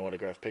try to get an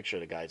autographed picture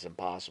of the guy, it's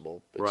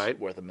impossible. It's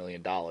worth $1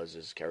 million,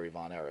 is Kerry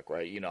Von Erich,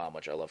 right? You know how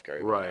much I love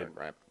Kerry Von Erich,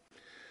 right?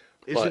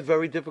 Is it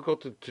very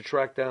difficult to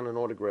track down an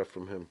autograph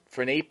from him?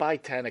 For an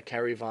 8x10 of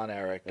Kerry Von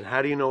Erich. And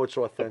how do you know it's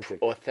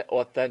authentic?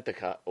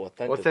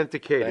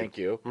 Authenticated. Thank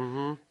you.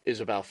 Mm-hmm.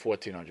 Is about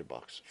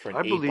 $1,400 for an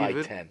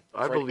 8x10.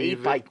 I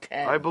believe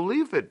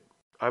it.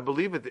 I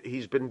believe it.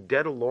 He's been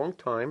dead a long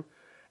time,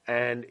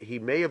 and he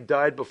may have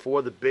died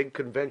before the big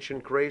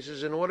convention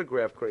crazes and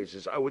autograph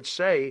crazes. I would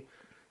say,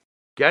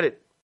 get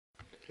it.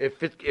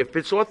 If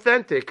it's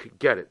authentic,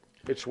 get it.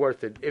 It's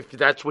worth it if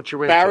that's what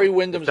you're into. Barry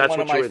Windham's one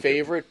of my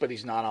favorite, but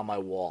he's not on my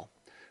wall.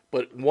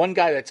 But one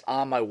guy that's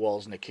on my wall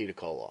is Nikita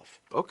Koloff.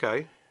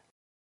 Okay.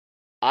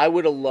 I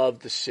would have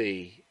loved to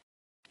see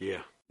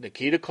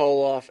Nikita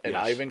Koloff and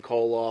Ivan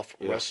Koloff,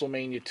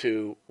 WrestleMania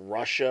 2,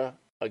 Russia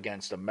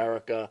against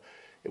America.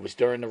 It was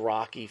during the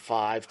Rocky V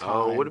time.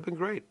 Oh, it would have been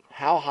great.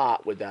 How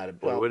hot would that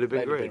have been? It would have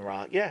been great.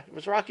 It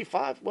was Rocky V.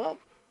 Well,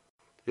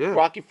 yeah.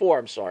 Rocky IV,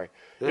 I'm sorry.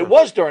 Yeah. It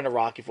was during the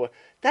Rocky IV.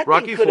 That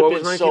Rocky thing IV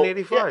was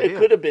 1985. It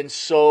could have been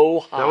so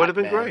hot. That would have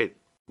been great.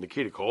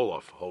 Nikita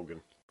Koloff,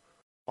 Hogan.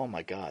 Oh,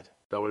 my God.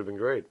 That would have been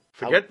great.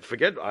 Forget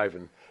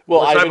Ivan.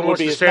 Well, Ivan would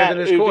wants be to stand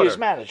in his corner. Be his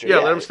manager. Yeah,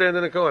 let him stand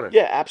in the corner.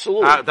 Yeah,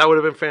 absolutely. That would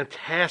have been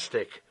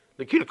fantastic.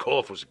 Nikita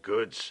Koloff was the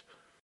goods.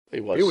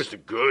 He was. He was the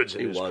goods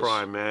in his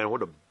prime, man.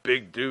 What a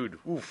big dude.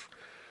 Oof.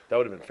 That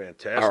would have been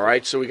fantastic. All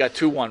right, so we got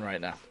 2-1 right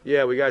now.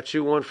 Yeah, we got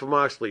 2-1 for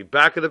Moxley.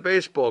 Back of the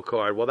baseball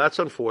card. Well, that's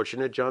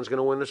unfortunate. John's going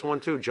to win this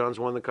one, too. John's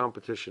won the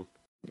competition.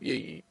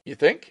 You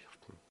think?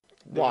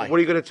 Why? What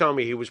are you going to tell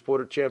me? He was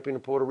champion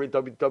of Puerto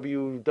Rico,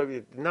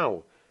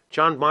 No.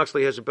 Jon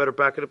Moxley has a better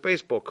back of the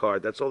baseball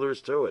card. That's all there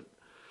is to it.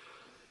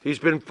 He's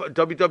been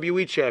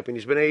WWE champion.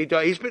 He's been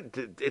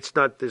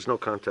AEW. There's no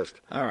contest.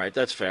 All right,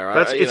 that's fair.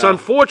 It's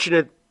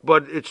unfortunate,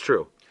 but it's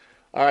true.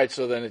 All right,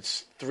 so then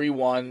it's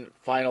 3-1,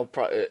 final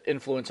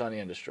influence on the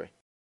industry.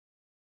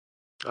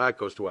 That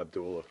goes to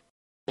Abdullah.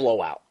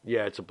 Blowout.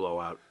 Yeah, it's a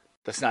blowout.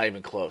 That's not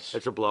even close.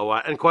 It's a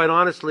blowout. And quite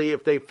honestly,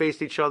 if they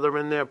faced each other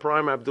in their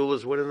prime,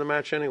 Abdullah's winning the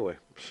match anyway.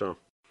 So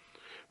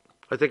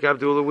I think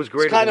Abdullah was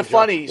greater. It's kind of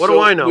funny. What do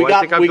I know?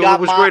 I think Abdullah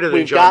was greater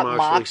than Jon Moxley. We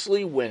got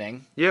Moxley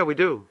winning. Yeah, we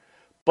do.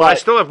 But I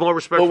still have more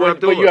respect for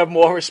Abdullah. But you have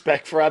more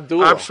respect for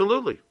Abdullah.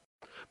 Absolutely.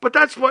 But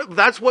that's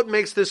what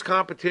makes this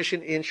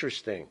competition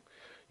interesting.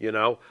 You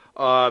know,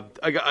 I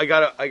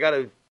got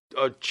a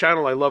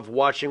channel I love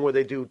watching where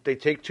they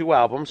take two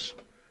albums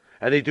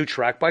and they do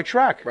track by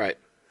track. Right.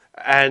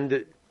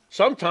 And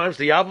sometimes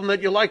the album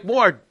that you like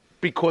more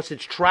because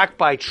it's track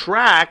by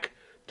track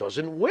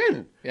doesn't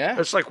win. Yeah.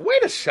 It's like,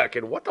 wait a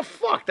second, what the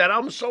fuck? That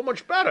album's so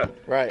much better.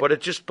 Right. But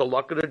it's just the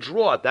luck of the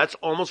draw. That's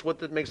almost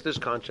what makes this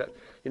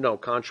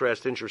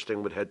contrast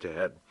interesting with head to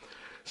head.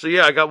 So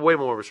yeah, I got way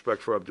more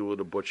respect for Abdullah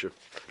the Butcher.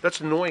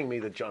 That's annoying me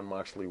that Jon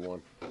Moxley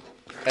won.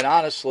 And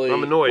honestly,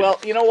 I'm annoyed. Well,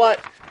 you know what?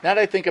 Now that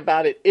I think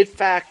about it, it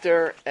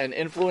factor and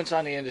influence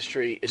on the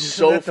industry is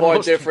so far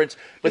different.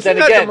 But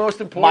then again,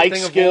 Mike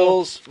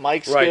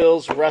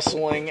skills,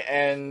 wrestling,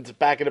 and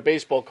back of the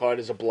baseball card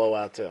is a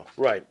blowout too.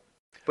 Right.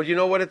 But you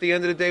know what? At the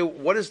end of the day,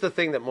 what is the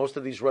thing that most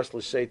of these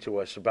wrestlers say to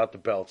us about the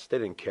belts? They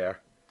didn't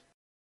care.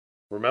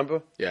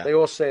 Remember? Yeah. They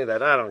all say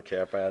that. I don't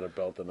care if I had a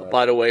belt or not.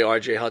 By the way,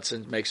 R.J.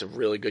 Hudson makes a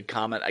really good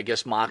comment. I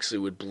guess Moxley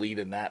would bleed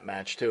in that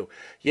match too.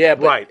 Yeah,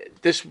 but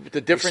the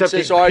difference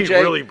is R.J.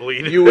 He'd really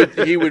bleed. He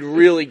would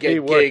really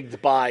get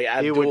gigged by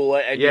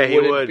Abdullah, and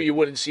you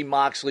wouldn't see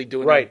Moxley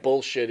doing that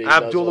bullshit.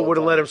 Abdullah would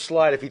have let him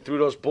slide if he threw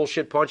those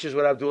bullshit punches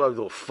with Abdullah.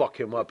 Abdullah fuck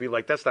him up. He'd be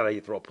like, "That's not how you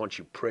throw a punch,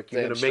 you prick.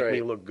 You're going to make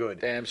me look good."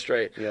 Damn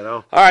straight. You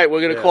know. All right,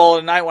 we're going to call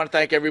it a night. I want to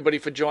thank everybody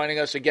for joining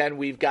us again.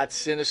 We've got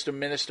Sinister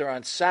Minister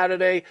on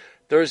Saturday.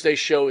 Thursday's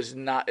show is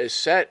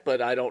set,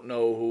 but I don't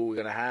know who we're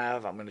going to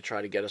have. I'm going to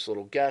try to get us a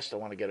little guest. I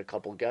want to get a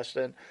couple guests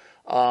in.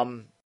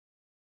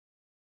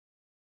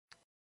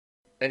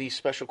 Any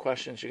special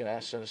questions you're going to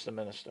ask Sinister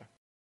Minister?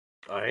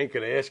 I ain't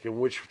going to ask him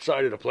which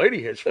side of the plate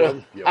he hits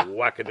from. You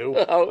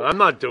wackadoo. I'm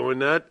not doing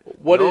that.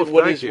 What is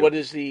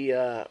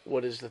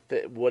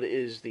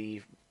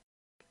the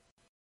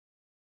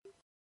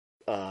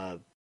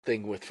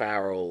thing with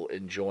Farrell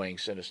enjoying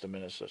Sinister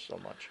Minister so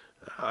much?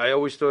 I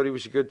always thought he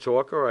was a good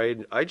talker.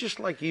 I just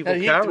like evil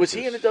characters. Was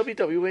he in the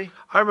WWE?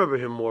 I remember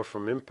him more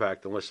from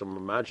Impact, unless I'm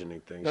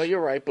imagining things. No,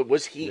 you're right. But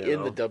was he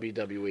in the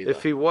WWE? Though?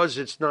 If he was,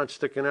 it's not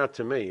sticking out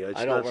to me. It's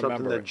I don't not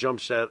something that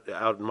jumps out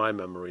in my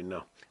memory.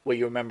 No. Well,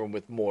 you remember him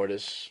with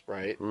Mortis,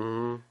 right?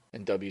 Mm-hmm.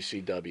 In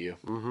WCW.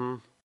 Mm-hmm.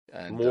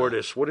 And,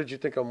 Mortis. What did you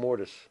think of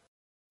Mortis?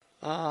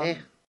 I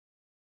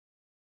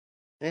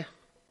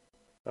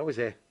was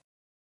there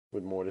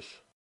with Mortis.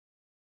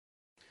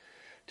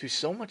 Dude,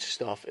 so much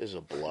stuff is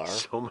a blur.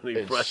 So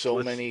many wrestlers. So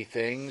many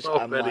things.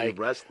 So many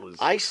wrestlers.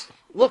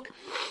 Look,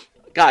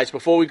 guys,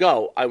 before we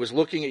go, I was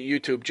looking at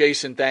YouTube.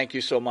 Jason, thank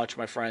you so much,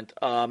 my friend.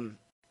 I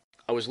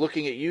was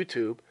looking at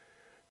YouTube.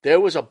 There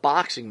was a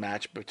boxing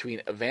match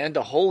between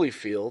Evander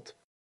Holyfield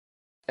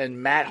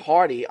and Matt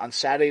Hardy on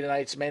Saturday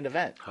night's main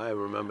event. I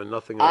remember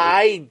nothing of it.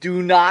 I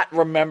do not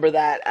remember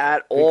that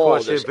at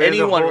all. Does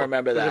anyone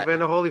remember that?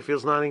 Evander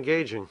Holyfield's not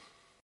engaging.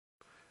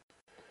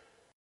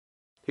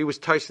 He was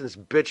Tyson's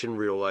bitch in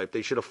real life.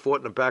 They should have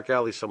fought in a back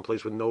alley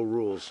someplace with no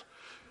rules.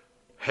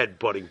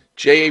 Headbutting.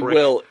 Jay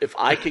Will, if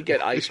I could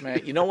get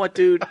Iceman. You know what,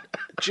 dude?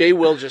 Jay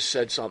Will just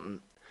said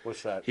something.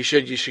 What's that? You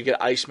should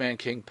get Iceman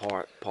King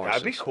Parsons.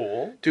 That'd be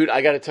cool. Dude,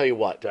 I got to tell you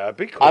what. That'd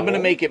be cool. I'm going to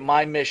make it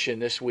my mission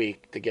this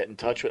week to get in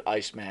touch with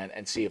Iceman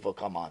and see if he'll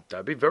come on.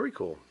 That'd be very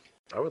cool.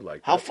 I would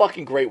like that. How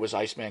fucking great was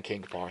Iceman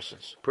King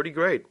Parsons? Pretty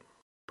great.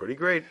 Pretty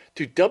great.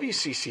 Dude,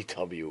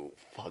 WCCW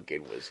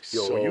fucking was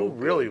so you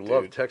really good,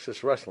 love dude.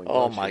 Texas wrestling.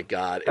 Oh, my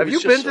God. Have you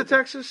been to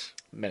Texas?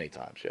 Many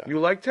times, yeah. You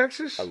like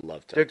Texas? I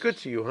love Texas. They're good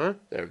to you, huh?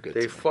 They're good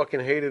They fucking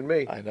hated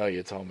me. I know,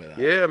 you told me that.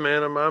 Yeah,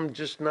 man, I'm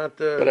just not...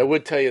 But I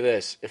would tell you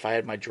this. If I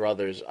had my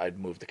druthers, I'd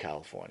move to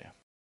California.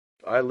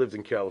 I lived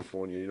in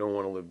California. You don't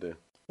want to live there.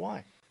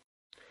 Why?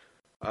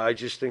 I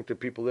just think the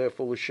people there are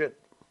full of shit.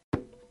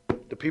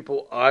 The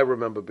people I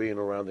remember being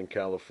around in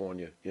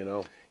California, you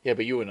know? Yeah,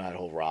 but you and that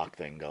whole rock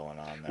thing going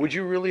on there. Would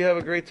you really have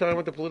a great time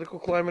with the political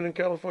climate in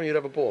California? You'd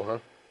have a ball, huh?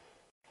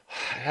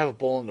 I'd have a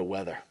ball in the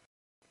weather.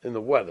 In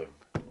the weather?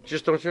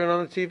 Just don't turn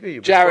on the TV.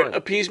 Jared,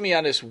 appease me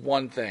on this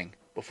one thing.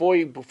 Before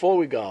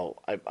we go,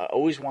 I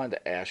always wanted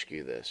to ask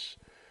you this.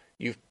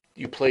 You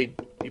played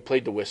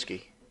the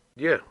whiskey.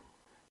 Yeah.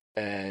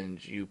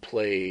 And you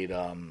played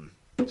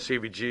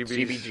CBGBs.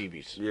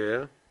 CBGBs.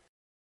 Yeah.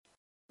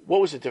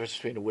 What was the difference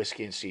between the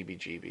whiskey and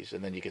CBGBs?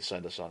 And then you could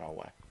send us on our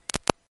way.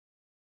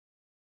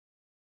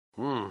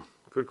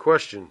 Good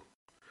question.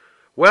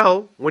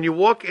 Well, when you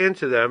walk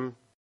into them...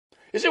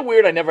 Is it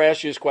weird I never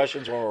asked you these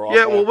questions when we're off?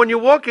 Yeah, well, when you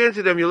walk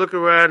into them, you look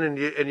around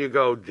and you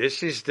go,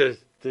 this is the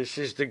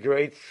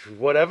great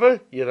whatever,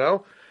 you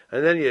know?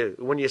 And then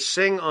when you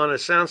sing on a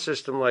sound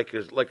system like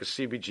a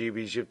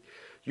CBGB's,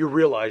 you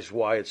realize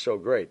why it's so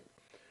great.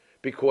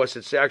 Because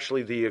it's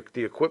actually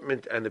the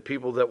equipment and the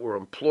people that were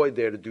employed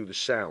there to do the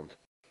sound.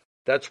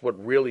 That's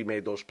what really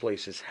made those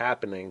places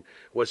happening,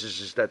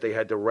 is that they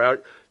had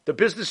the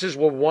businesses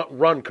were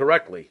run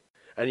correctly.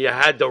 And you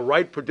had the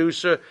right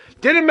producer.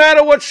 Didn't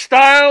matter what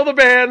style the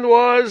band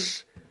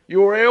was.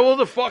 You were able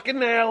to fucking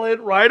nail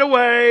it right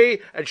away.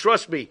 And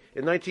trust me,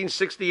 in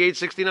 1968,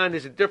 69,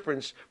 there's a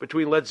difference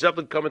between Led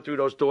Zeppelin coming through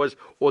those doors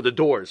or the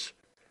Doors.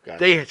 Gotcha.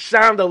 They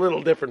sound a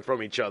little different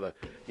from each other,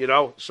 you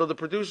know? So the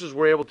producers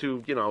were able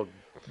to, you know...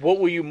 What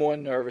were you more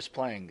nervous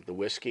playing, the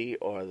whiskey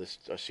or the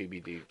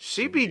CBD?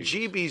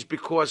 CBGB's,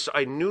 because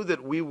I knew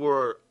that we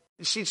were...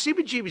 See,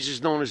 CBGB's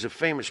is known as a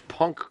famous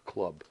punk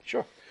club.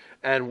 Sure.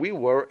 And we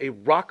were a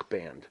rock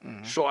band.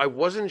 Mm-hmm. So I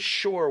wasn't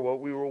sure what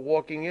we were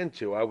walking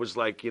into. I was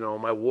like, you know,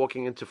 am I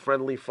walking into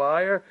Friendly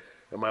Fire?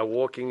 Am I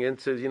walking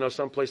into, you know,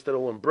 someplace that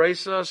will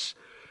embrace us?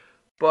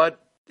 But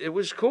it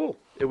was cool.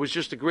 It was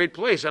just a great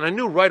place. And I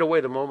knew right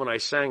away the moment I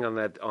sang on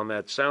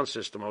that sound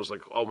system, I was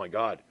like, oh, my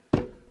God.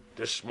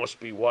 this must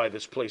be why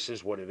this place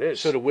is what it is.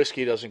 So the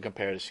whiskey doesn't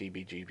compare to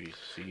CBGBs.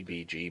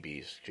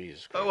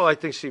 Jesus Christ. Oh, well, I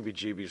think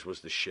CBGB's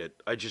was the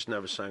shit. I just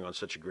never sang on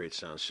such a great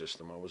sound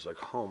system. I was like,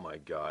 oh my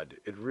God,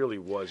 it really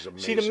was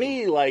amazing. See, to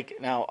me, like,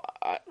 now,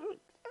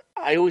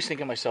 I always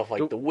think of myself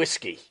like the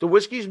whiskey. The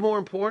whiskey's more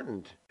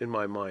important in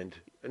my mind.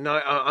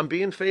 Now,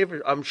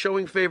 I'm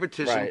showing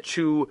favoritism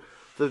to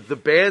the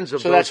bands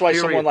of. So that's why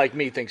someone like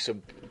me thinks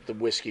of the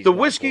whiskey. The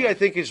whiskey, I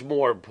think, is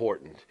more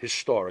important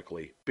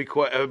historically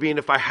because I mean,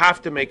 if I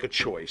have to make a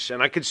choice,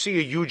 and I could see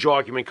a huge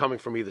argument coming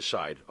from either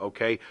side,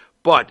 okay,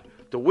 but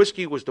the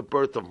whiskey was the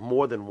birth of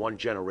more than one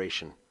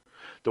generation.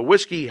 The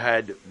whiskey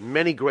had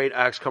many great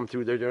acts come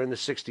through there during the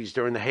 '60s,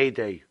 during the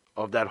heyday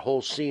of that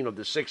whole scene of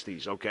the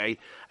 '60s, okay,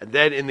 and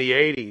then in the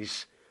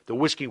 '80s, the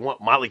whiskey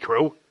went Motley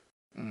Crue.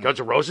 Guns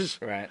N' Roses,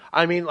 right?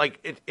 I mean,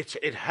 like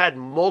it had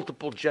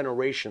multiple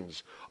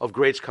generations of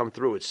greats come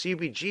through it.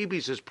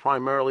 CBGB's is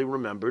primarily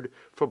remembered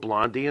for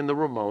Blondie and the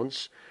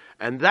Ramones,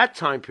 and that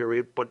time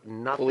period, but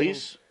nothing.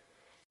 Police,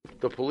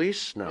 the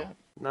Police, no,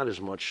 not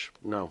as much.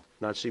 No,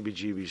 not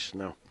CBGB's.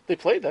 No, they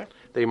played there.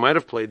 They might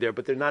have played there,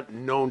 but they're not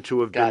known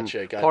to have been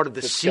part of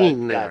the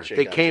scene there.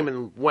 They came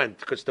and went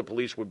because the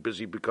Police were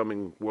busy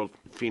becoming world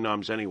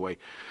phenoms anyway.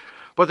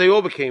 But they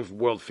all became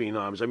world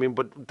phenoms. I mean,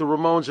 but the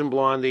Ramones and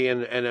Blondie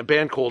and a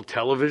band called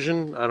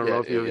Television. I don't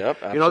know if you...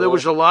 Yep, you know, there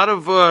was a lot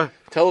of...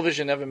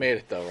 Television never made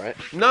it, though, right?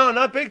 No,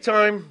 not big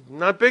time.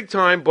 Not big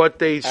time, but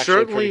they Actually,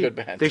 certainly... good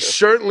band, they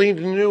certainly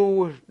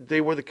knew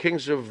they were the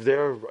kings of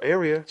their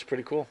area. It's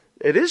pretty cool.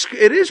 It is.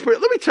 Let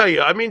me tell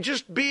you, I mean,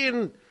 just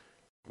being...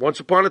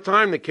 Once upon a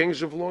time, the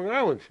Kings of Long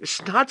Island.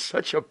 It's not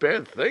such a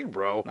bad thing,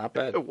 bro. Not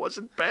bad. It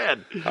wasn't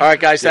bad. All right,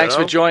 guys, thanks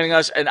for joining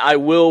us, and I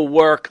will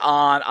work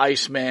on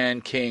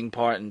Iceman King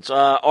Partons.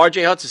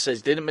 R.J. Hudson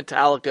says, didn't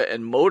Metallica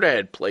and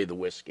Motorhead play the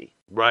whiskey?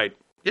 Right.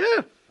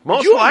 Yeah.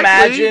 Could you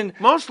imagine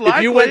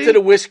if you went to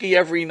the whiskey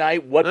every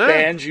night, what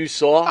bands you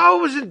saw?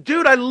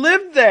 I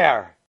lived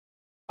there.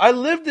 I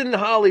lived in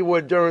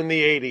Hollywood during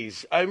the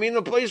 80s. I mean,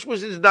 the place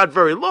is not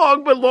very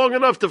long, but long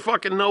enough to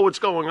fucking know what's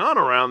going on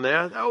around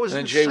there. That was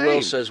and insane. Jay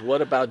Will says, what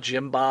about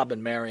Jim Bob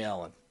and Mary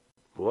Ellen?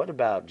 What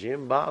about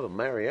Jim Bob and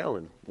Mary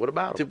Ellen? What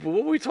about them?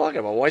 What were we talking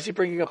about? Why is he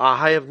bringing up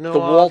I have no the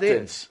idea.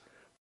 Waltons?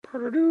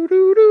 All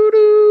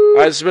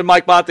right, this has been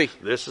Mike Botti.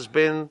 This has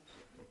been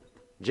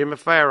Jimmy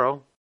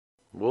Farrow.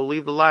 We'll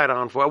leave the light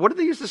on for you. What did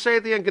they used to say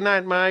at the end? Good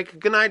night, Mike.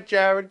 Good night,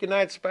 Jared. Good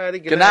night,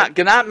 Spidey.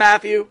 Good night,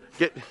 Matthew.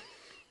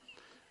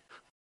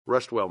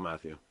 Rest well,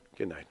 Matthew.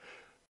 Good night.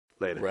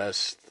 Later.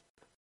 Rest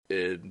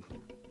in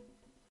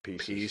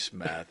peace,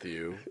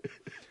 Matthew.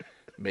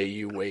 May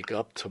you wake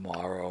up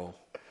tomorrow.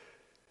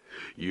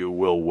 You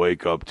will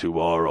wake up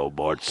tomorrow,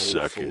 March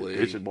 2nd.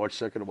 Is it March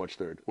 2nd or March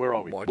 3rd? Where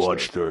are we?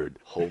 March 3rd.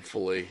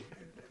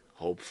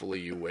 Hopefully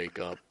you wake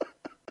up.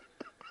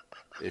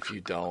 If you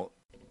don't,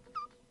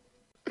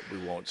 we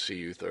won't see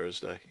you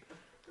Thursday.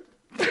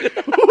 What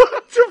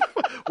the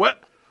fuck?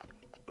 What?